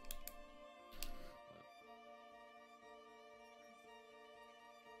did.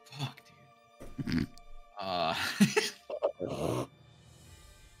 Fuck, dude.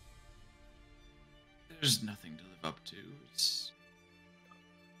 There's nothing to live up to. It's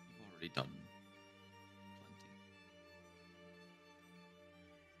you've already done plenty.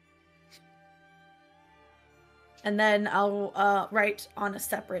 And then I'll write on a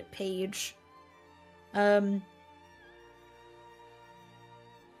separate page.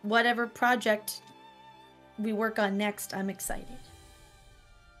 Whatever project we work on next, I'm excited.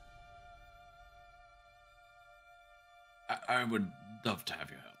 I would love to have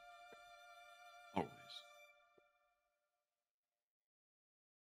your help. Always.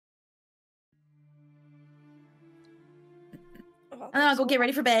 And then I'll go get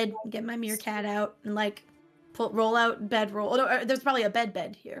ready for bed, get my meerkat out, and like roll out bedroll. Oh, no, there's probably a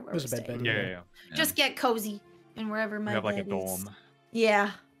bed here. Where There's we're a bed staying. bed. Yeah. Just get cozy and wherever my We have like a bed is. dorm.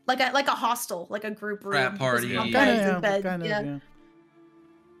 Yeah, like a hostel, like a group room. Frat with party. bunk Kinda, beds and beds. kind of, yeah.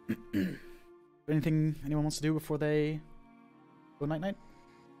 yeah. Anything anyone wants to do before they go night-night?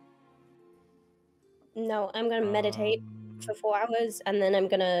 No, I'm gonna meditate Um, for 4 hours, and then I'm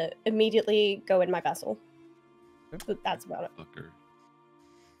gonna immediately go in my vessel. Okay. But that's about it. Fucker.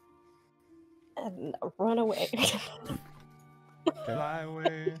 and run away. Fly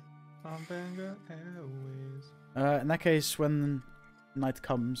away on Bangor Airways. In that case, when night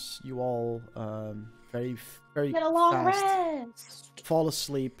comes, you all very Get a long fast rest. fall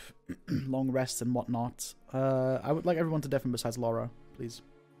asleep, long rest and whatnot. I would like everyone to deafen besides Laura, please.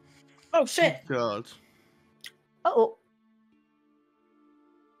 Oh shit. God. Oh.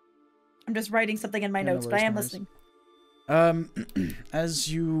 I'm just writing something in my Yeah, no notes, but I am worries. listening.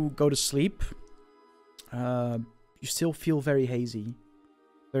 As you go to sleep, you still feel very hazy.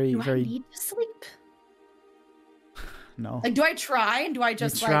 Very, Do I very. need to sleep? No. Like, do I try and do I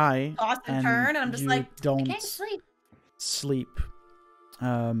just you try, like toss and turn and I'm just you like, I don't can't sleep. sleep.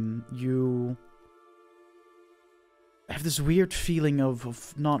 You have this weird feeling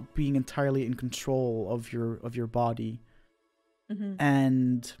of not being entirely in control of your body,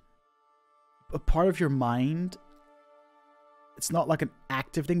 and a part of your mind. It's not like an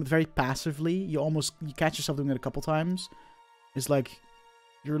active thing, but very passively. You catch yourself doing it a couple times. It's like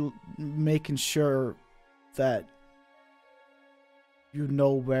you're making sure that you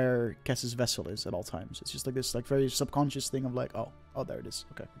know where Kess's vessel is at all times. It's just like this, like very subconscious thing of like, oh, there it is.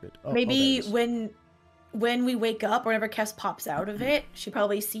 Okay, we're good. Oh, Maybe there it is. when we wake up, whenever Kess pops out of it, she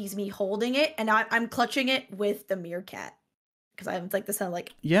probably sees me holding it, and I'm clutching it with the meerkat because I'm like this kind of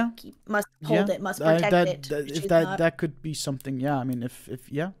like Yeah, must hold yeah. it, must protect it. If She's that not- that could be something. Yeah, I mean, if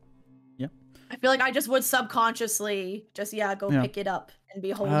yeah. I feel like I just would subconsciously just go Yeah. pick it up and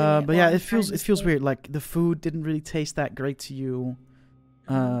be holding it. But yeah, while I'm it feels trying to sleep. weird. Like the food didn't really taste that great to you.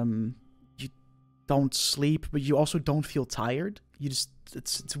 You don't sleep, but you also don't feel tired. You just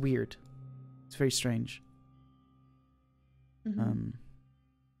it's weird. It's very strange. Mhm.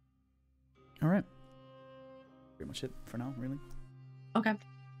 All right. Pretty much it for now, really. Okay.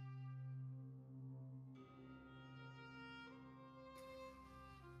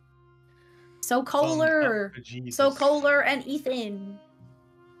 So Kohler, so Kohler and Ethan.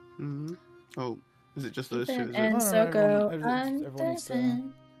 Mm-hmm. Oh, is it just those two? Ethan Is and it? no, Soko everyone and needs to-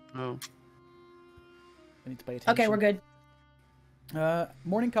 Ethan. Oh. I need to pay attention. Okay, we're good.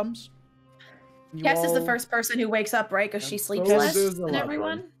 Morning comes. You Kess is the all- first person who wakes up, right? Because she And sleeps so less does the than lab everyone.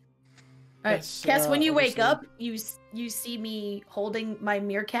 run. All right, Yes, Kess, when you wake obviously. up, you see me holding my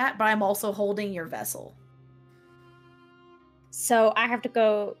meerkat, but I'm also holding your vessel. So I have to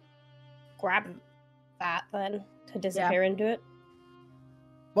go grab that then to disappear into it.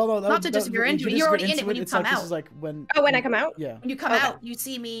 Well, no, Not to disappear into it, you're already in it when you it's come like, This out. is like when. Oh, when I come out? Yeah. When you come Okay. out, you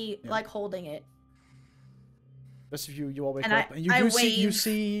see me Yeah. like holding it. Rest of you all wake And up, and you I do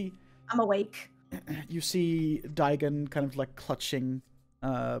see wave. I'm awake. you see Daigun kind of like clutching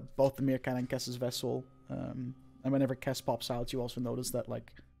both the meerkat and Kess's vessel. And whenever Kess pops out, you also notice that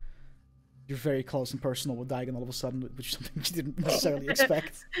like you're very close and personal with Daigun all of a sudden, which is something you didn't necessarily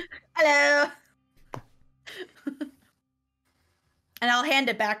expect. Hello. And I'll hand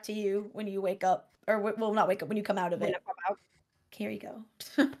it back to you when you wake up, or well, not wake up when you come out of When it. I come out. Here you go.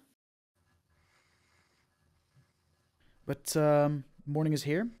 But morning is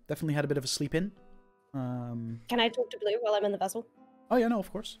here. Definitely had a bit of a sleep in. Can I talk to Blue while I'm in the vessel? Oh yeah, no,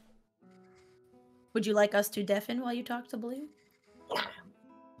 of course. Would you like us to deafen while you talk to Blue?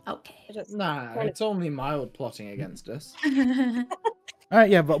 Okay. I just Nah, wanted- it's only mild plotting against us. All right,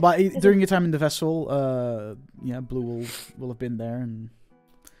 yeah, but during your time in the vessel, yeah, Blue will have been there, and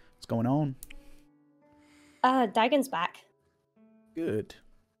what's going on? Daigun's back. Good,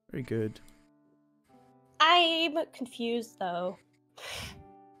 very good. I'm confused though. As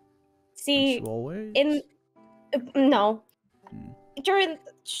See, you always. no, Hmm. during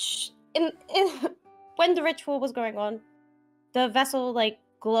in when the ritual was going on, the vessel like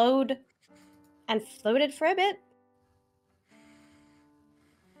glowed and floated for a bit.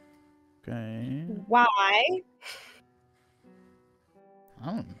 Okay. Why? I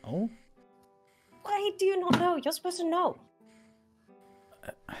don't know. Why do you not know? You're supposed to know.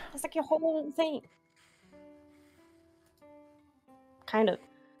 That's like your whole thing. Kind of.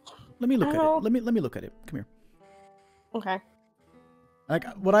 Let me look at Oh. it. Let me look at it. Come here. Okay. Like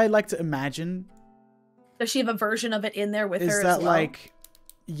what I like to imagine Does she have a version of it in there with is her that as well? like,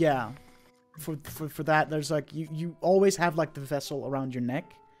 yeah, for that there's like you always have like the vessel around your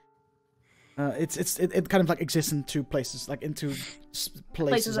neck. It kind of like exists in two places, like in two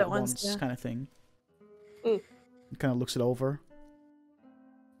places at once, yeah. kind of thing. Mm. It kind of looks it over.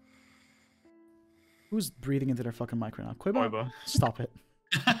 Who's breathing into their fucking mic right now? Quiba? Quiba. Stop it.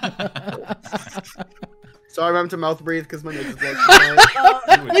 So I remember to mouth breathe because my nose is like. You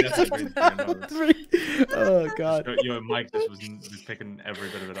were definitely breathing through your nose. Oh god. Your mic just was picking every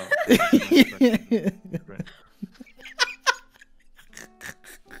bit of it up.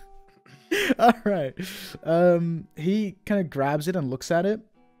 All right. He kind of grabs it and looks at it.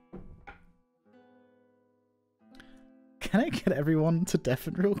 Can I get everyone to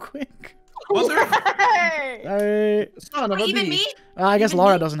deafen real quick? Mother. Hey! Sorry. Son of a Even bee. me? I guess Even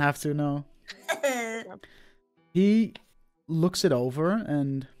Laura me? doesn't have to, no. He looks it over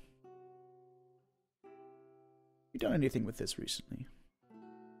and... You done anything with this recently?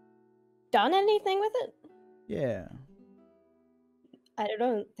 Done anything with it? Yeah. I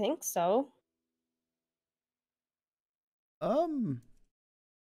don't think so.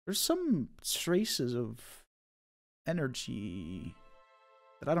 There's some traces of energy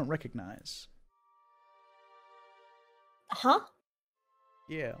that I don't recognize. Huh?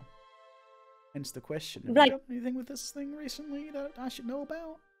 Yeah. Hence the question. Have Like- you done anything with this thing recently that I should know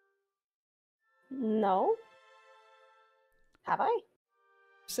about? No. Have I? You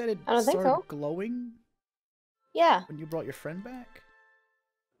said it I don't think started so. glowing Yeah. when you brought your friend back?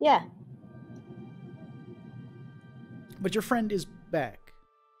 Yeah. But your friend is back.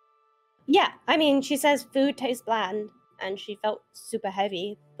 Yeah. I mean, she says food tastes bland, and she felt super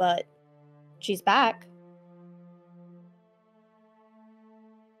heavy, but she's back.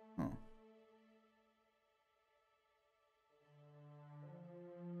 Huh.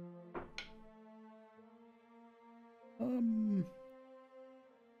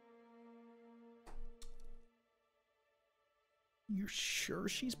 You're sure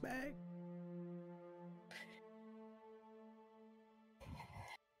she's back?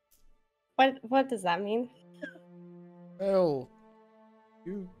 What does that mean? Well,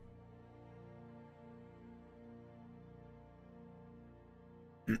 you...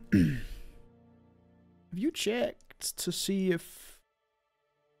 Have you checked to see if...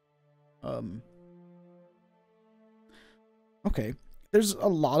 Okay, there's a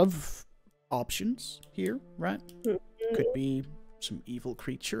lot of options here, right? Could be some evil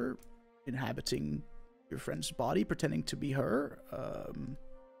creature inhabiting your friend's body, pretending to be her,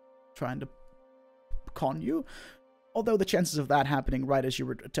 trying to con you. Although the chances of that happening right as you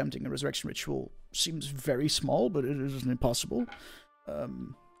were attempting a resurrection ritual seems very small, but it isn't impossible.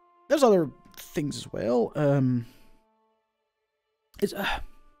 There's other things as well.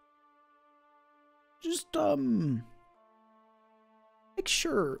 Just make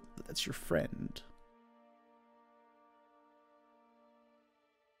sure that that's your friend.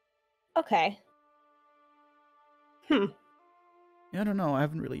 Okay. Yeah, I don't know. I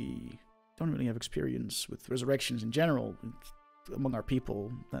don't really have experience with resurrections in general. Among our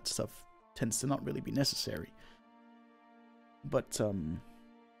people, that stuff tends to not really be necessary. But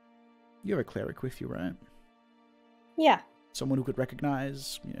you have a cleric with you, right? Yeah. Someone who could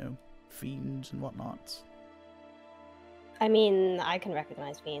recognize, fiends and whatnot. I mean, I can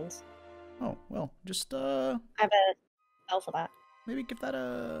recognize fiends. Oh well, just I have a spell for that. maybe give that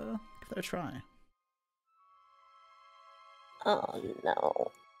a try. Oh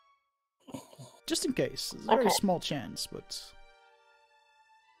no. Just in case. It's a very Okay. small chance, but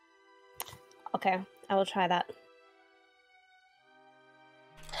Okay, I will try that.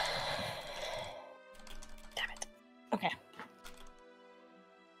 Damn it. Okay.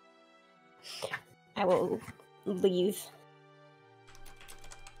 I will leave.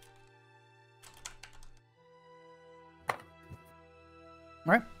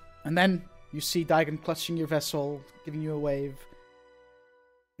 alright. And then you see Daigun clutching your vessel, giving you a wave.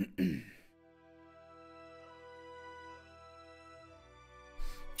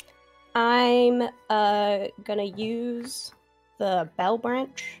 I'm gonna use the bell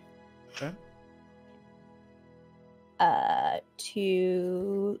branch Okay.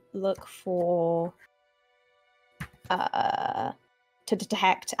 to look for to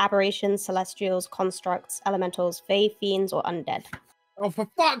detect aberrations, celestials, constructs, elementals, fey, fiends, or undead. Oh, for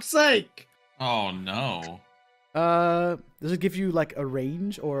fuck's sake! Oh no. Does it give you like a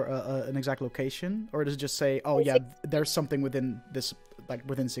range or an exact location, or does it just say, "Oh yeah, there's something within this, like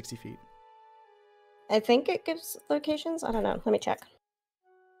within 60 feet"? I think it gives locations. I don't know. Let me check.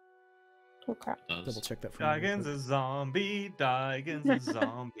 Oh crap. It does. Double check that for me. real Daigun's quick. a zombie. Daigun's a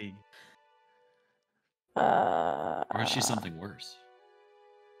zombie. Or is she something worse?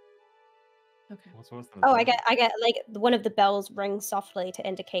 Okay. What's worse than a Oh, zombie? I get like one of the bells rings softly to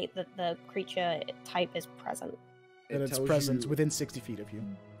indicate that the creature type is present. That It it's tells present you- within 60 feet of you.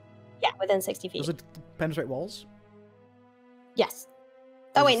 Yeah, within 60 feet. Does it penetrate walls? Yes.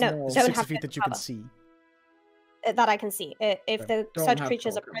 Oh Or wait, is no. it small? Don't 60 have feet total that you can cover. see. That I can see. If Okay. the Don't such have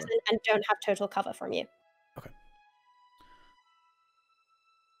creatures are total cover. present and don't have total cover from you.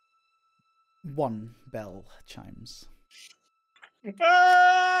 One bell chimes.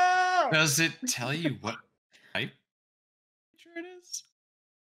 Ah! Does it tell you what type creature it is?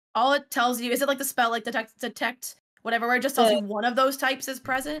 All it tells you is it like the spell like detect whatever, where it just tells you one of those types is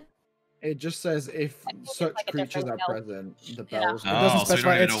present. It just says if such like a creatures different are bell. present, the Yeah. bells. It doesn't Oh, so you specify.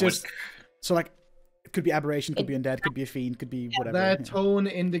 don't even It's know just so like it could be aberration, could be undead, could be a fiend, could be whatever. Their yeah. tone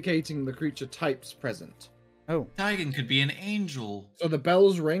indicating the creature type's present. Oh, Daigun could be an angel. So the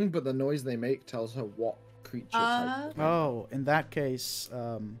bells ring, but the noise they make tells her what creature type. oh, in that case,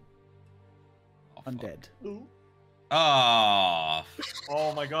 Oh, fuck. undead. Oh,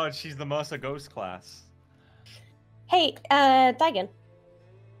 Oh my god, she's the Mercer Ghost class. Hey, Daigun.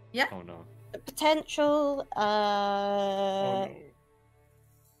 Oh no. Potential, Oh no.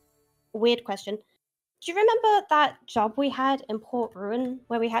 weird question. Do you remember that job we had in Port Ruin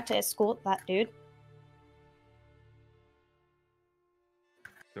where we had to escort that dude?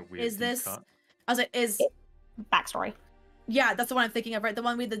 The weird Is deep this? cut. I was like, is Backstory. yeah, that's the one I'm thinking of, right? The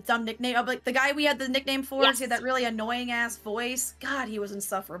one with the dumb nickname, of like the guy we had the nickname for. Yes. He had that really annoying ass voice. God, he was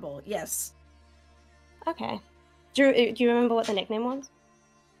insufferable. Yes. Okay. Do you remember what the nickname was?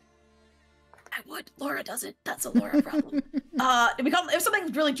 I would. Laura doesn't. That's a Laura problem. We called it was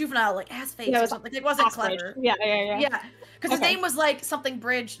something really juvenile, like ass face Yeah, it or was something. It wasn't Asbridge. clever. Yeah. Yeah, because his Okay. name was like something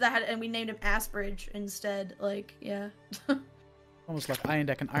Bridge that had, and we named him Asbridge instead. Like, yeah, Almost like Iron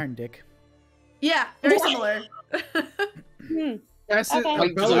Deck and Iron Dick. yeah, very similar. Yes, Okay. like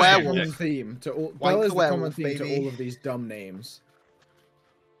Wank Bell the is the werewolf. common theme to all. Wank Bell is the the common werewolf, theme to baby. all of these dumb names.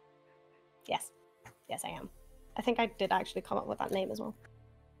 Yes. Yes, I am. I think I did actually come up with that name as well.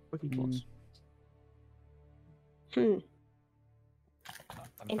 Fucking close. Hmm. I'm trying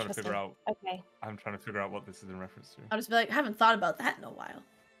to Interesting. figure out. Okay. I'm trying to figure out what this is in reference to. I'll just be like, I haven't thought about that in a while.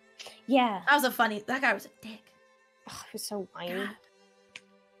 Yeah. That was a funny. That guy was a dick. Oh, he was so whiny. God.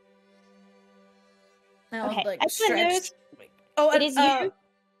 And I'll, Okay, like, excellent stretch. news. Oh, It and, is you.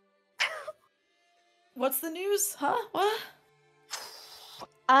 What's the news? Huh?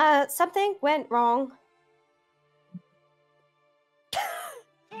 What? Something went wrong.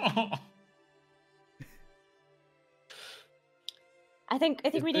 I think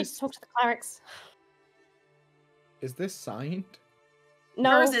Is we need this- to talk to the clerics. Is this signed?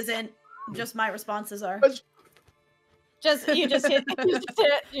 No, Hers isn't. Just my responses are. you just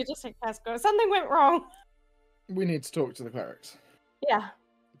hit Casco. Something went wrong. We need to talk to the clerics. Yeah.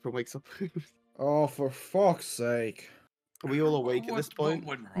 Everyone wakes up. Oh, for fuck's sake! Are we all awake at this What point?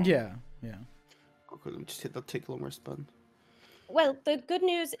 went wrong? Yeah. Okay, let me just hit that take long rest button. Well, the good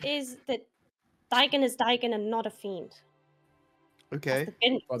news is that Daigun is Daigun and not a fiend. That's Okay. the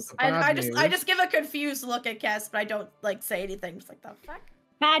good But news. the And I bad just news- give a confused look at Cass, but I don't like say anything. Just like the fuck.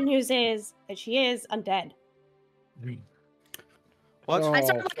 Bad news is that she is undead. What? Oh, I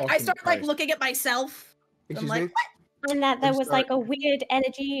start fucking like Christ. looking at myself. I'm Excuse like, me? And that there I'm was sorry. like a weird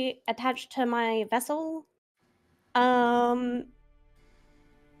energy attached to my vessel. That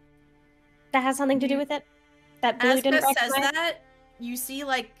has something to do with it. That Billy didn't Aspis says recognize. that, you see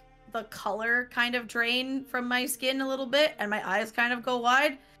like the color kind of drain from my skin a little bit, and my eyes kind of go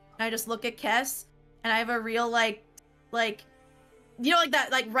wide. And I just look at Kess, and I have a real like you know, like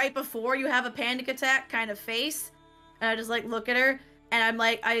that, like right before you have a panic attack kind of face. And I just like look at her, and I'm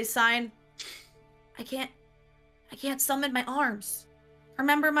like, I sign. I can't summon my arms.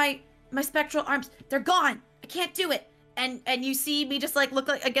 Remember my spectral arms? They're gone. I can't do it. And you see me just like look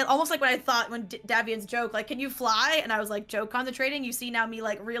like again, almost like what I thought when Davian's joke, like, can you fly? And I was like, joke concentrating. You see now me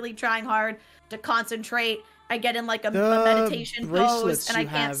like really trying hard to concentrate. I get in like a meditation pose, bracelets and I you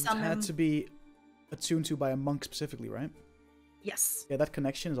can't have summon. had to be attuned to by a monk specifically, right? Yes. Yeah, that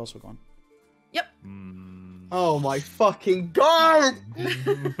connection is also gone. Mm. Oh my fucking god!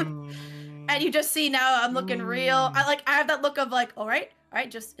 And you just see now I'm looking real. I have that look of like, all right,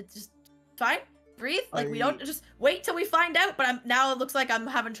 it's just fine. Breathe. Like we don't just wait till we find out. But it looks like I'm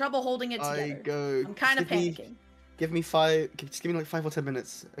having trouble holding it together. I'm kind of panicking. Give me just give me like 5 or 10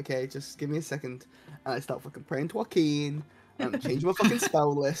 minutes, okay? Just give me a second. And I start fucking praying to Joaquin and change my fucking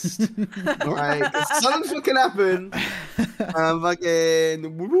spell list. Alright? Something's fucking happen. And I'm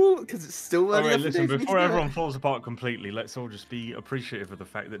fucking, because it's still early Alright, enough listen, for me to before do it. everyone falls apart completely, let's all just be appreciative of the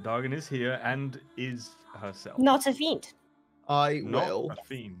fact that Daigun is here and is herself. Not a fiend. I Not will. a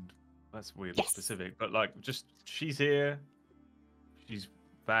fiend. That's weirdly Yes. specific, but like, just she's here. She's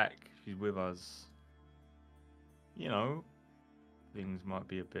back. She's with us. You know, things might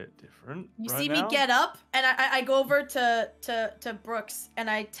be a bit different. You right see now. me get up, and I go over to Brooks, and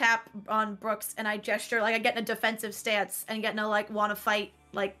I tap on Brooks, and I gesture like I get in a defensive stance and get in a like want to fight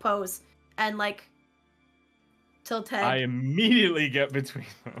like pose, and like tilt head. I immediately get between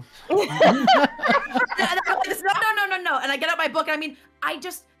them. And I'm like, no, and I get out my book, and I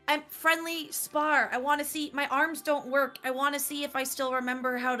I'm friendly spar. I want to see my arms don't work. I want to see if I still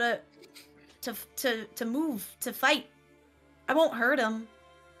remember how to move, to fight. I won't hurt him.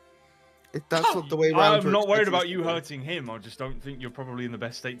 If that's not the way around. I'm not worried about you hurting him. I just don't think you're probably in the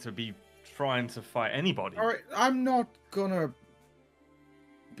best state to be trying to fight anybody. All right, I'm not gonna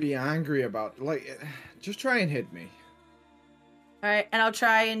be angry about it. Like, just try and hit me. All right, and I'll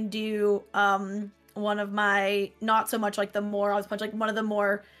try and do one of my not so much like the more I'll punch like one of the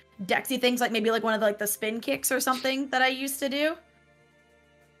more dexy things, like maybe like one of the, like the spin kicks or something that I used to do.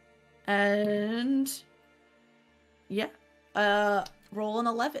 And yeah, roll an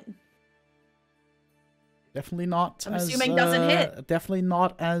 11. Definitely not. I'm assuming doesn't hit. Definitely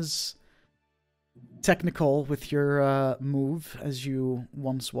not as technical with your move as you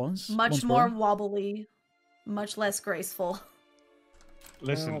once was. Much more wobbly, much less graceful.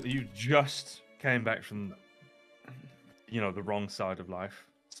 Listen, you just came back from, the wrong side of life.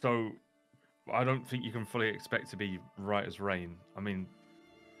 So I don't think you can fully expect to be right as rain. I mean,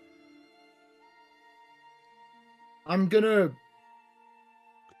 I'm gonna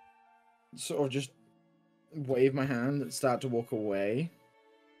sort of just wave my hand and start to walk away.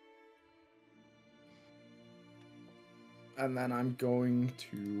 And then I'm going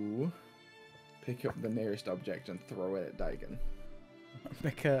to pick up the nearest object and throw it at Daigun.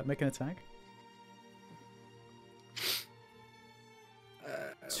 Make an attack.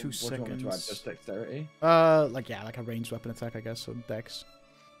 2 what do you want me to add, seconds. just dexterity? Like a ranged weapon attack, I guess. So dex.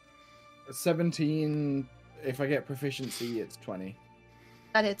 17. If I get proficiency, it's 20.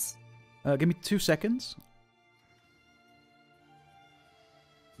 That hits. Give me 2 seconds.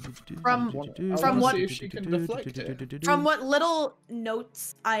 From I from wanna what see if she can deflect it. from what little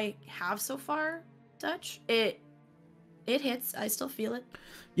notes I have so far, Dutch, it hits. I still feel it.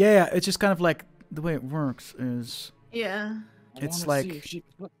 Yeah, it's just kind of like the way it works is Yeah. it's wanna see like if she-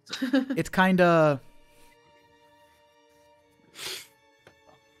 it's kind of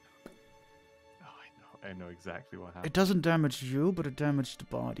I know exactly what happened. it doesn't damage you, but it damages the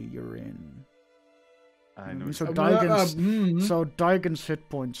body you're in. I know. So exactly- Daigun's hit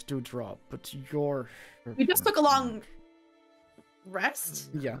points do drop, but your We just took a long rest.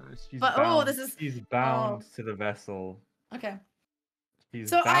 yeah. She's But, bound, this is- She's bound to the vessel. Okay. She's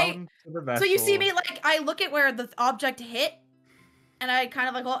So bound to the vessel. So you see me like I look at where the object hit, and I kind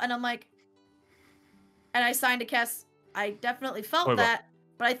of like and I'm like, and I signed to Kess. I definitely felt Wait, what? that,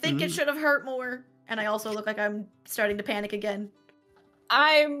 but I think it should have hurt more. And I also look like I'm starting to panic again.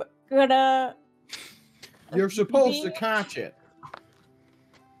 I'm gonna. You're supposed to Be- catch it.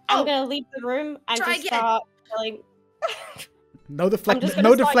 I'm Oh, gonna leave the room and try just again. start yelling. No deflect just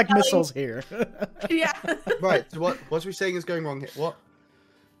gonna start yelling. missiles here. Yeah. Right. So what are we saying is going wrong here? What?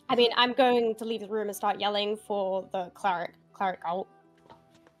 I mean, I'm going to leave the room and start yelling for the cleric out.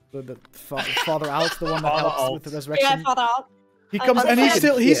 the Father Alt, the one that Father helps Alt. with the Yeah, resurrection. Father out. He comes and he's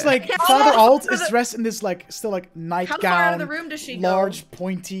Yeah. like Yeah. Father Alt Oh, is dressed in this like still like How far out of nightgown, the room does she go? large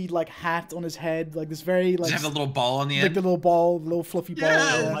pointy like hat on his head, like this very Does like it have a little ball on the like end? the little ball, little fluffy ball.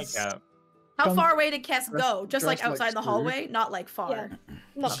 Yeah. Oh yeah. my God. How Come- far away did Kess go? Just like dressed like outside the Scrooge. hallway, not like far. Yeah.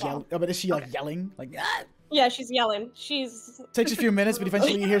 Not She's far. yell- oh, but is she like yelling? Like ah! Yeah, she's yelling. She's. Takes a few minutes, but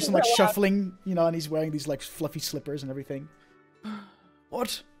eventually you hear some like Well, shuffling, and he's wearing these like fluffy slippers and everything.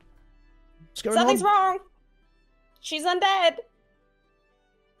 What? What's going Something's on? wrong. She's undead.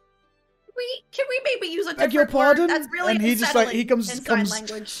 Can we maybe use a Beg your different word? pardon? That's really And he just, like, he unsettling comes- in sign comes-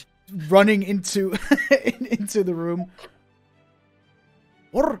 language. Running into into the room.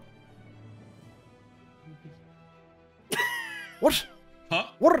 What? What? Huh?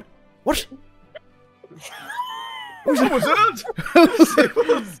 What? What? Who's What was that?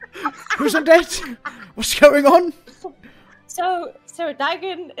 Who's undead? What's going on? So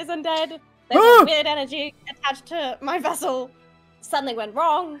Daigun is undead. Ah! There's a weird energy attached to my vessel. Something went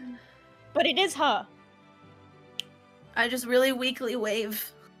wrong, but it is her. I just really weakly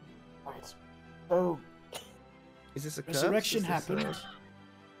wave. Oh, Is this a curse? resurrection Is this a- happened.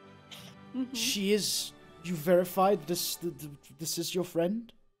 Mhm. She is. You verified this. This is your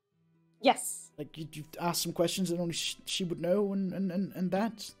friend. Yes. Like you asked some questions that only she would know, and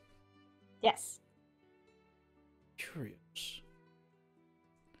that. Yes. Curious.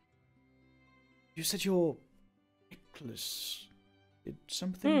 You said your necklace did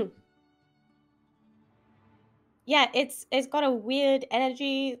something. Yeah, it's got a weird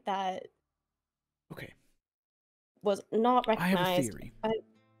energy that Okay, was not I have a recognized. theory.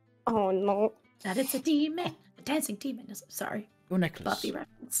 Oh no. That it's a demon. A dancing demon. Sorry. Your necklace. Buffy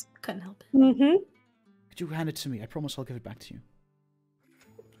reference. Couldn't help it. Mm-hmm. Could you hand it to me? I promise I'll give it back to you.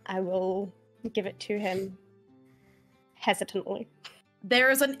 I will give it to him hesitantly.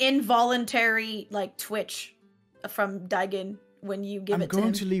 There is an involuntary like twitch from Daigun when you give I'm it to him.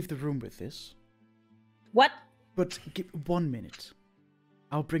 going to leave the room with this, What? but give 1 minute.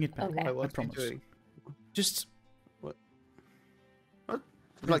 I'll bring it back. Okay. Why, I what's he promise. doing? Just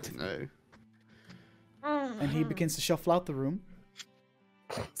I'd like to know. and he begins to shuffle out the room,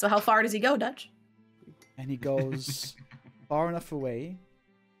 So how far does he go, Dutch? and he goes far enough away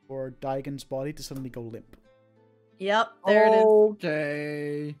for Daigon's body to suddenly go limp. Yep, there it is.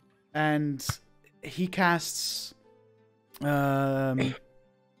 Okay. And he casts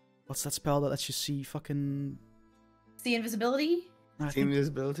what's that spell that lets you see fucking See invisibility? I think-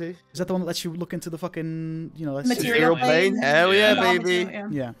 Invisibility. is that the one that lets you look into the fucking lets you- Material plane? Hell yeah, Yeah. baby. Yeah.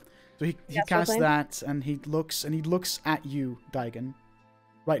 Yeah. So he Astral casts plane? that, and he looks at you, Daigun,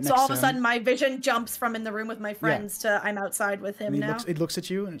 right next So all of to a him. sudden my vision jumps from in the room with my friends to I'm outside with him and he now. looks at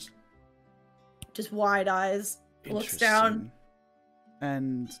you, and it's Just wide eyes. Looks down.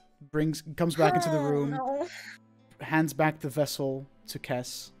 and comes back into the room, Oh, no. hands back the vessel to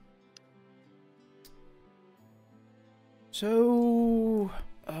Kess. So,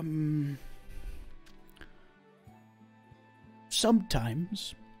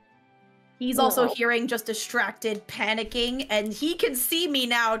 sometimes He's also Oh. hearing just distracted panicking, and he can see me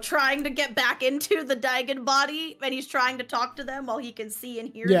now trying to get back into the Daigun body, and he's trying to talk to them while he can see and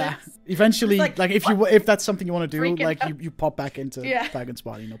hear yeah, this. eventually, It's like, if that's something you want to do, Freaking like out. you pop back into Yeah. Daigun's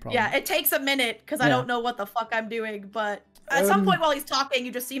body, no problem. Yeah, it takes a minute because I Yeah. don't know what the fuck I'm doing, but at some Um, point while he's talking,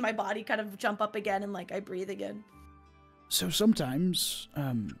 you just see my body kind of jump up again and like I breathe again. So sometimes,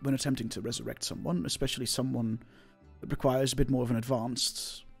 when attempting to resurrect someone, especially someone that requires a bit more of an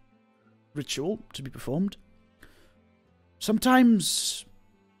advanced ritual to be performed, sometimes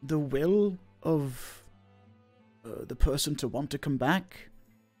the will of the person to want to come back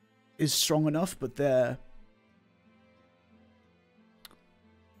is strong enough, but their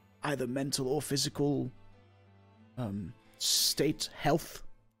either mental or physical state, health,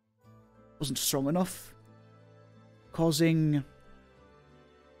 wasn't strong enough, causing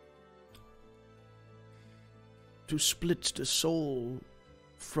to split the soul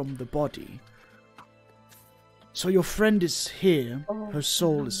from the body. So your friend is here, her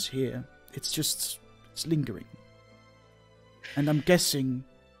soul is here. It's lingering. And I'm guessing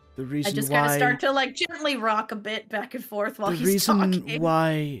the I reason just kind of why start to like gently rock a bit back and forth while the he's reason talking.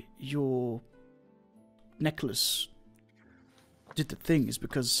 why your necklace did the thing is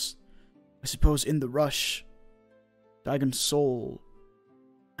because I suppose in the rush Daigon's soul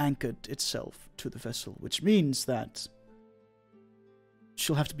anchored itself to the vessel, which means that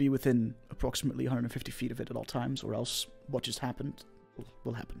she'll have to be within approximately 150 feet of it at all times, or else what just happened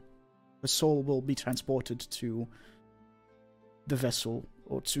will happen. The soul will be transported to the vessel,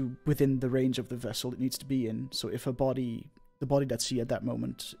 or to within the range of the vessel it needs to be in. So if the body that she at that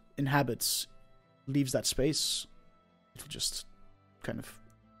moment inhabits leaves that space, it'll just kind of,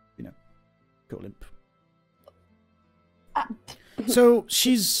 go limp. So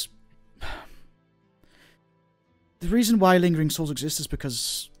she's... The reason why lingering souls exist is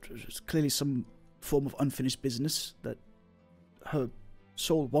because there's clearly some form of unfinished business that her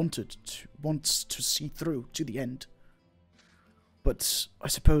soul wants to see through to the end. But I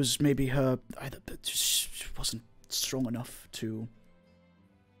suppose maybe she wasn't strong enough to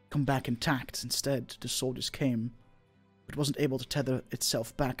come back intact. Instead, the soul just came. It wasn't able to tether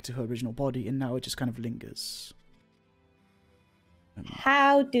itself back to her original body, and now it just kind of lingers.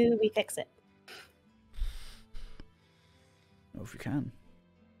 How do we fix it? Know if we can.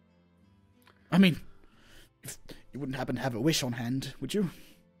 I mean, if you wouldn't happen to have a wish on hand, would you?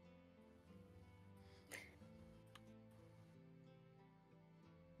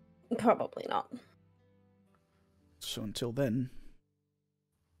 Probably not. So until then,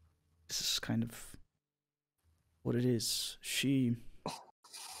 this is kind of what it is. She's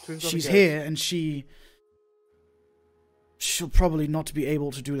here, and she'll probably not be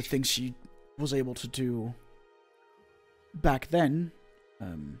able to do the things she was able to do back then.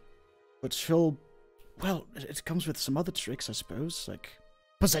 But it comes with some other tricks, I suppose, like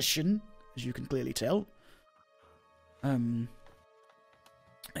possession, as you can clearly tell. And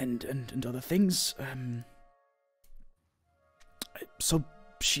other things. So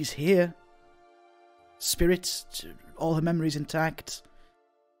she's here. Spirit, all her memories intact.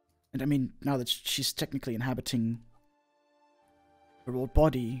 And I mean, now that she's technically inhabiting her old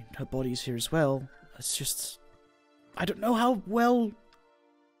body, her body's here as well. It's just, I don't know how long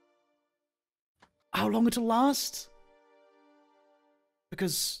it'll last.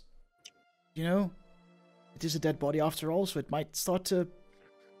 Because, it is a dead body after all, so it might start to...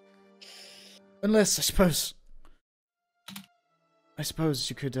 Unless, I suppose... I suppose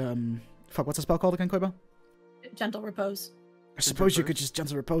you could, fuck, what's the spell called again, Koiba? Gentle repose. I suppose you could just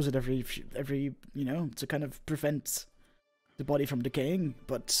gentle repose it every, to kind of prevent the body from decaying,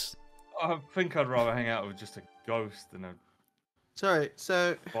 but... I think I'd rather hang out with just a ghost than a Sorry,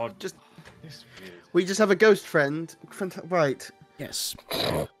 so bod. just It's weird. we just have a ghost friend. Right. yes.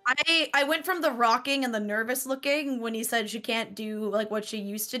 I went from the rocking and the nervous looking when he said she can't do like what she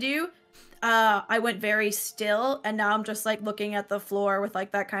used to do. I went very still, and now I'm just like looking at the floor with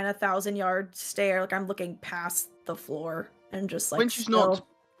like that kind of 1,000-yard stare. Like I'm looking past the floor and just like. When she's not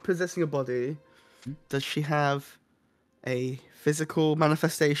possessing a body, does she have a physical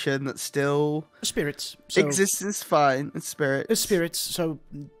manifestation that still Spirits. So, exists? Is fine. It's spirit. it's spirits, so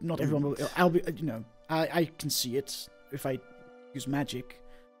not everyone will... I'll be, I can see it if I use magic,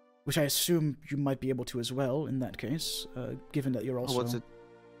 which I assume you might be able to as well in that case, given that you're also... What's it?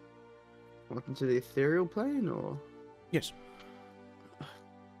 Welcome to the ethereal plane, or? Yes.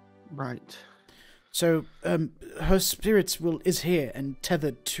 Right. So, her spirit is here and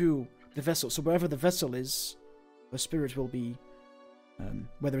tethered to the vessel. So wherever the vessel is, her spirit will be,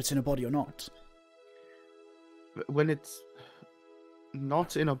 whether it's in a body or not. But when it's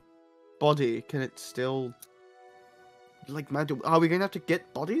not in a body, can it still, like, magic? Are we going to have to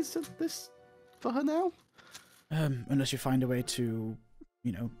get bodies of this for her now? Unless you find a way to,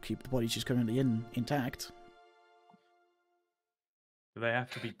 keep the body she's currently in intact. Do they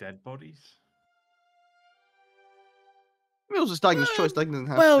have to be dead bodies? I mean, also, it's Daigun's choice. Daigun doesn't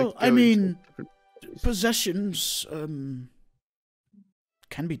have well, to. I go mean, into different bodies. Possessions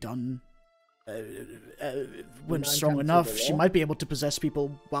can be done when Nine strong tenths of enough. the She law. might be able to possess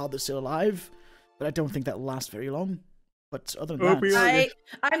people while they're still alive, but I don't think that'll last very long. But other than that,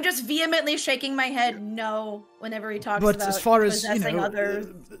 I'm just vehemently shaking my head no whenever he talks but about as far as possessing others.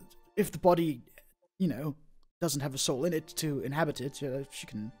 if the body, doesn't have a soul in it to inhabit it, she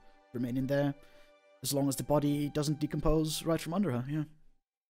can remain in there as long as the body doesn't decompose right from under her. Yeah.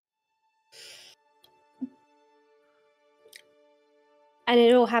 And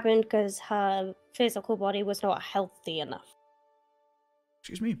it all happened because her physical body was not healthy enough.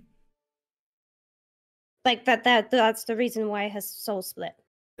 Excuse me. Like that's the reason why her soul split.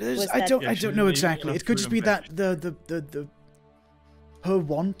 Was I that- don't Yeah, she know didn't eat exactly. enough It could fruit just and be veg. that the her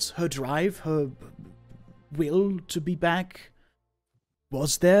want, her drive, her will to be back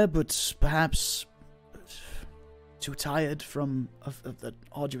was there, but perhaps too tired from the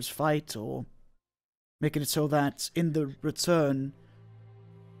arduous fight, or making it so that in the return,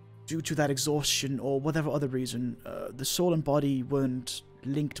 due to that exhaustion or whatever other reason, the soul and body weren't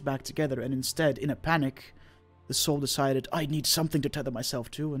linked back together, and instead, in a panic, the soul decided, I need something to tether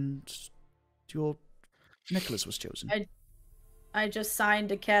myself to, and your necklace was chosen. I just signed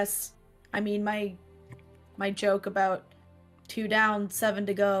to Kess. I mean, my joke about 2 down, 7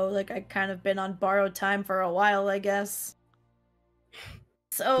 to go. Like, I kind of been on borrowed time for a while, I guess.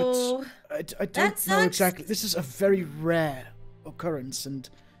 So, I that don't know sucks. exactly. This is a very rare occurrence, and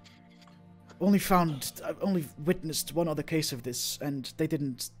I've only witnessed one other case of this, and they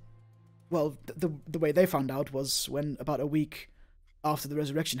didn't. Well, the way they found out was when about a week after the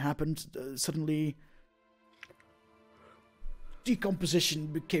resurrection happened, suddenly decomposition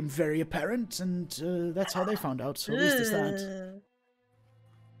became very apparent, and that's how they found out. So at least it's that.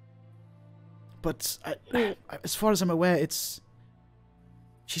 But as far as I'm aware,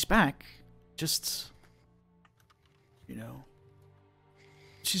 she's back. Just,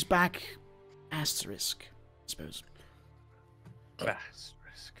 she's back. Asterisk, I suppose.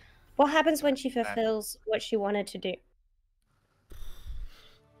 Asterisk. What happens when she fulfills what she wanted to do?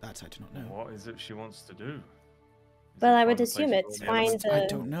 That I do not know. What is it she wants to do? Is Well, it I would find a assume place it's for all the find others? I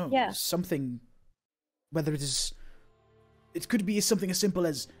don't know. Yeah. Something, whether it is, it could be something as simple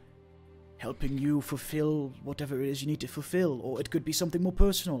as helping you fulfill whatever it is you need to fulfill, or it could be something more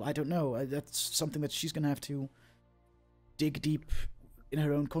personal. I don't know. That's something that she's going to have to dig deep in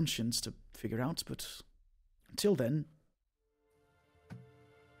her own conscience to figure out, but until then,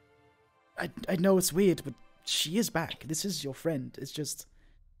 I know it's weird, but she is back. This is your friend. It's just,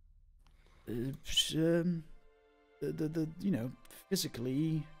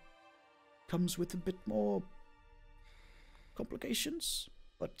 physically comes with a bit more complications,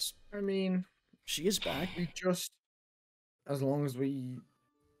 but I mean, she is back. we just, as long as we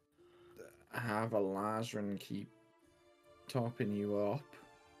have a laser and keep topping you up.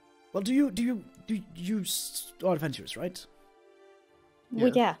 Well, do you are adventurous, right?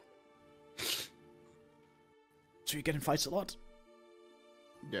 Well, yeah. So you get in fights a lot.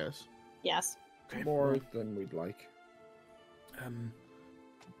 Yes. Yes. Okay. More than we'd like.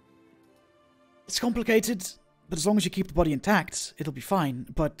 It's complicated, But as long as you keep the body intact, it'll be fine.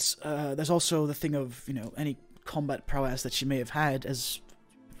 But there's also the thing of, any combat prowess that she may have had as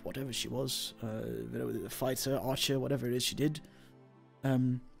whatever she was, fighter, archer, whatever it is she did,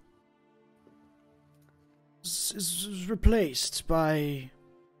 is replaced by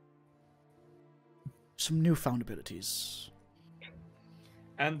some newfound abilities.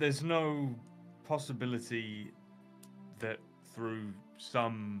 And there's no possibility that through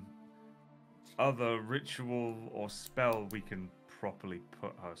some other ritual or spell we can properly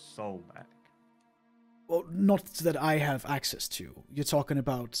put her soul back. Well, not that I have access to. You're talking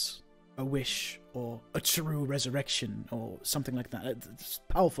about a wish or a true resurrection or something like that. It's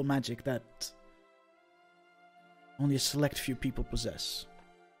powerful magic that only a select few people possess.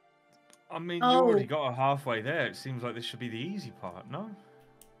 I mean, you already got her halfway there. It seems like this should be the easy part, no?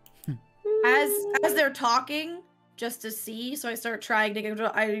 As they're talking, just to see, so I start trying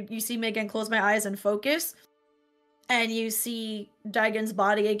to you see me again close my eyes and focus, and you see Daigun's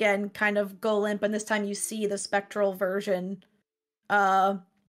body again kind of go limp, and this time you see the spectral version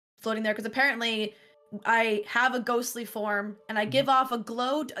floating there, because apparently I have a ghostly form, and I give off a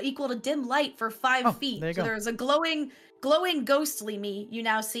glow equal to dim light for 5 feet. So there's a glowing ghostly me you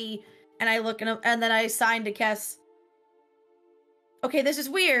now see, and I look and then I sign to Kess. Okay, this is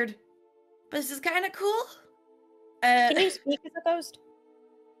weird, but this is kind of cool. Can you speak as a ghost?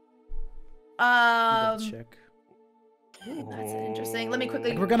 Check. That's interesting. Let me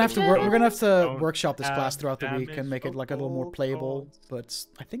quickly. We're gonna have to workshop this class throughout the week and make it like a little more playable. But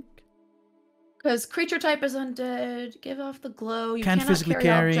I think because creature type is undead, give off the glow. You can't cannot physically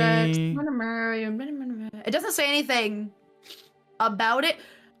carry carry. Objects. It doesn't say anything about it.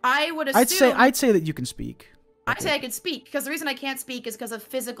 I would assume. I'd say that you can speak. I say I could speak, because the reason I can't speak is because of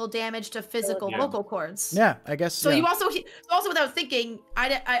physical damage to physical vocal cords. Yeah, I guess. So you also without thinking,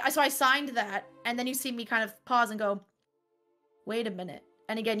 so I signed that, and then you see me kind of pause and go, wait a minute.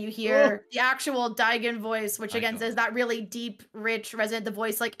 And again, you hear the actual Daigun voice, which again says that really deep, rich, resonant, the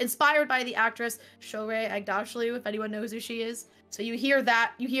voice, like inspired by the actress Shorei Agdashlu, if anyone knows who she is. So you hear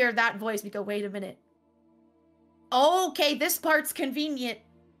that voice, and you go, wait a minute. Okay, this part's convenient.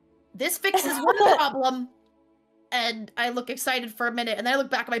 This fixes one problem. And I look excited for a minute, and then I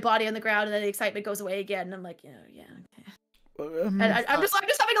look back at my body on the ground, and then the excitement goes away again, and I'm like, yeah, okay. And I'm just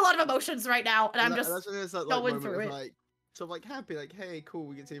having a lot of emotions right now, and I'm just going through it. Like, sort of like happy, like, hey, cool,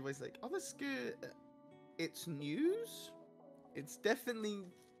 we get to see voice like, oh, that's good. It's news. It's definitely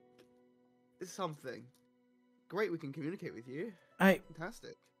something. Great, we can communicate with you.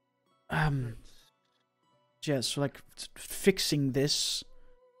 Fantastic. Yeah, so like fixing this,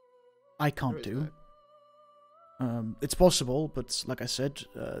 I can't do. It's possible, but like I said,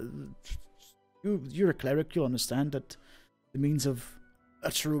 you're a cleric. You'll understand that the means of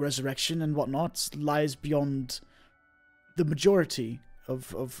a true resurrection and whatnot lies beyond the majority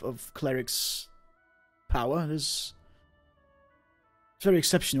of clerics' power. It's very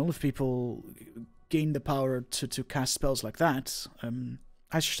exceptional if people gain the power to cast spells like that.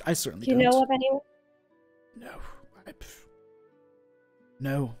 I certainly don't. Do you know of anyone?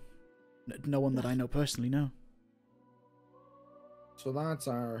 No. No one that I know personally, no. So that's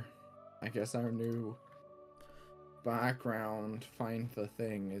our new background. Find the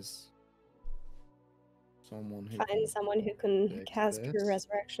thing is someone who find someone who can cast this. Pure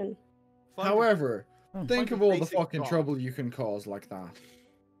Resurrection. However, think of all the fucking boss. trouble you can cause like that.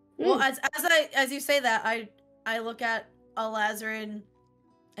 Well, as you say that, I look at Alazarin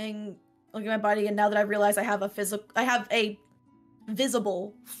and look at my body, and now that I realize I have a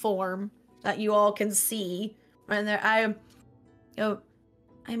visible form that you all can see, and there I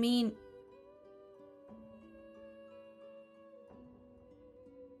mean,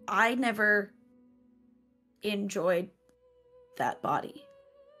 I never enjoyed that body.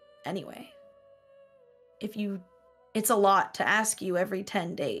 Anyway, it's a lot to ask you every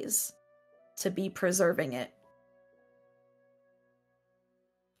 10 days to be preserving it.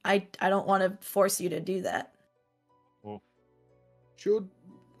 I don't want to force you to do that. Well, It's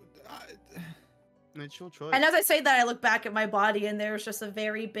your choice. And as I say that, I look back at my body, and there's just a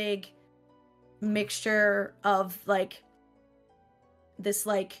very big mixture of like this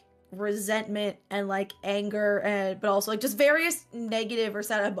like resentment and like anger, but also like just various negative or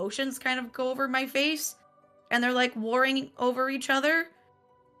sad emotions kind of go over my face, and they're like warring over each other.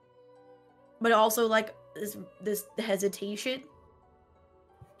 But also like this hesitation.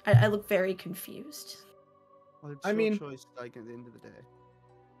 I look very confused. Well, it's I your mean- choice, like, at the end of the day.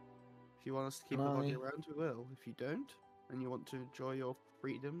 If you want us to keep the body around, we will. If you don't, and you want to enjoy your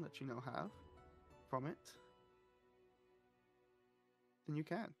freedom that you now have from it, then you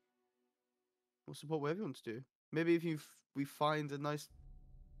can. We'll support whatever you want to do. maybe if we find a nice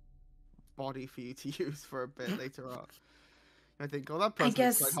body for you to use for a bit later on. I think, oh, that person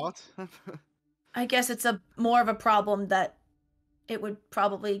is quite hot. I guess it's more of a problem that it would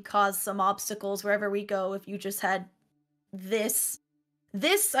probably cause some obstacles wherever we go if you just had this.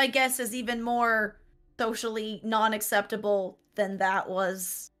 This, I guess, is even more socially non-acceptable than that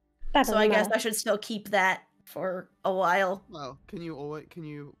was. So I guess I should still keep that for a while. Well, can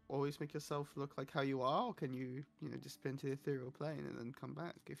you always make yourself look like how you are, or can you just spin to the ethereal plane and then come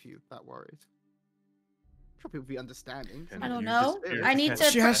back if you that worried? I'm sure people be understanding. I don't know. I need to.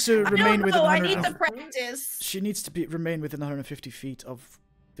 She has to remain within. I need to practice. She needs to remain within 150 feet of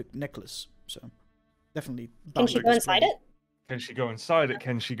the necklace. So definitely. Can she go inside it? Can she go inside it?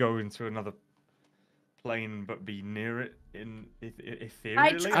 Can she go into another plane but be near it in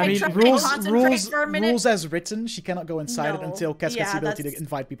ethereally? I mean, rules as written, she cannot go inside it until Kes gets the ability to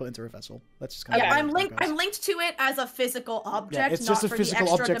invite people into her vessel. That's just kind of I'm linked to it as a physical object. Yeah, it's just a physical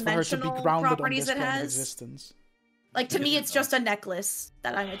object for her to be grounded on this plane of existence. Like, to me, it's just a necklace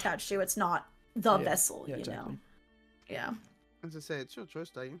that I'm attached to. It's not the vessel, you know. Yeah. As I say, it's your choice,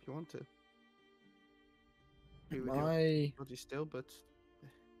 Daigun, if you want to. My body still, but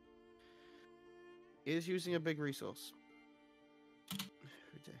is using a big resource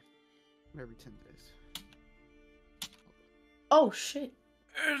every 10 days. Oh shit!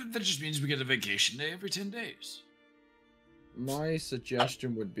 That just means we get a vacation day every 10 days. My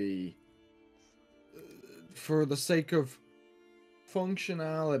suggestion would be, for the sake of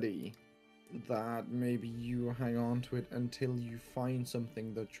functionality, that maybe you hang on to it until you find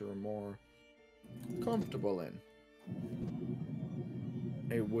something that you're more comfortable in.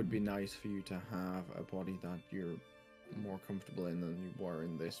 It would be nice for you to have a body that you're more comfortable in than you were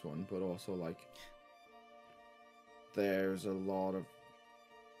in this one, but also, like, there's a lot of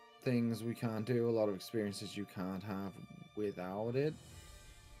things we can't do, a lot of experiences you can't have without it.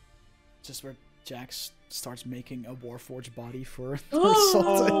 Just where Jax starts making a Warforged body for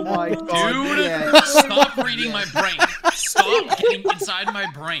Oh my god. Dude, yeah. Stop reading my brain. Stop getting inside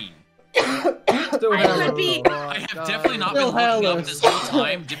my brain. I have definitely not been looking up this whole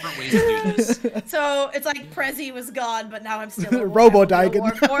time different ways to do this. So it's like Prezi was gone, but now I'm still Robo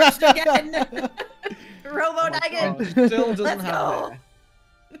Daigun. Warforged again. Robo Daigun. Still doesn't have hair.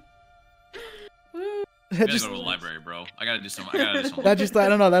 I gotta go to the library, bro. I gotta do something. I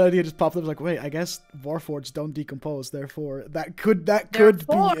don't know. That idea just popped up. I was like, wait, I guess Warforged don't decompose. Therefore, that could be,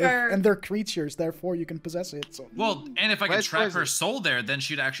 and they're creatures. Therefore, you can possess it. So. Well, and if I could trap her soul there, then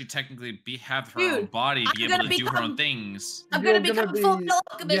she'd actually technically have her own body, be able to do her own things. I'm gonna become full metal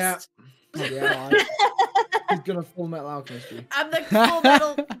alchemist. Yeah. He's gonna full metal alchemist. I'm the full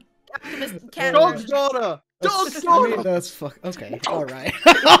metal alchemist. Dog's daughter. Dog's daughter. I mean, that's okay. All right.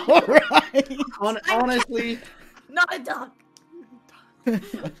 All right. Honestly, not a dog.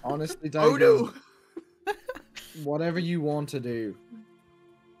 Honestly, oh no. Whatever you want to do,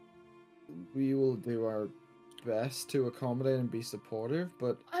 we will do our best to accommodate and be supportive.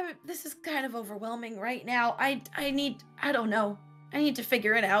 But this is kind of overwhelming right now. I don't know. I need to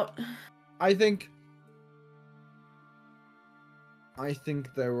figure it out. I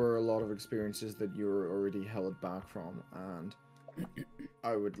think there were a lot of experiences that you were already held back from, and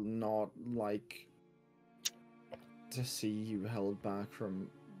I would not like to see you held back from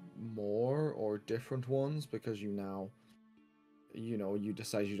more or different ones, because you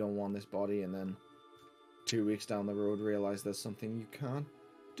decide you don't want this body, and then 2 weeks down the road realize there's something you can't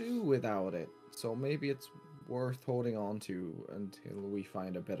do without it. So maybe it's worth holding on to until we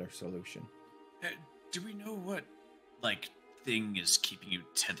find a better solution. Do we know what, thing is keeping you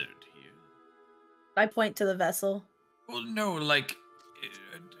tethered here? I point to the vessel. Well, no,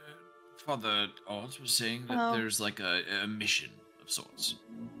 Father Oz was saying that there's a mission of sorts.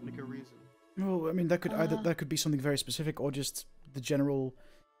 Like a reason. Well, I mean, that could be something very specific, or just the general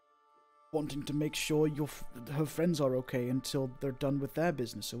wanting to make sure her friends are okay until they're done with their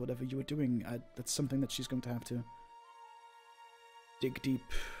business or whatever you were doing. That's something that she's going to have to dig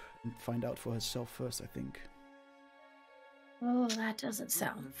deep and find out for herself first, I think. Oh, that doesn't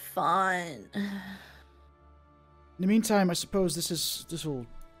sound fun. In the meantime, I suppose this is all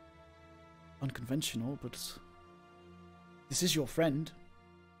unconventional, but this is your friend.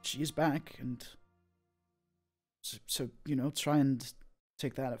 She is back, and so try and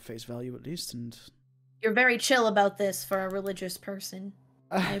take that at face value at least. And you're very chill about this for a religious person.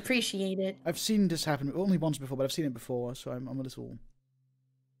 I appreciate it. I've seen this happen only once before, but I've seen it before, so I'm a little.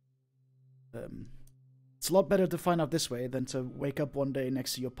 It's a lot better to find out this way than to wake up one day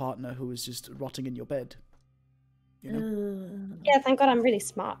next to your partner who is just rotting in your bed. Yeah, thank God I'm really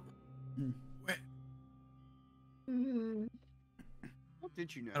smart. What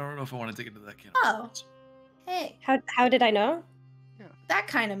did you know? I don't know if I want to dig into that can. Oh. Hey, How did I know? that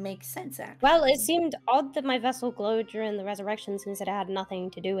kind of makes sense, actually. Well, it seemed odd that my vessel glowed during the resurrection since it had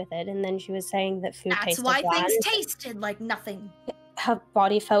nothing to do with it, and then she was saying that food That's tasted why bland. things tasted like nothing. Her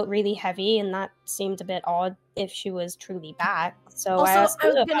body felt really heavy, and that seemed a bit odd if she was truly back. So Also, I asked I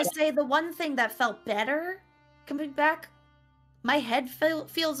was her gonna about it. say the one thing that felt better coming back, my head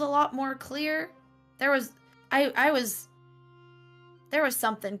feels a lot more clear. There was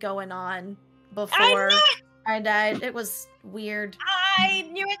something going on before I died. It was weird. I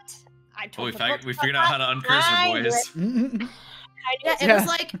knew it. I Oh, told the book we figured out how to uncurse her, I knew boys. it. I knew Yeah, it. it was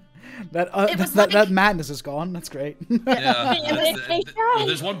like That It was that like- madness is gone. That's great. Yeah. Yeah.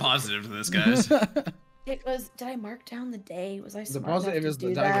 There's one positive to this, guys. it was. Did I mark down the day? Was I The smart positive enough is to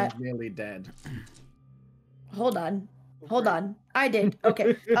the do that? Daigun's nearly dead. Hold on. I did.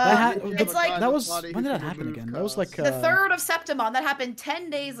 Okay. It's like that was when did that happen again? That was like the 3rd of September. That happened 10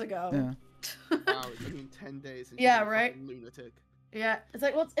 days ago. Yeah. Wow, I mean 10 days. And Yeah, she's a right? fucking Lunatic. Yeah, it's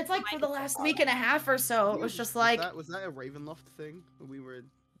like it's like for the last week and a half or so. It was just like was that a Ravenloft thing when we were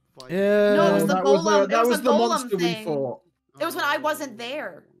fighting? Yeah. No, it was the that was golem. It that was was the the golem monster we thing. fought. It was when I wasn't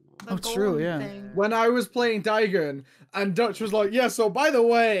there. The Oh, true, golem yeah. thing. When I was playing Daigun, and Dutch was like, "Yeah, so by the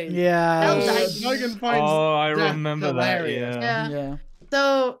way, Yeah. That was Daigun finds Oh, I death remember that. hilarious." Yeah. Yeah.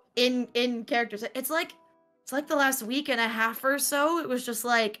 So in characters, it's like the last week and a half or so. It was just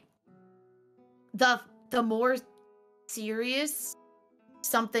like the more serious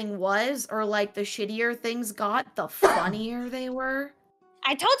something was, or like the shittier things got, the funnier they were.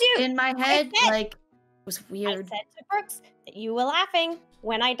 I told you. In my head, said- like it was I weird. said to Brooks that you were laughing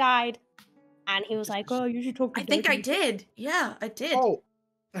when I died, and he was like, "Oh, you should talk to." I think I Daigun." did. Yeah, I did. Oh,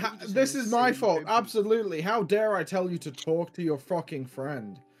 You just this is my insane fault. people. Absolutely. How dare I tell you to talk to your fucking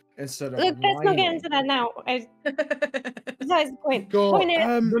friend instead of Look, let's not get whining. into that now. Besides the point. God, Point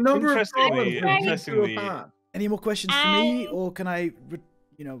is, the number of Interestingly- problems that you two have interestingly- had. Any more questions for me, or can I,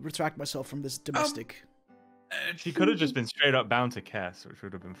 retract myself from this domestic? She could have just been straight up bound to Cass, which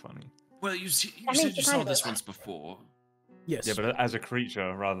would have been funny. Well, you I said mean, you she saw kind of- this once before. Yes. Yeah, but as a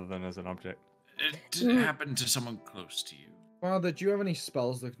creature rather than as an object. Did it happen to someone close to you? Father, do you have any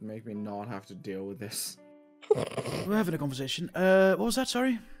spells that could make me not have to deal with this? We're having a conversation. What was that?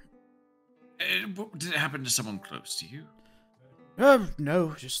 Sorry. Did it happen to someone close to you?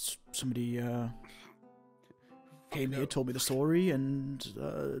 No, just somebody came here, told me the story, and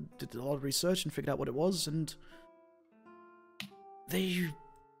did a lot of research and figured out what it was, and they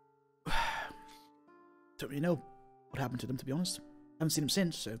don't really know what happened to them, to be honest. Haven't seen them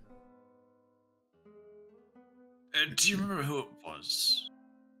since, so. Do you remember who it was?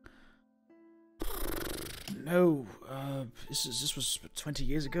 No, this was 20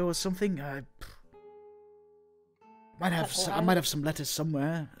 years ago or something. I might have some letters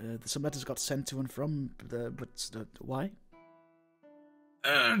somewhere. Some letters got sent to and from, why?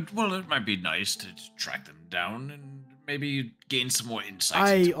 Well, it might be nice to track them down and maybe gain some more insight.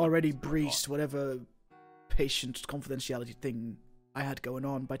 I into what already went on. breached whatever patient confidentiality thing I had going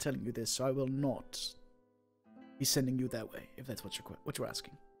on by telling you this, so I will not be sending you that way, if that's what you're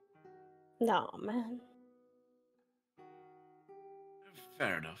asking. no, man. Fair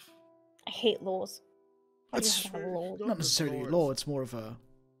Fair enough. I hate laws. Why do you That's have to have laws? not necessarily a law, it's more of a,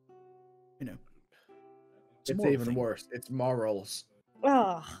 It's a moral even thing. worse. It's morals.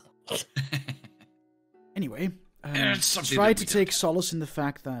 Ugh. Anyway, It's something try that to we take don't- solace in the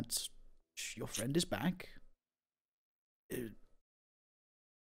fact that your friend is back.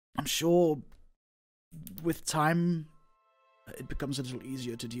 I'm sure with time it becomes a little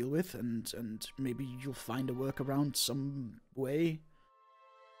easier to deal with, and maybe you'll find a workaround some way.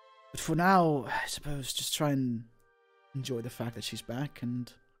 But for now, I suppose just try and enjoy the fact that she's back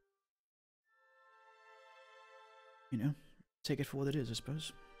and, take it for what it is, I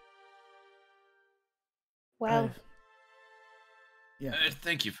suppose. Well, Yeah.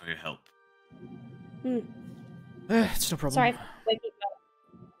 Thank you for your help. It's no problem. sorry. for waking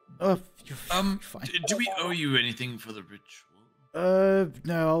you up. Oh, you're fine. Do we owe you anything for the ritual?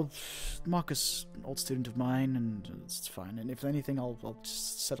 No, Marcus, an old student of mine, and it's fine. And if anything, I'll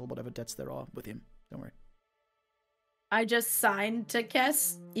just settle whatever debts there are with him. Don't worry. I just signed to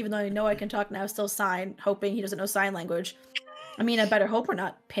Kess, even though I know I can talk now. Still sign, hoping he doesn't know sign language. I mean, I better hope we're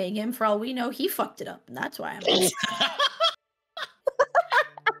not paying him. For all we know, he fucked it up, and that's why I'm.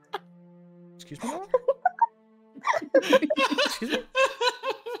 Excuse me? Excuse me?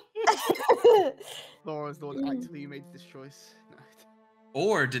 Laura's the one that actually made this choice. No.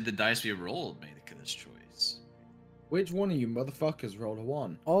 Or did the dice we rolled make this choice? Which one of you motherfuckers rolled a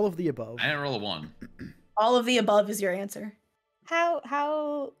 1? All of the above. I didn't roll a 1. All of the above is your answer.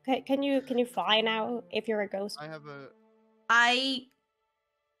 How can you fly now if you're a ghost? I have a. I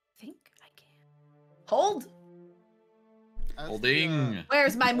think I can. Hold. as the, Holding.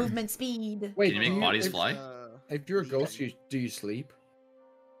 Where's my movement speed? Wait, Can you make bodies fly? If you're a ghost, do you sleep?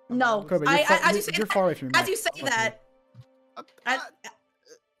 No. Okay, but you're As you say you're that, far away from your as mic. you say Okay. that,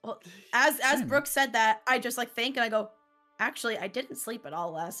 as Same. Brooke said that, I just like think and I go, actually, I didn't sleep at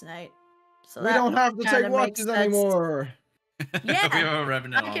all last night. So We that don't have to kinda take makes watches sense. anymore. Yeah, We have a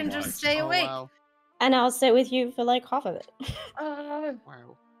revenant I on can watch. just stay Oh, awake. wow. And I'll sit with you for like half of it. Uh,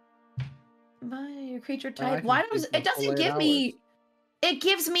 Wow. my creature I type. can Why sleep does for it doesn't full 8 give me? It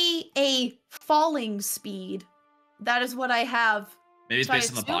gives me a falling speed. That is what I have. Maybe it's So I based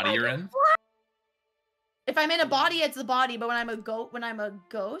on the assume body I you're can in. If I'm in a body, it's the body. But when I'm a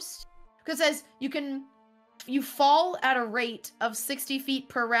ghost, because it says you fall at a rate of 60 feet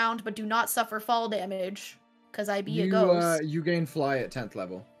per round, but do not suffer fall damage. Because I be a ghost. You gain fly at 10th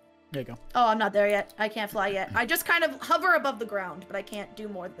level. There you go. Oh, I'm not there yet. I can't fly yet. I just kind of hover above the ground, but I can't do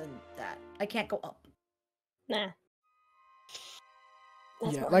more than that. I can't go up. Nah.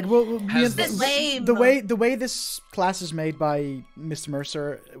 That's Yeah, fine. like well, me Has and this- Lame. the way this class is made by Mr.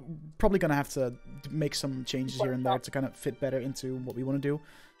 Mercer, probably gonna have to make some changes here and there to kind of fit better into what we want to do.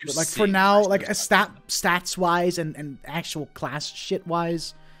 You But like see for now, Christmas like a back. stats wise and actual class shit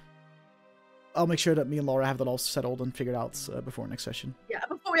wise, I'll make sure that me and Laura have that all settled and figured out before next session. Yeah,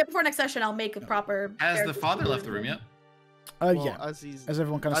 before next session, I'll make a proper. Has the character father sheet. left the room yet? Well, Yeah. As he's As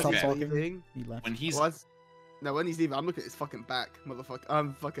everyone kind of as stopped he's talking, leaving, he left. When he's no, when he's leaving, I'm looking at his fucking back, motherfucker.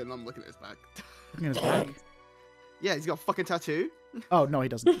 I'm looking at his back. Looking at his back. Yeah, he's got a fucking tattoo. Oh no, he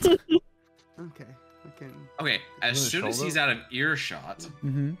doesn't. Okay, we can. okay, as his soon as shoulder? he's out of earshot,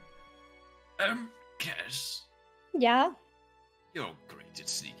 hmm Cass, Yeah, you're great at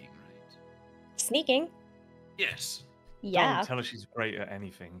sneaking, right? sneaking. Yes. Yeah. Don't tell her she's great at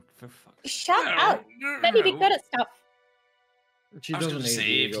anything. For fuck's Shut No, up. no, Let me be no. good at stuff. She I was doesn't going to need say,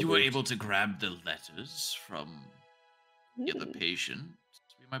 the if ego you were boost. able to grab the letters from the other Hmm. patient,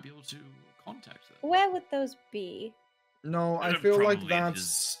 we might be able to contact them. Where would those be? No, I feel like Probably in that's.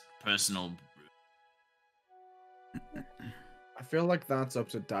 his personal. I feel like that's up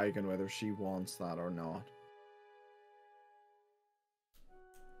to Daigun whether she wants that or not.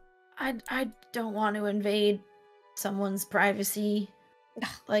 I don't want to invade someone's privacy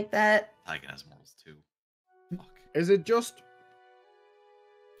like that. Tiger has morals too. Fuck. Is it just?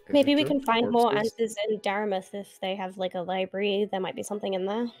 is Maybe it we just can find more corpses? answers in Daramus if they have like a library. There might be something in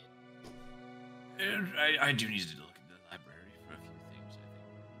there. I do need to look in the library for a few things,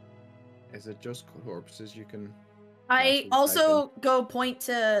 I think. Is it just corpses you can? I Actually, also go point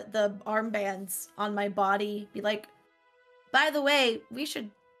to the armbands on my body, be like, by the way, we should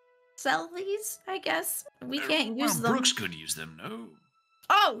sell these, I guess. We can't use well, them. Brooks could use them, no?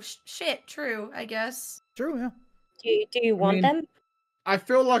 Oh, shit, true, I guess. True, yeah. Do you want mean- them? I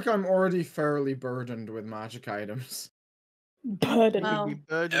feel like I'm already fairly burdened with magic items. Burden. Well, Would be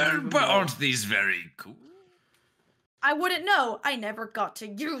burdened even But more. aren't these very cool? I wouldn't know. I never got to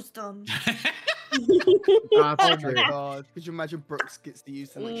use them. That's Oh my true. god! Could you imagine Brooks gets to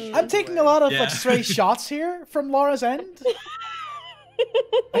use them? Like, Mm. straight I'm taking a away? lot of Yeah. like stray shots here from Laura's end.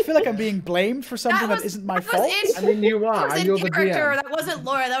 I feel like I'm being blamed for something that, was- isn't my that was fault. in- I mean, you That are. was in You're the character. DM. That wasn't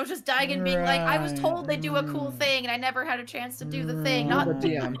Laura. That was just Daigun being like, I was Right, told they do a cool right. thing, and I never had a chance to do the thing. You're Not the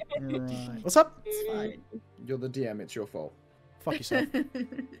DM. Right. What's up? You're the DM. It's your fault. Fuck yourself.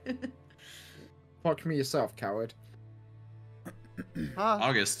 Fuck me yourself, coward. Ah,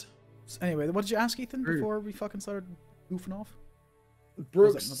 August. Anyway, what did you ask, Ethan, Rude. before we fucking started goofing off?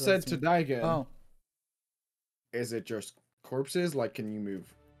 Brooks not that said it's to me? Daigun, Oh, "Is it just corpses? Like, can you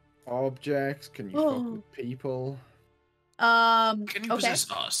move objects? Can you fuck Oh. with people?" Can you okay. possess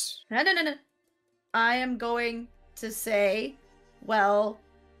us? No. I am going to say, well,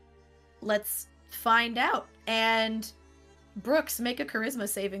 let's find out. And Brooks, make a charisma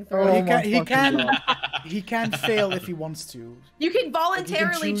saving throw. Oh, my he fucking can- God. he can fail if he wants to. You can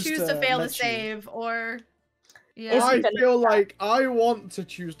voluntarily choose choose to to fail the let you. save, or Is yeah. he I gonna- feel like I want to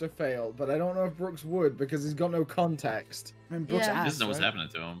choose to fail, but I don't know if Brooks would because he's got no context. I mean, Brooks Yeah. He asked, doesn't know what's right? happening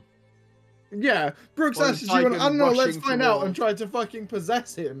to him. Yeah, Brooks Or asks you, and I don't know, let's rushing find out and towards- try to fucking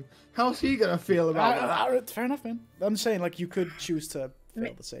possess him. How's he gonna feel about that? Alright, fair enough, man. I'm saying, like, you could choose to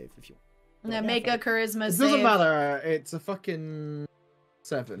fail the save if you. Yeah, Yeah, make fair. a charisma It save. doesn't matter. It's a fucking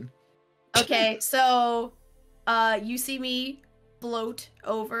 7. Okay, so you see me float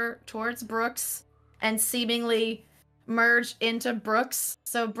over towards Brooks and seemingly merge into Brooks.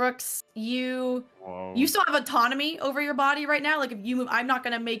 So Brooks, you Whoa. still have autonomy over your body right now. Like if you move, I'm not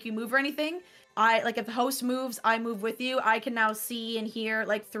gonna make you move or anything. if the host moves, I move with you. I can now see and hear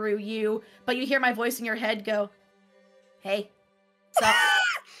like through you, but you hear my voice in your head go, "Hey, what's up?"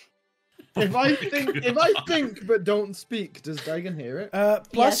 If I think but don't speak, does Daigun hear it?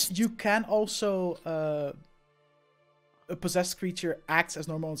 Plus, Yes. you can also a possessed creature acts as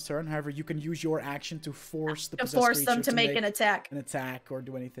normal on its turn. However, you can use your action to force the To possessed force creature them to make an attack. or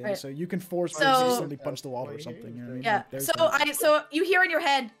do anything. Right. So you can force So- them to suddenly punch the wall or something. You know what I mean? Yeah. Like, there's So that. so you hear in your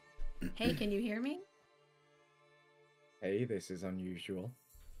head, "Hey, can you hear me?" Hey, this is unusual.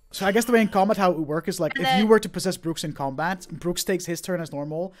 So I guess the way in combat how it would work is like And if you then- were to possess Brooks in combat, Brooks takes his turn as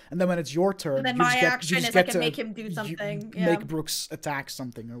normal, and then when it's your turn, And then you my just get, action you just is I get can to make him do you something. Yeah. make Brooks attack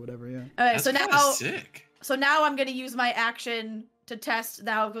something or whatever. Yeah. Okay, That's so kinda now sick. So now I'm gonna use my action to test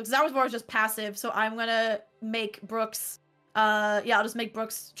now because that was more just passive. So I'm gonna make Brooks. I'll just make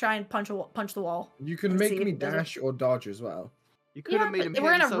Brooks try and punch the wall. You can Let's make see if me it does it. dash or dodge as well. You could Yeah, have made but him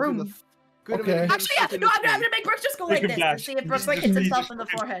we're hit in a himself in the room. could have Okay. made him hit Actually, yeah, himself in no, the I'm face. gonna make Brooks just go Make like him this and dash. see if Brooks Just- like just hits need himself to in the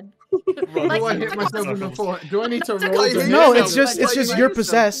fucking- forehead. Roll Like, Do I the hit like- myself in the muscles. forehead? Do I need to It's a roll? close to hit. hit No, yourself, it's myself? just but- you're Like,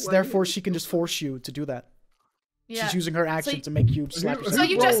 possessed, like- therefore she can just force you to do that. Yeah. She's using her action you- to make you slap Who- yourself. So who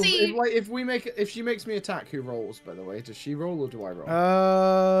you just rolls? see- if she makes me attack, who rolls? By the way, does she roll or do I roll?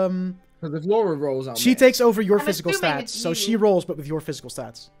 Because if Laura rolls, I'll She miss. takes over your I'm physical assuming stats, it's so you. she rolls, but with your physical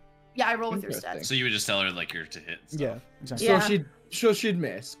stats. Yeah, I roll with your Interesting. stats. So you would just tell her like you're to hit. Stuff. Yeah, exactly. So Yeah. she'd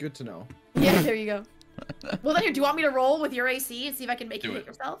miss. Good to know. Yeah, there you go. Well, then here, do you want me to roll with your AC and see if I can make you Do hit it.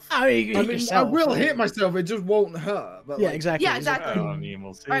 yourself? I mean, I mean, I will hit myself. It just won't hurt. But Yeah, like, exactly. Yeah, exactly. I mean,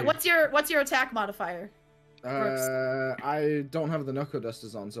 we'll see. All right, what's your attack modifier? Brooks? I don't have the knuckle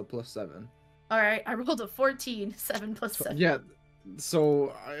dusters on, so +7. All right, I rolled a 14. 7 plus 7. Yeah.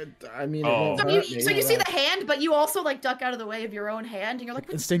 So I mean, it Oh. won't So hurt you, me. so you see the hand, but you also like duck out of the way of your own hand, and you're like,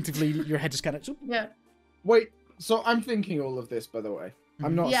 Instinctively, your head just kind of. yeah, Wait. So I'm thinking all of this, by the way.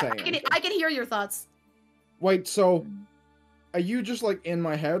 I'm not yeah. saying. I can, anything. I can hear your thoughts. Wait. So, are you just like in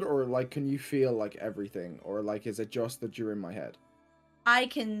my head, or like can you feel like everything, or like is it just that you're in my head? I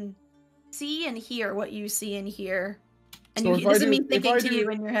can see and hear what you see and hear, and So you, if it I doesn't do- mean if thinking I to do- you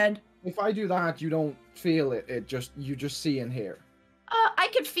in your head. If I do that, you don't feel it. You just see and hear. I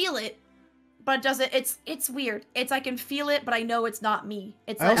can feel it, but it doesn't. It's weird. It's I can feel it, but I know it's not me.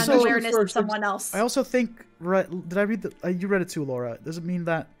 It's I like also- an awareness for of someone else. I also think. Right? Did I read the? You read it too, Laura. Does it mean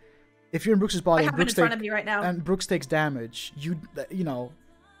that if you're in Brooks's I body and have it in Brooks front of me right now. and Brooks takes damage, you know.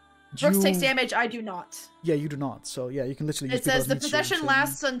 Brooks takes you- damage. I do not. Yeah, you do not. So yeah, you can literally. It use people says as the meat shields possession and-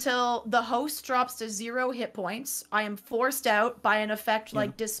 lasts until the host drops to 0 hit points. I am forced out by an effect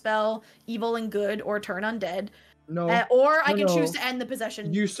like dispel evil and good or turn undead. No. Or I No, can choose no. to end the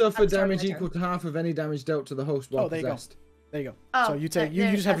possession. You suffer at the start of damage my turn. equal to half of any damage dealt to the host while Oh, there you go. possessed. There you go. Oh, so you take you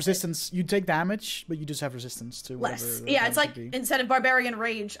there- just have that's it. resistance. You take damage, but you just have resistance to whatever. Less. the Yeah, it's damage like would be. instead of barbarian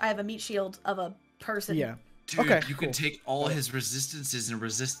rage, I have a meat shield of a person. Yeah. Dude, Okay, you cool. can take all his resistances and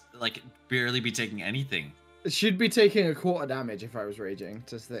barely be taking anything. She'd be taking a quarter damage if I was raging.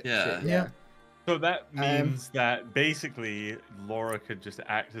 Yeah. Yeah. So that means that basically Laura could just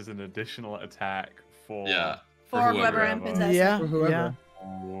act as an additional attack for. Yeah. For whoever I'm whoever. possessing. Yeah. For whoever. Yeah.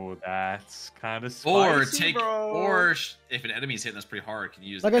 Oh, that's kind of Or spicy, take, bro. if an enemy's hitting us pretty hard, can you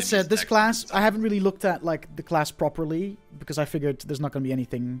use. Like the I said, enemy's this attack class to- I haven't really looked at like the class properly because I figured there's not going to be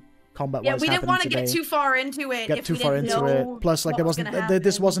anything combat. Yeah, we didn't want to get too far into it. get if too we far didn't into know it. Plus, like what there was wasn't gonna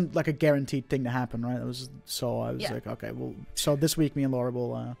this happen. wasn't like a guaranteed thing to happen, right? It was so I was Yeah. like, okay, well, so this week me and Laura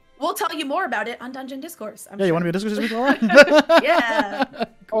will. We'll tell you more about it on Dungeon Discourse. I'm Yeah, you sure. want to be a discourse this week, Laura? Yeah.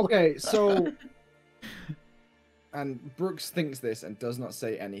 Okay, so. And Brooks thinks this and does not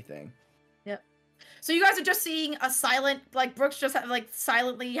say anything. So you guys are just seeing a silent, like Brooks just like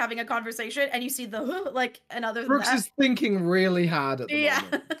silently having a conversation, and you see the like, and other than Brooks that, is thinking really hard at the yeah.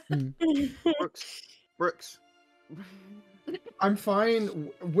 moment. Brooks. I'm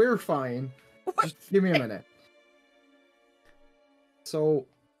fine. We're fine. Just give me a minute. So,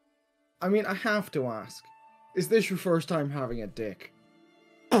 I mean, I have to ask. Is this your first time having a dick?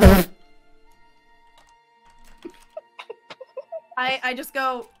 I just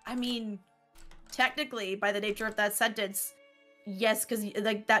go. I mean, technically, by the nature of that sentence, yes, because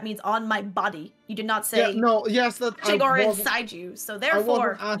like that means on my body. You did not say Yeah, no, yes, that I or wasn't, inside you. So I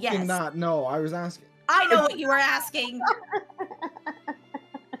therefore, wasn't asking yes. that. No, I was asking. I know what you were asking,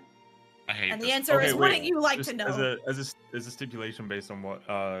 I hate and the this. answer Okay, is, wait, wouldn't you like Just to know? as a stipulation based on what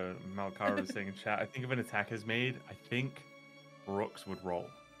Malkara was saying in chat, I think if an attack is made, I think Brooks would roll.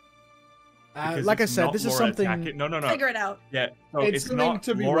 Because like I it's said, not this is Laura something. attacking- No. Figure it out. Yeah, so It's it's something not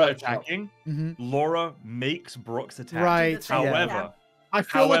to be Laura worked out. attacking. Mhm. Laura makes Brooks attack. Right. Yeah. However, I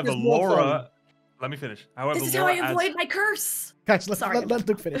feel like however, it's more fun. Laura. Let me finish. However, This is how Laura I adds- avoid my curse. Guys, let Sorry.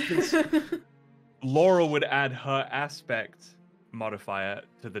 Luke finish, please. Laura would add her aspect modifier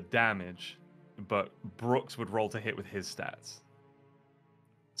to the damage, but Brooks would roll to hit with his stats.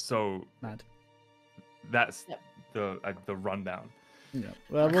 So Mad. that's Yep. the rundown. Yeah.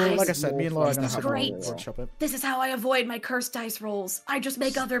 Well, like I said, me and Laura are gonna This is have great. a workshop it. This is how I avoid my cursed dice rolls. I just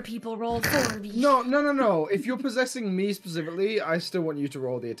make other people roll for me. No. If you're possessing me specifically, I still want you to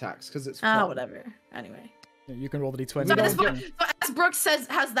roll the attacks because it's fun. Whatever. Anyway. Yeah, you can roll the d20. So, don't as, so as Brooks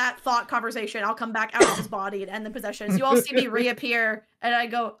has that thought conversation, I'll come back out of his body and end the possessions. You all see me reappear, and I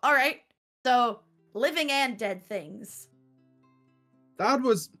go, all right, so living and dead things. That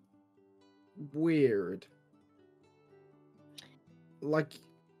was weird. Like,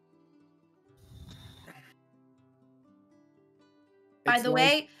 By it's the like-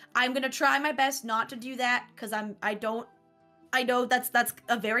 way, I'm gonna try my best not to do that because I know that's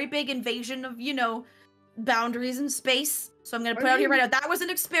a very big invasion of, boundaries and space. So I'm gonna put out here right now. That was an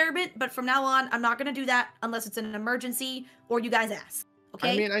experiment, but from now on, I'm not gonna do that unless it's an emergency or you guys ask.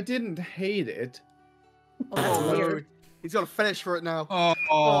 Okay? I mean, I didn't hate it. Well, that's Oh, weird. he's got to finish for it now. Oh,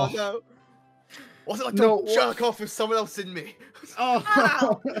 Oh no. What's it like No, to jerk off with someone else in me? Oh,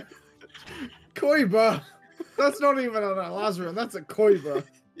 Ow. Koiba. That's not even an Lazarus. That's a Koiba.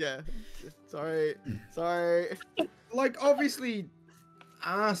 Yeah. Sorry. Sorry. Like, obviously,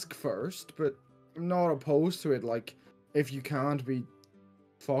 ask first, but I'm not opposed to it. Like, if you can't be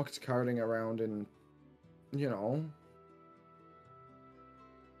fucked carting around in,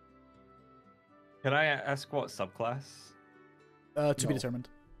 Can I ask what subclass? To be No. determined.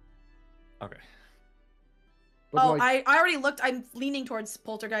 Okay. But Oh, like, I already looked. I'm leaning towards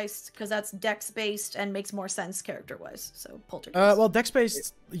Poltergeist because that's dex based and makes more sense character wise. So Poltergeist. Well, dex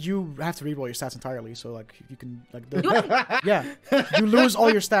based, you have to reroll your stats entirely. So like, you can like, You you lose all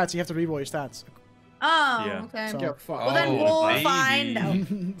your stats. You have to reroll your stats. Oh, Yeah. okay. So- get fucked. Well, then we'll baby. find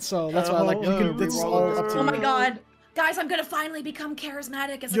out. So that's why like you can. It's all up to you. Oh my god. Guys, I'm gonna finally become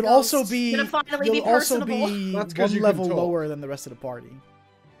charismatic as a You'll ghost. also be. Gonna finally You'll be also personable. be That's 'cause one you can level talk. lower than the rest of the party.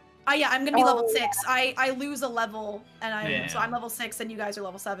 Oh yeah, I'm gonna be level Oh, 6. I lose a level, and so Yeah. I'm level 6, and you guys are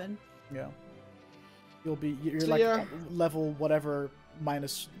level 7. Yeah. You're So, like yeah. level whatever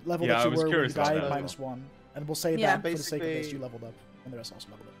minus level Yeah, that I you was were when you curious about died that. minus 1, and we'll say Yeah. that for the sake of this, Basically- you leveled up, and the rest also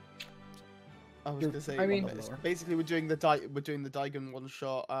leveled up. I was You're- gonna say. I mean- one level lower. basically, we're doing the Daigun one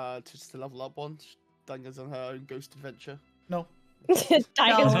shot. Just to level up one. Daigun's on her own ghost adventure. No.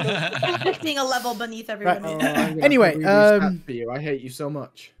 Daigun's Being a level beneath everyone. Oh, I'm gonna have to Anyway, read these stats um, for you. I hate you so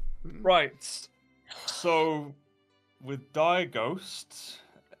much. Right. So, with Die Ghost.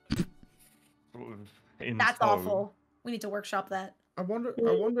 In That's tow, awful. We need to workshop that. I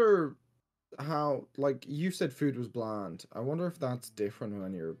wonder how, like, you said food was bland. I wonder if that's different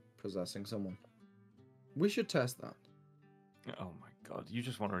when you're possessing someone. We should test that. Oh my god, you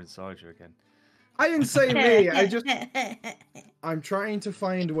just want her inside you again. I didn't say me. I'm trying to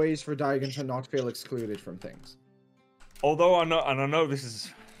find ways for Daigun to not feel excluded from things. Although I know this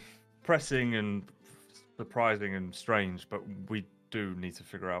is pressing and surprising and strange, but we do need to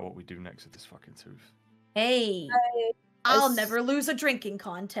figure out what we do next with this fucking tooth. Hey, I'll s- never lose a drinking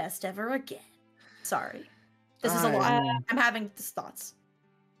contest ever again. Sorry. This is a I- lot. I'm having these thoughts.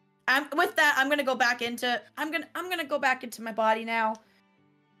 With that, I'm gonna go back into I'm gonna go back into my body now.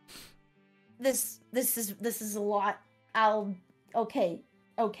 This is a lot. Okay.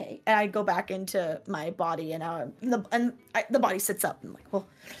 And I go back into my body, and the body sits up. I'm like, well,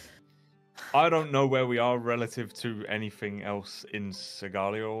 I don't know where we are relative to anything else in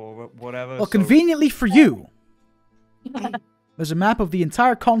Segalia or whatever. Well, so- conveniently for you, there's a map of the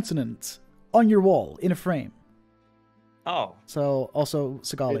entire continent on your wall in a frame. Oh, So also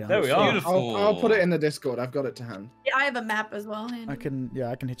Segalia. There we So are. I'll put it in the Discord. I've got it to hand. yeah, I have a map as well. I can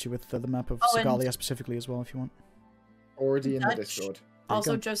hit you with the map of Oh, and- Segalia specifically as well if you want. Already in the Dutch. Discord. you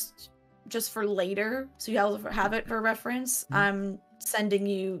Also, go. just for later, so you have it for reference. Mm-hmm. I'm sending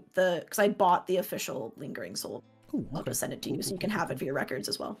you because I bought the official Lingering Soul. Ooh, I'll okay. just send it to you so you can have it for your records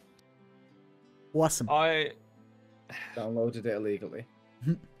as well. Awesome. I Downloaded it illegally.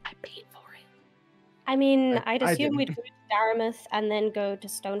 I paid for it. I mean, I I'd assume we'd didn't. go to Daramuth and then go to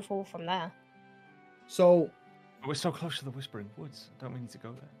Stonefall from there. So we're so close to the Whispering Woods. Don't we need to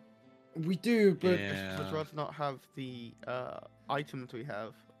go there? we do, but Yeah. Would rather not have the items we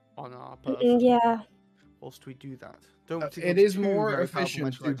have on our person Yeah. whilst we do that. Don't. take it on is two more very powerful efficient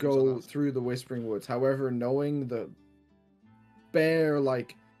magical to items on go us. through the Whispering Woods. However, knowing the bare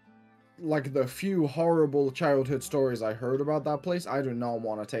like the few horrible childhood stories I heard about that place, I do not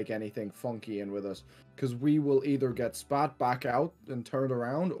want to take anything funky in with us, because we will either get spat back out and turned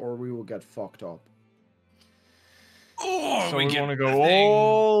around, or we will get fucked up. Oh, So we get want to go nothing.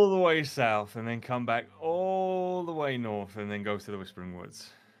 all the way south and then come back all the way north and then go to the Whispering Woods.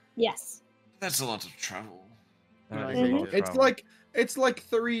 Yes. That's a lot of travel. That is Right. a lot of It's travel. like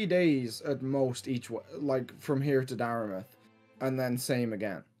 3 days at most each way, like from here to Daramouth, and then same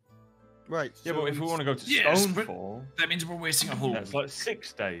again. Right. Yeah, but if we want to go to Yes, but- Stonefall, That means we're wasting a whole that's week. like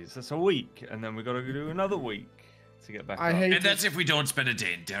 6 days. That's a week, and then we got to do another week to get back I up. hate And that's if we don't spend a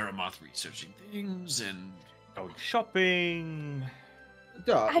day in Daramoth researching things and Going shopping,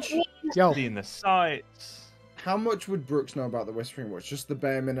 Dutch. Yo, seeing the sights. How much would Brooks know about the Whispering Woods? Just the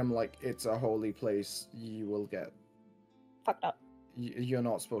bare minimum, like it's a holy place. You will get. Fucked up. You're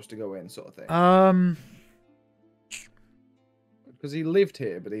not supposed to go in, sort of thing. Because he lived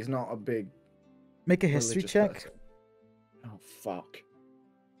here, but he's not a big. make a history religious check. person. Oh fuck!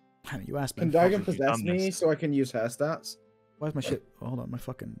 You asked me. Can Daigun probably possess done me this. so I can use her stats? Why is my shit? Oh, hold on, my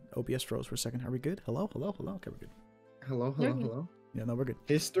fucking OBS froze for a second. Are we good? Hello, hello, hello. Okay, we're good. Hello, You're hello, good. hello. Yeah, no, we're good.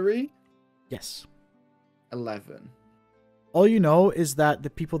 History Yes. 11. All you know is that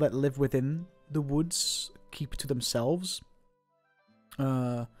the people that live within the woods keep to themselves.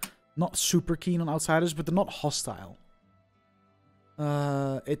 Not super keen on outsiders, but they're not hostile.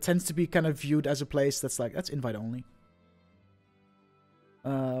 It tends to be kind of viewed as a place that's like, that's invite only.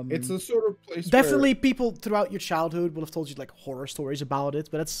 It's the sort of place. Definitely people throughout your childhood will have told you like horror stories about it,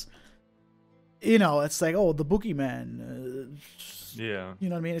 but it's, you know, it's like, oh, the boogeyman. Yeah. You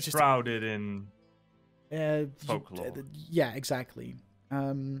know what I mean? It's just Shrouded in folklore. folklore. Yeah, exactly.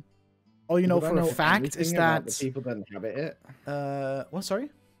 All you know Would I for a know fact is anything about that the people that inhabit it. what? Sorry.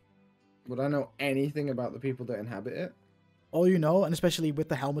 Would I know anything about the people that inhabit it? All you know, and especially with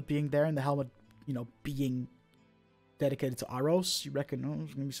the helmet being there and the helmet, you know, being dedicated to Aros, you reckon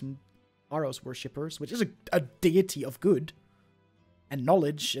there's gonna be some Aros worshippers, which is a deity of good and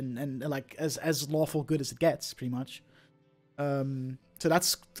knowledge and like as lawful good as it gets, pretty much. So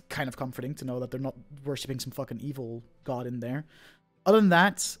that's kind of comforting to know that they're not worshipping some fucking evil god in there. Other than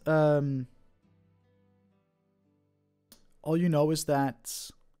that, all you know is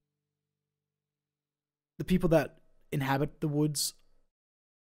that the people that inhabit the woods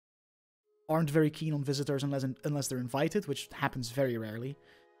aren't very keen on visitors unless they're invited, which happens very rarely.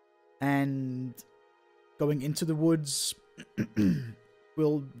 And going into the woods, you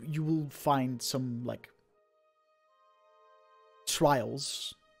will find some like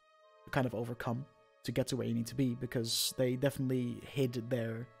trials to kind of overcome to get to where you need to be, because they definitely hid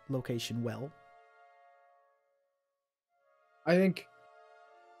their location well. I think.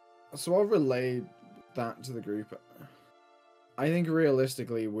 So I'll relay that to the group. I think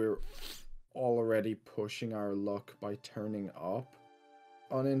realistically we're already pushing our luck by turning up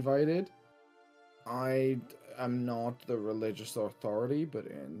uninvited. I am not the religious authority, but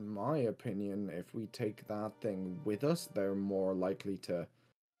in my opinion, if we take that thing with us, they're more likely to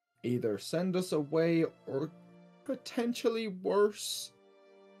either send us away or potentially worse.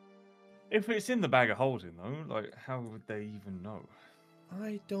 If it's in the bag of holding, though, like, how would they even know?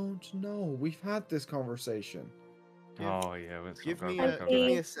 I don't know. We've had this conversation. Oh, yeah, let's not Give go me back a over give that.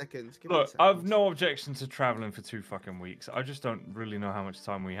 me a second. Give me a Look, second. I've no objection to traveling for 2 fucking weeks. I just don't really know how much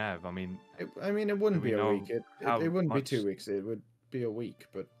time we have. I mean, It wouldn't Do we be a know week. It how wouldn't be much- 2 weeks. It would be a week,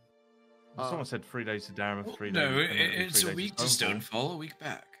 but someone said 3 days to Darren, Well, 3 days. no, and then it'll be it's 3 a days week to Stonefall, a week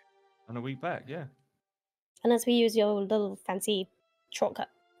back. And a week back, yeah. Unless we use your little fancy shortcut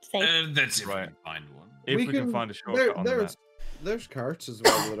thing. That's if we Right. can find one. If we can find a shortcut on the map. there's carts as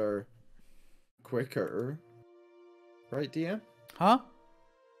well that are quicker, right, DM? Huh?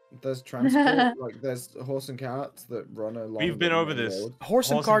 There's transport, like there's horse and carts that run along. We've been the over main this. road. Horse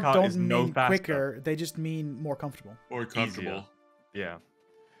and Horse and cart cart don't is no mean faster. quicker, they just mean more comfortable. Or comfortable. Yeah.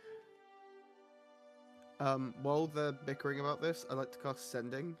 While they're bickering about this, I'd like to cast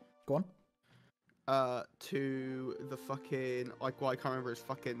Sending. Go on. To the fucking I can't remember his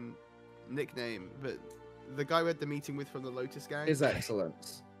fucking nickname, but the guy we had the meeting with from the Lotus Gang. His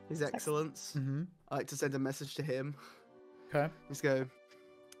Excellence. His Excellence. Mm-hmm. I like to send a message to him. Okay. Let's go.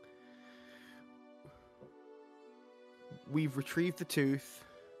 We've retrieved the tooth.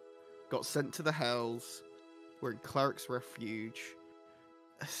 Got sent to the hells. We're in Cleric's Refuge.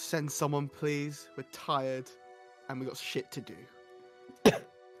 Send someone, please. We're tired, and we got shit to do.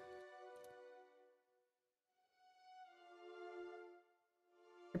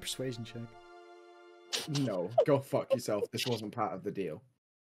 A persuasion check. No, go fuck yourself. This wasn't part of the deal.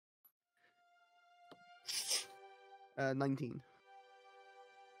 19.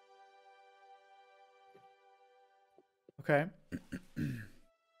 Okay.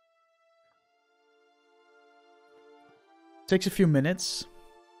 Takes a few minutes,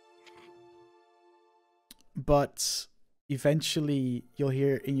 but eventually you'll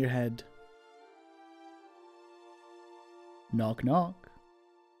hear in your head, knock, knock.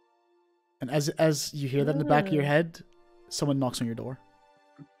 And as you hear that in the back of your head, someone knocks on your door.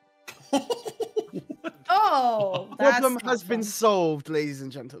 Oh, that's Problem not has been fun. solved, ladies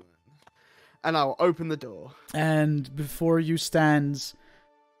and gentlemen. And I'll open the door. And before you stands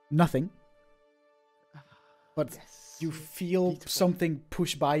nothing. But Yes. you feel Beautiful. something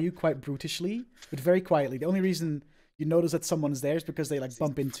push by you quite brutishly, but very quietly. The only reason you notice that someone's there is because they like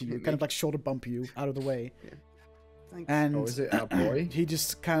bump into you, kind of like shoulder bump you out of the way. Thanks. And Oh, is it our boy? he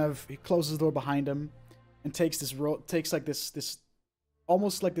just kind of he closes the door behind him and takes this this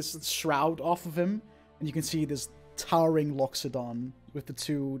almost like this shroud off of him, and you can see this towering Loxodon with the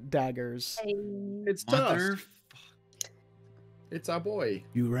two daggers. It's Mother. Tusk. It's our boy.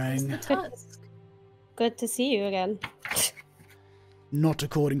 You It's rang, the tusk. Good to see you again. not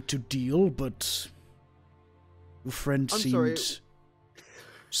according to deal, but your friend I'm seemed sorry.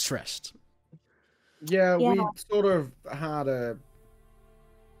 stressed. Yeah, Yeah. we sort of had a.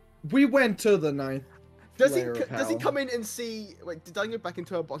 We went to the ninth. Does he layer of does he hell. come in and see? Wait, did I go back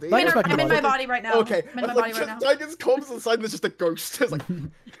into her body? Like- It's back in I'm the in body. my body right now. Okay, I'm in my body right now. Daigun's comes inside and there's just a ghost. It's like,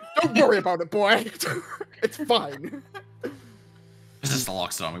 don't worry about it, boy. It's fine. This is the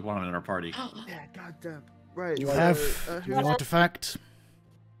Loxodon. We want him in our party. Yeah, goddamn. Right. You so, have who- the artifact.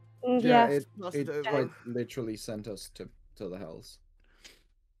 Yeah, Yeah. Lost it over. quite literally sent us to the hells.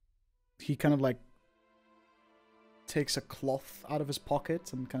 He kind of like takes a cloth out of his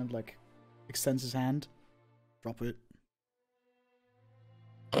pocket and kind of like extends his hand. Drop it.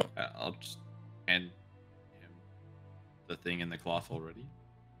 I'll just hand him the thing in the cloth already.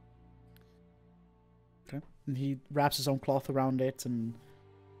 Okay. And he wraps his own cloth around it and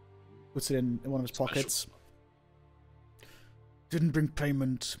puts it in one of his Special. pockets. Didn't bring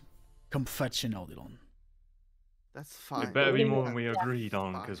payment. Come fetch an Eldilon. That's fine. It better be more than Yeah. we agreed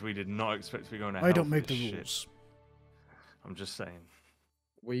on, Fine. because we did not expect to be going to I hell don't for make this the shit. rules. I'm just saying.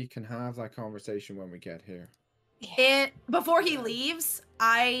 We can have that conversation when we get here. Before he leaves,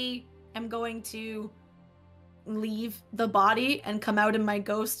 I am going to leave the body and come out in my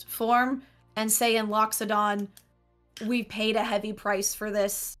ghost form and say in Loxodon, we paid a heavy price for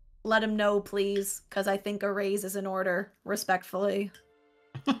this. Let him know, please, because I think a raise is in order. Respectfully.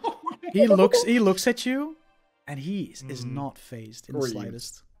 He looks at you, and he is Mm. not phased in the Breathe.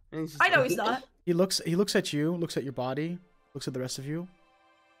 slightest. And he's just I know like, he's not. He looks at you, looks at your body, looks at the rest of you.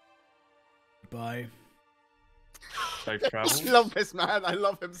 Goodbye. Safe I travels. love this man. I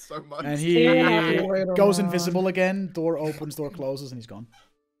love him so much. And Yeah. he goes invisible again. Door opens, door closes, and he's gone.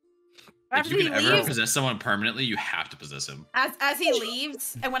 If After you he can ever leaves, possess someone permanently, you have to possess him. as he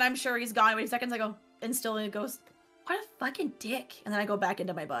leaves, and when I'm sure he's gone, wait seconds, I go, and still he goes, what a fucking dick. And then I go back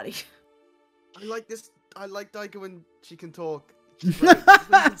into my body. I like this. I like Daigun when she can talk. She's great. You've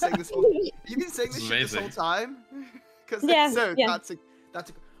been saying this whole, you've been saying this It's shit this whole amazing. time. Because Yeah, yeah. that's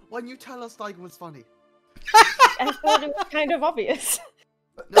a. When you tell us Daigun was funny. I thought it was kind of obvious.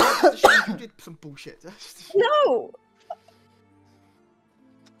 But no, you did some bullshit. No!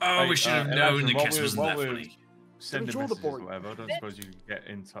 Oh, we should have known the kiss wasn't that we're funny. sending draw the messages board. or whatever, I don't suppose you could get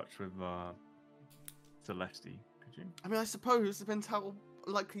in touch with Celeste, could you? I mean, I suppose depends how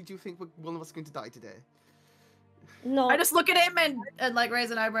likely do you think one of us is going to die today. No. I just look at him and like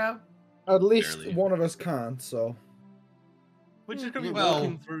raise an eyebrow. At least Barely. one of us can't, so. We're just gonna be Well-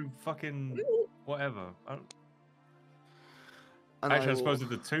 walking through fucking whatever. And Actually, I will- suppose with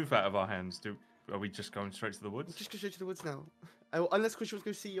the tooth out of our hands, are we just going straight to the Let's woods? just go straight to the woods now. Unless Chris wants to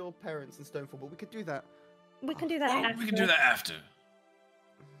go see your parents in Stonefall, but we could do that. We can do that. Oh, we can do that after.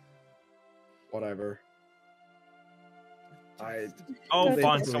 Whatever. I. Oh, Good.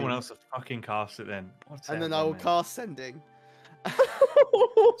 find someone else to fucking cast it then. And then I will cast Sending.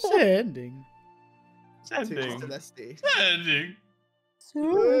 Sending. To Sending. Celeste. Ending.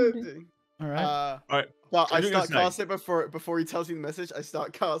 Sending. All right. Right. But I What are you gonna start say? casting it before he tells you the message. I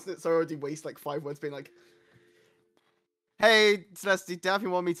start casting it, so I already waste like 5 words being like, "Hey, Celeste, Daphne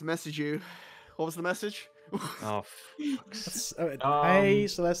wanted me to message you. What was the message?" Oh, That's, Um, hey,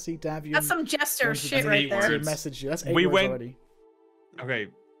 Celeste, Davian. That's some jester wanted to shit right eight to there. words. message you. That's 8 We words went- already. okay.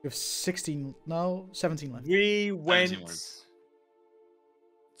 You have 16, no, 17 left. We went words.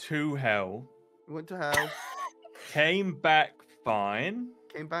 to hell, We went to hell, came back fine,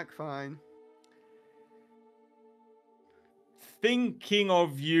 came back fine. thinking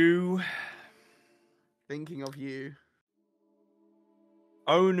of you. Thinking of you.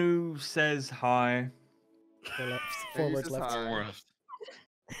 Onu says hi. 4 left. 4 Who words says left. hi? Four left.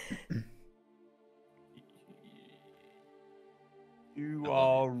 You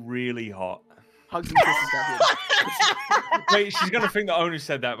are really hot. Hugs and kisses, Davian. Wait, she's gonna think that Onu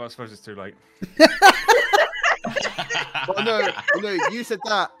said that, but I suppose it's too late. Well, no, you said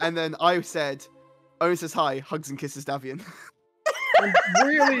that, and then I said, Onu says hi, hugs and kisses, Davian. I'm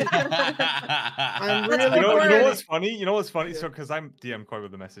really, I'm really. You know worried. what's funny? You know what's funny? Yeah. So, because I'm DM quite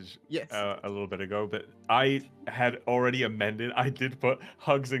with the message Yes. a little bit ago, but I had already amended. I did put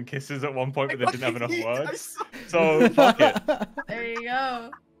hugs and kisses at one point, but they didn't have enough words. So fuck it. There you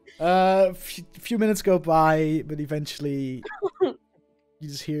go. A few minutes go by, but eventually you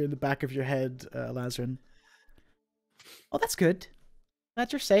just hear in the back of your head, Lazarin. Oh, that's good.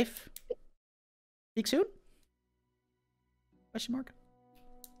 Glad you're safe. Speak soon? Question mark.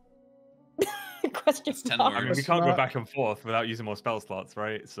 Question It's 10 mark. I mean, we words. can't go Smart. back and forth without using more spell slots,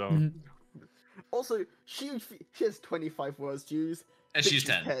 right? So Mhm. Also, she has 25 words to use. And Bitch she's is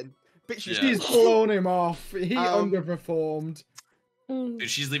 10. Bitch, she's Yeah. She's blown him off. He underperformed. Mm. Dude,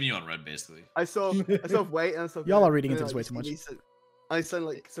 she's leaving you on red, basically. I sort of wait, and I sort of Y'all go, are reading and into then this I way too just immediately I sound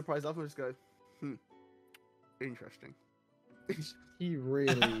like surprised off and just go, interesting. He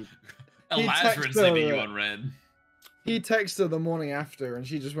really. And He Lazarin's texted leaving you her. on red. He texted her the morning after, and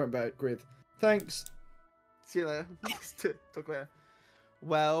she just went back with, "Thanks." See you later. Talk later.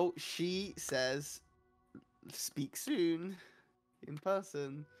 Well, she says, speak soon, in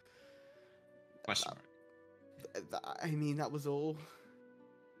person. Question mark. I mean, that was all.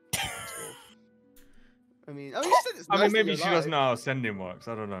 I mean, she said it's I nice mean, that maybe you're she doesn't alive. know how sending works.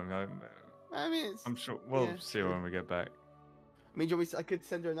 I don't know. I mean, I'm sure we'll Yeah. see when we get back. I mean, do you want me to, I could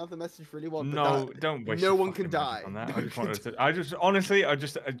send her another message if you really want. No, but don't waste. no your one can fucking magic die. on that. No I one just can wanted to. I just honestly,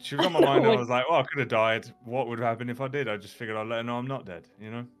 she was on my mind, and I was like, "Oh, I could have died. What would happen if I did?" I just figured I'd let her know I'm not dead.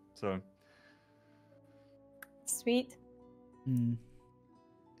 You know. So Sweet. Hmm.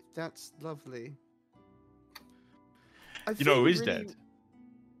 That's lovely. you know who is really... dead.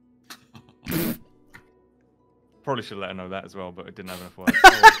 Probably should let her know that as well, but it didn't have enough words.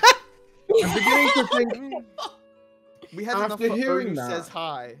 I'm beginning to think. We had After enough hearing Onu that- says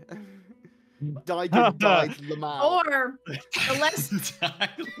hi. Daigun died Lamau. Or the less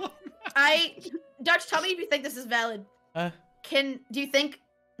Dutch, tell me if you think this is valid. Do you think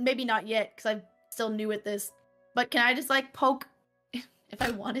maybe not yet because I'm still new at this, but can I just like poke if I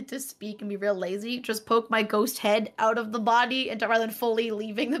wanted to speak and be real lazy, just poke my ghost head out of the body and rather than fully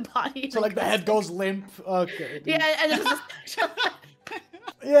leaving the body? So like the head goes limp. Okay. Yeah, and then just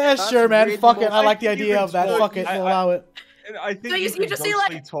Yeah, That's sure, man. really Fuck it. more- I like the I think idea you of that. can Fuck it. talk- We'll allow it. I think So you you can just see,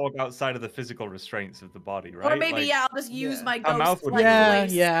 ghostly like- talk outside of the physical restraints of the body, right? or maybe Like, yeah, I'll just use Yeah. my Her ghost mouth would like be Yeah,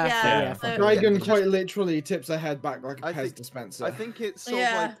 voice. yeah, so- fuck Daigun Yeah. quite literally tips her head back like a I Pez think- dispenser. I think it's sort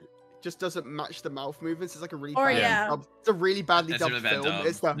Yeah. of like just doesn't match the mouth movements. It's like a really Or bad yeah. dub. It's a really badly It's a dubbed really bad film. dub,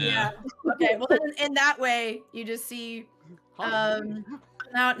 It's the yeah. Okay, well then in that way you just see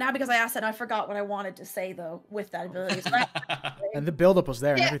now because I asked that I forgot what I wanted to say though with that ability. So And the build-up was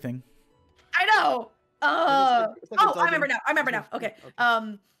there and Yeah. everything. I know. It's like a Oh, I remember Daigun- now. I remember now. Okay.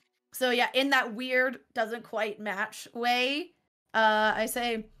 So yeah, in that weird doesn't quite match way, I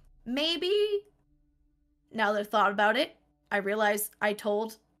say maybe now that I've thought about it, I realize I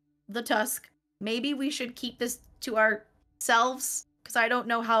told the Tusk maybe we should keep this to ourselves because I don't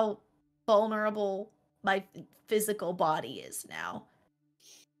know how vulnerable my physical body is now.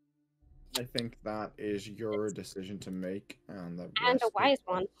 I think that is your decision to make, and the And rest a of wise us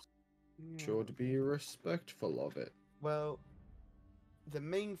one. should be respectful of it. Well, the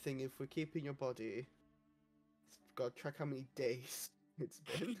main thing, if we're keeping your body, we've got to track how many days it's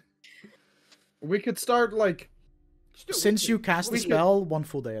been. We could start like Just do it Since you weekly. cast the We could- spell, 1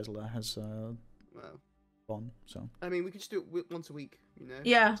 full day has Well, gone. So I mean, we could just do it once a week, you know?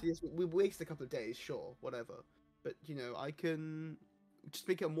 Yeah. So yes, we waste a couple of days, sure, whatever. But, you know, I can just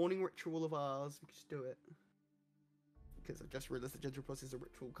make it a morning ritual of ours. We can just do it. Because I've just realized that Gentle Plus is a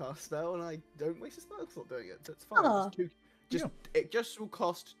ritual cast spell, and I don't waste a spell slot doing it, so it's fine. Aw. It just will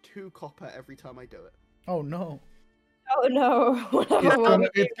cost 2 copper every time I do it. oh no. Oh no.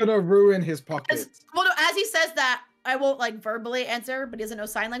 it's gonna ruin his pockets. Well, no, as he says that, I won't like verbally answer, but he doesn't know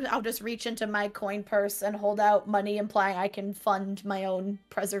sign language. I'll just reach into my coin purse and hold out money, implying I can fund my own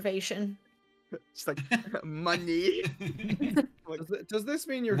preservation. Just like, money. Does this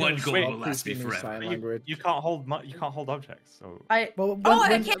mean you're One gonna goal stop will last me teaching me forever. sign you, language? you can't hold objects. So. Well,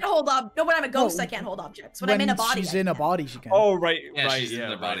 I can't hold up. No, when I'm a ghost, No, I can't hold objects. When I'm in a body, she's I in a can. body, she can. Oh right, Yeah, right, she's in yeah,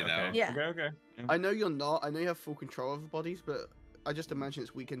 their body right, now. okay. Yeah. Okay. Yeah. I know you're not. I know you have full control of the bodies, but I just imagine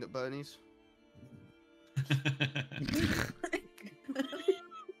it's weekend at Bernie's.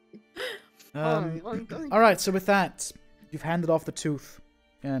 All right. So with that, you've handed off the tooth,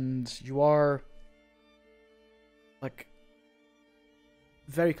 and you are like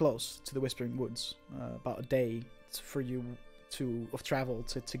very close to the Whispering Woods. About a day for you of travel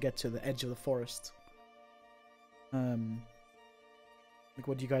to get to the edge of the forest. Like,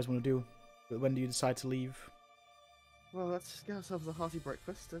 what do you guys want to do? When do you decide to leave? Well, let's get ourselves a hearty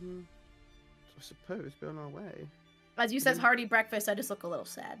breakfast and I suppose be on our way. As you says hearty breakfast, I just look a little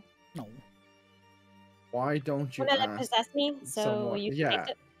sad. No. Why don't you Wanna let ask possess me so someone- you can yeah. taste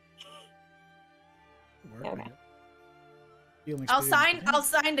it? Okay. Healing I'll experience.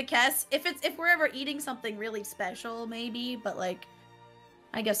 sign to Kess if we're ever eating something really special, maybe. But like,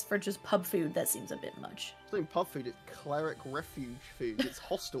 I guess for just pub food, that seems a bit much. It's not even pub food, it's Cleric Refuge food. It's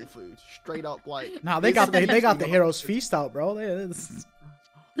hostel food. Straight up like. Nah, they got the hero's feast out, bro.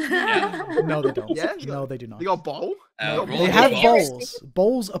 No, they don't. Yeah? No, they do not. They got a bowl? roll They a have ball. bowls.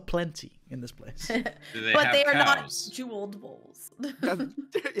 Bowls aplenty in this place. Do they But have they are cows? not jeweled bowls. Yeah,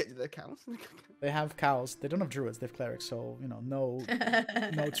 they're cows. They have cows. They don't have druids. They have clerics. So no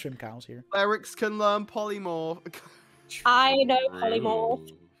trim cows here. Clerics can learn polymorph. I know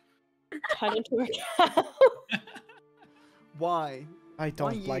polymorph. Turn into a cow. Why? I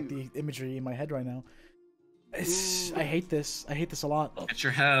don't like you? the imagery in my head right now. I hate this. I hate this a lot. Get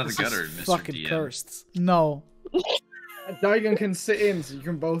your head out of the This gutter, is Mr. fucking DM. cursed. No. Daigun can sit in so you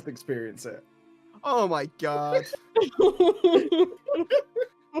can both experience it. Oh my god.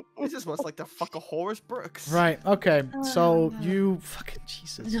 This is what's like the fuck of Horace Brooks. Right. Okay. So you fucking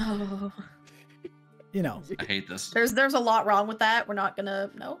Jesus. No. You know. I hate this. There's a lot wrong with that. We're not gonna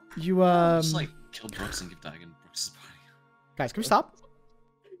no. You Just like kill Brooks and give Daigun Brooks' body. guys, can we stop?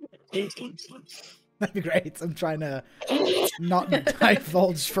 That'd be great. I'm trying to not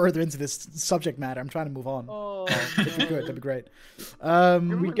divulge further into this subject matter. I'm trying to move on. Oh, That'd be good. That'd be great.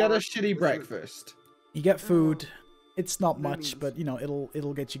 We get a shitty breakfast. You get food. It's not That much, means- but you know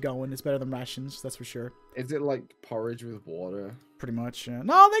it'll get you going. It's better than rations, that's for sure. Is it like porridge with water? Pretty much.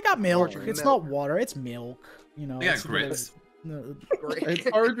 No, they got milk. Porridge. It's Milk. not water. It's milk. You know. They got it's a little- grits. no, It's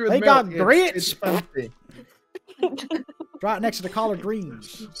porridge with They milk. got It's grits. fancy. right next to the collard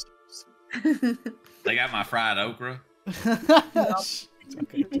greens. They got my fried okra. It's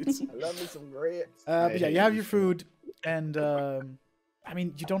okay, it's- I love me some grits. but yeah, hate you have you your so food, and I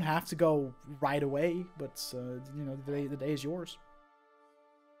mean, you don't have to go right away, but you know, the day is yours.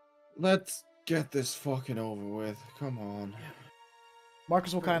 Let's get this fucking over with. Come on.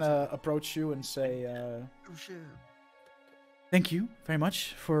 Marcus will kind of approach you and say, Oh shit. "Thank you very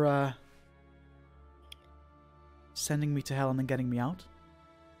much for sending me to hell and then getting me out.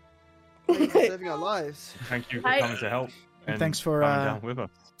 Thank you for saving our lives. Thank you for I- coming to help. And thanks for coming down with us.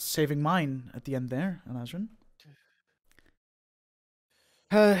 saving mine at the end there, Alazrin.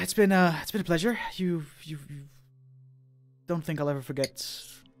 It's been a pleasure. You don't think I'll ever forget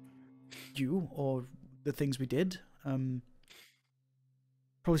you or the things we did. Probably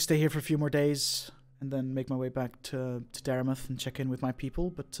stay here for a few more days and then make my way back to Dartmouth and check in with my people.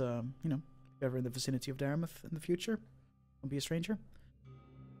 But you know, if you're ever in the vicinity of Dartmouth in the future, don't be a stranger.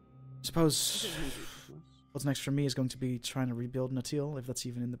 Suppose what's next for me is going to be trying to rebuild Natil, if that's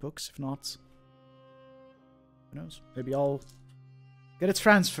even in the books. If not, who knows? Maybe I'll get a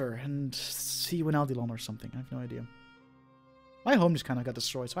transfer and see you in Aldilon or something. I have no idea. My home just kind of got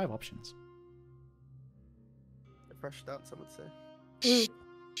destroyed, so I have options. A fresh start, some would say. Gee.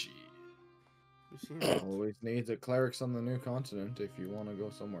 You see it? Always needs a clerics on the new continent if you want to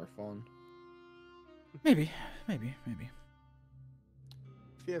go somewhere fun. Maybe. If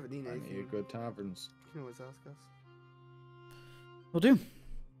you ever need I anything, need good taverns. you can always ask us. Will do.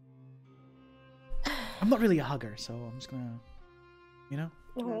 I'm not really a hugger, so I'm just gonna, you know.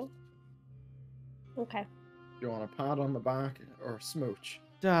 Mhm. Okay. You want a pat on the back or a smooch?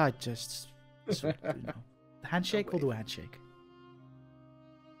 Just you know, the handshake. We'll do a handshake.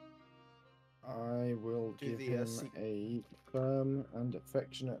 I will Do give the, him se- a firm and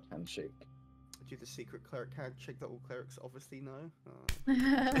affectionate handshake. Do the secret cleric handshake that all clerics obviously know.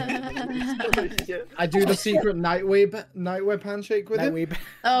 I do the secret nightweb handshake with him. Nightweeb.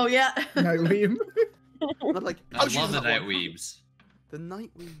 Oh yeah. Nightweeb. Not like, I choose love the that night one." weebs. The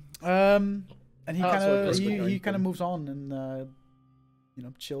night weed. And he Oh, that's what kind of Chris was he going kind of for. moves on and you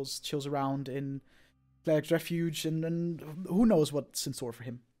know, chills around in Cleric's Refuge and who knows what's in store for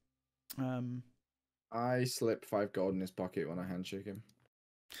him. I slip 5 gold in his pocket when I handshake him.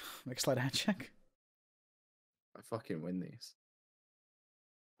 Make a sleight of hand check. I fucking win these.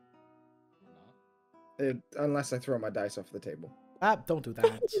 Unless I throw my dice off the table. Don't do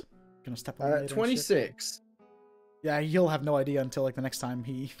that. Gonna step on it later and shit. 26. Yeah, he'll have no idea until like the next time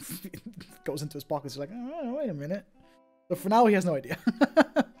he goes into his pockets. He's like, oh, wait a minute. But for now, he has no idea.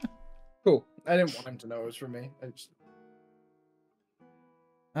 Cool. I didn't want him to know it was from me.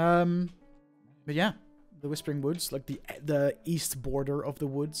 But yeah, the Whispering Woods, like the east border of the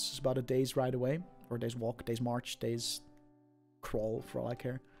woods, is about a day's ride away, or a day's walk, day's march, day's crawl, for all I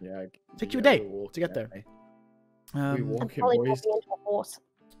care. Yeah. Take you a day we'll walk to get that there. way. We I'm walk it, probably boys. walking into a horse.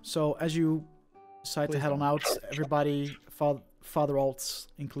 So as you decide to Please head on don't. out, everybody, Father Alt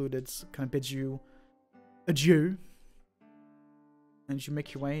included, kind of bids you adieu. And you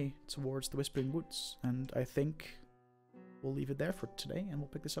make your way towards the Whispering Woods. And I think we'll leave it there for today, and we'll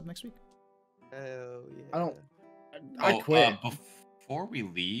pick this up next week. Oh yeah. I don't. I Oh, quit. before we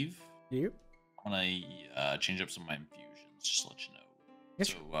leave, You? I want to change up some of my infusions, just to let you know. Yes,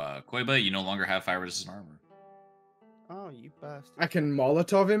 So, Koiba, you no longer have fire resistant armor. Oh, you bastard. I can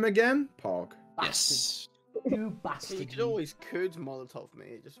Molotov him again? Pog. Yes. You So you bastard. could always Molotov me.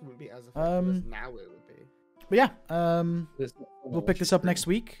 It just wouldn't be as effective as now it would be. But yeah, we'll pick this up next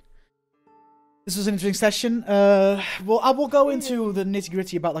week. This was an interesting session. Well, I will go into the nitty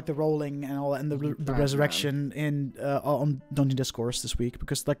gritty about like the rolling and all that, and the Batman. resurrection in on Dungeon Discourse this week,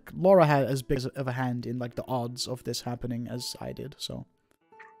 because like Laura had as big of a hand in like the odds of this happening as I did. So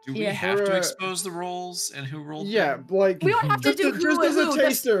Do we Yeah. have to For, expose the rolls and who rolled? Yeah, them? like We don't have to do just who as and a who,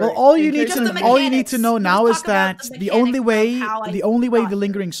 taster. well, all you in need case Just to the all you need to know mechanics. now Let's is talk about that the the only mechanics of way how I the only way got the here.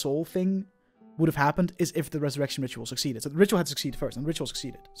 lingering soul thing would have happened is if the resurrection ritual succeeded. So the ritual had to succeed first, and the ritual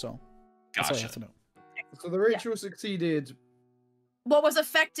succeeded. So that's all you Gotcha. have to know. So the ritual succeeded. What was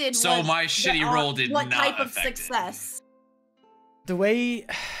affected So was my the shitty odd- roll did what not type of affect it. success? The way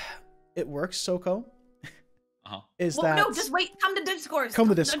it works, Soko, Uh-huh. is Well, that no, just wait. Come to Discourse. come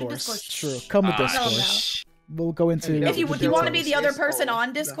to Dungeon Discourse. True, come to Ah, Discourse. We'll go into. Yeah, If you we would, you do want to it. be the other Yes, person oh, on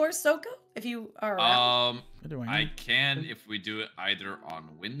no. Discourse, Soko? If you are around. What do I I know? can if we do it either on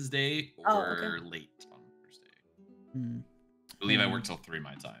Wednesday Oh, or okay. late on Thursday. Hmm. I believe I work till 3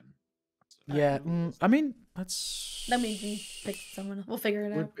 my time. Yeah, I mean that's. That means we pick someone. We'll figure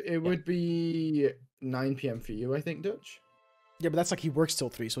it out. It would be 9 p.m. for you, I think, Dutch. Yeah, but that's like he works till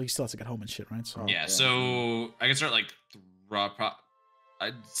 3, so he still has to get home and shit, right? So Oh. Yeah, yeah. so I can start like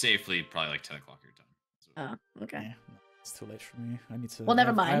I'd safely probably like 10 o'clock your time. Oh, okay. yeah, no, it's too late for me. I need to. Well, never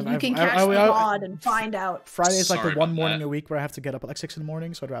I've- mind. I've- You can I've- catch I- the I- mod and find out. Friday's like Sorry the one about morning that. a week where I have to get up at like 6 in the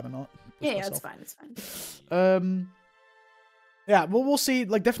morning, so I'd rather not. push Yeah, it's myself. fine. It's fine. Yeah, well, we'll see.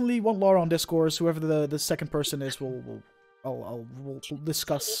 Like, definitely want Laura on Discourse. Whoever the second person is, we'll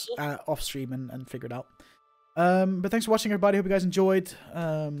discuss off stream and figure it out. But thanks for watching, everybody. Hope you guys enjoyed.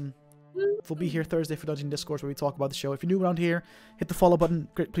 We'll be here Thursday for Dungeon Discourse, where we talk about the show. If you're new around here, hit the follow button.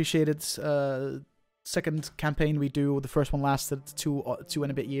 Great, appreciate it. Second campaign we do. The first one lasted 2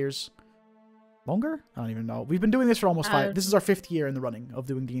 and a bit years. Longer? I don't even know. We've been doing this for almost 5. This is our 5th year in the running of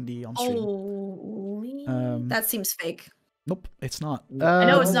doing D&D on stream. Holy. That seems fake. Nope, it's not. I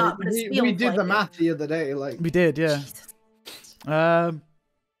know it's not, but it we feels did like the it. math the other day. Like, We did, yeah. Jesus.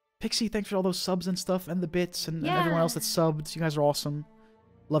 Pixie, thanks for all those subs and stuff, and the bits, and everyone else that subbed. You guys are awesome.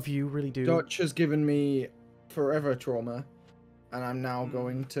 Love you, really do. Dutch has given me forever trauma, and I'm now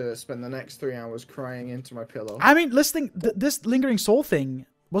going to spend the next 3 hours crying into my pillow. I mean, listening, this lingering soul thing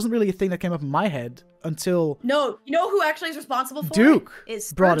wasn't really a thing that came up in my head until No, you know who actually is responsible for Duke it?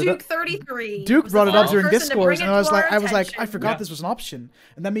 Is brought it up. Duke 33. Duke was brought the it up first during person to Discourse, bring it and to our I was like, I attention. forgot this was an option.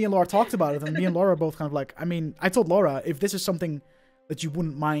 And then me and Laura talked about it, and me and Laura both kind of like, I mean, I told Laura, if this is something that you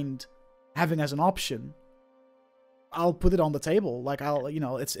wouldn't mind having as an option, I'll put it on the table. Like, I'll,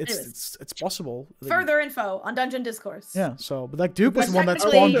 it's possible. Further info on Dungeon Discourse. Yeah. So, but like Duke was the But one that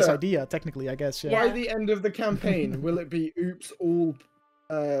technically- spawned this idea. Technically, I guess. Yeah. Yeah. By the end of the campaign, will it be oops all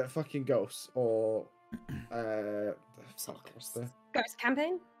fucking ghosts or what's the Ghost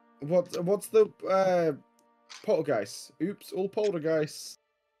campaign? what's the poltergeist? Oops, all poltergeists.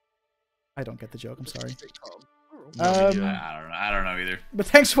 I don't get the joke. I'm sorry. Oh. I don't know either. But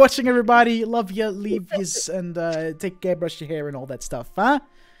thanks for watching, everybody. Love you, leave yous, and take care, brush your hair, and all that stuff, huh?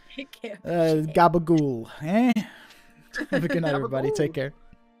 Take care. Gabagool, eh? Have a good night, everybody. Take care.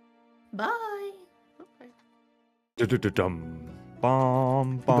 Bye. Dum.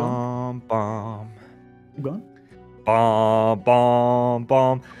 Bom bom bom. You gone? Bom bom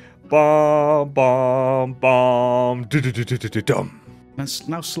bom. Bom bom bom. Dum. And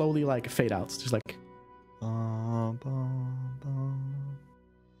now slowly, like, fade out. Just like. Bom bom.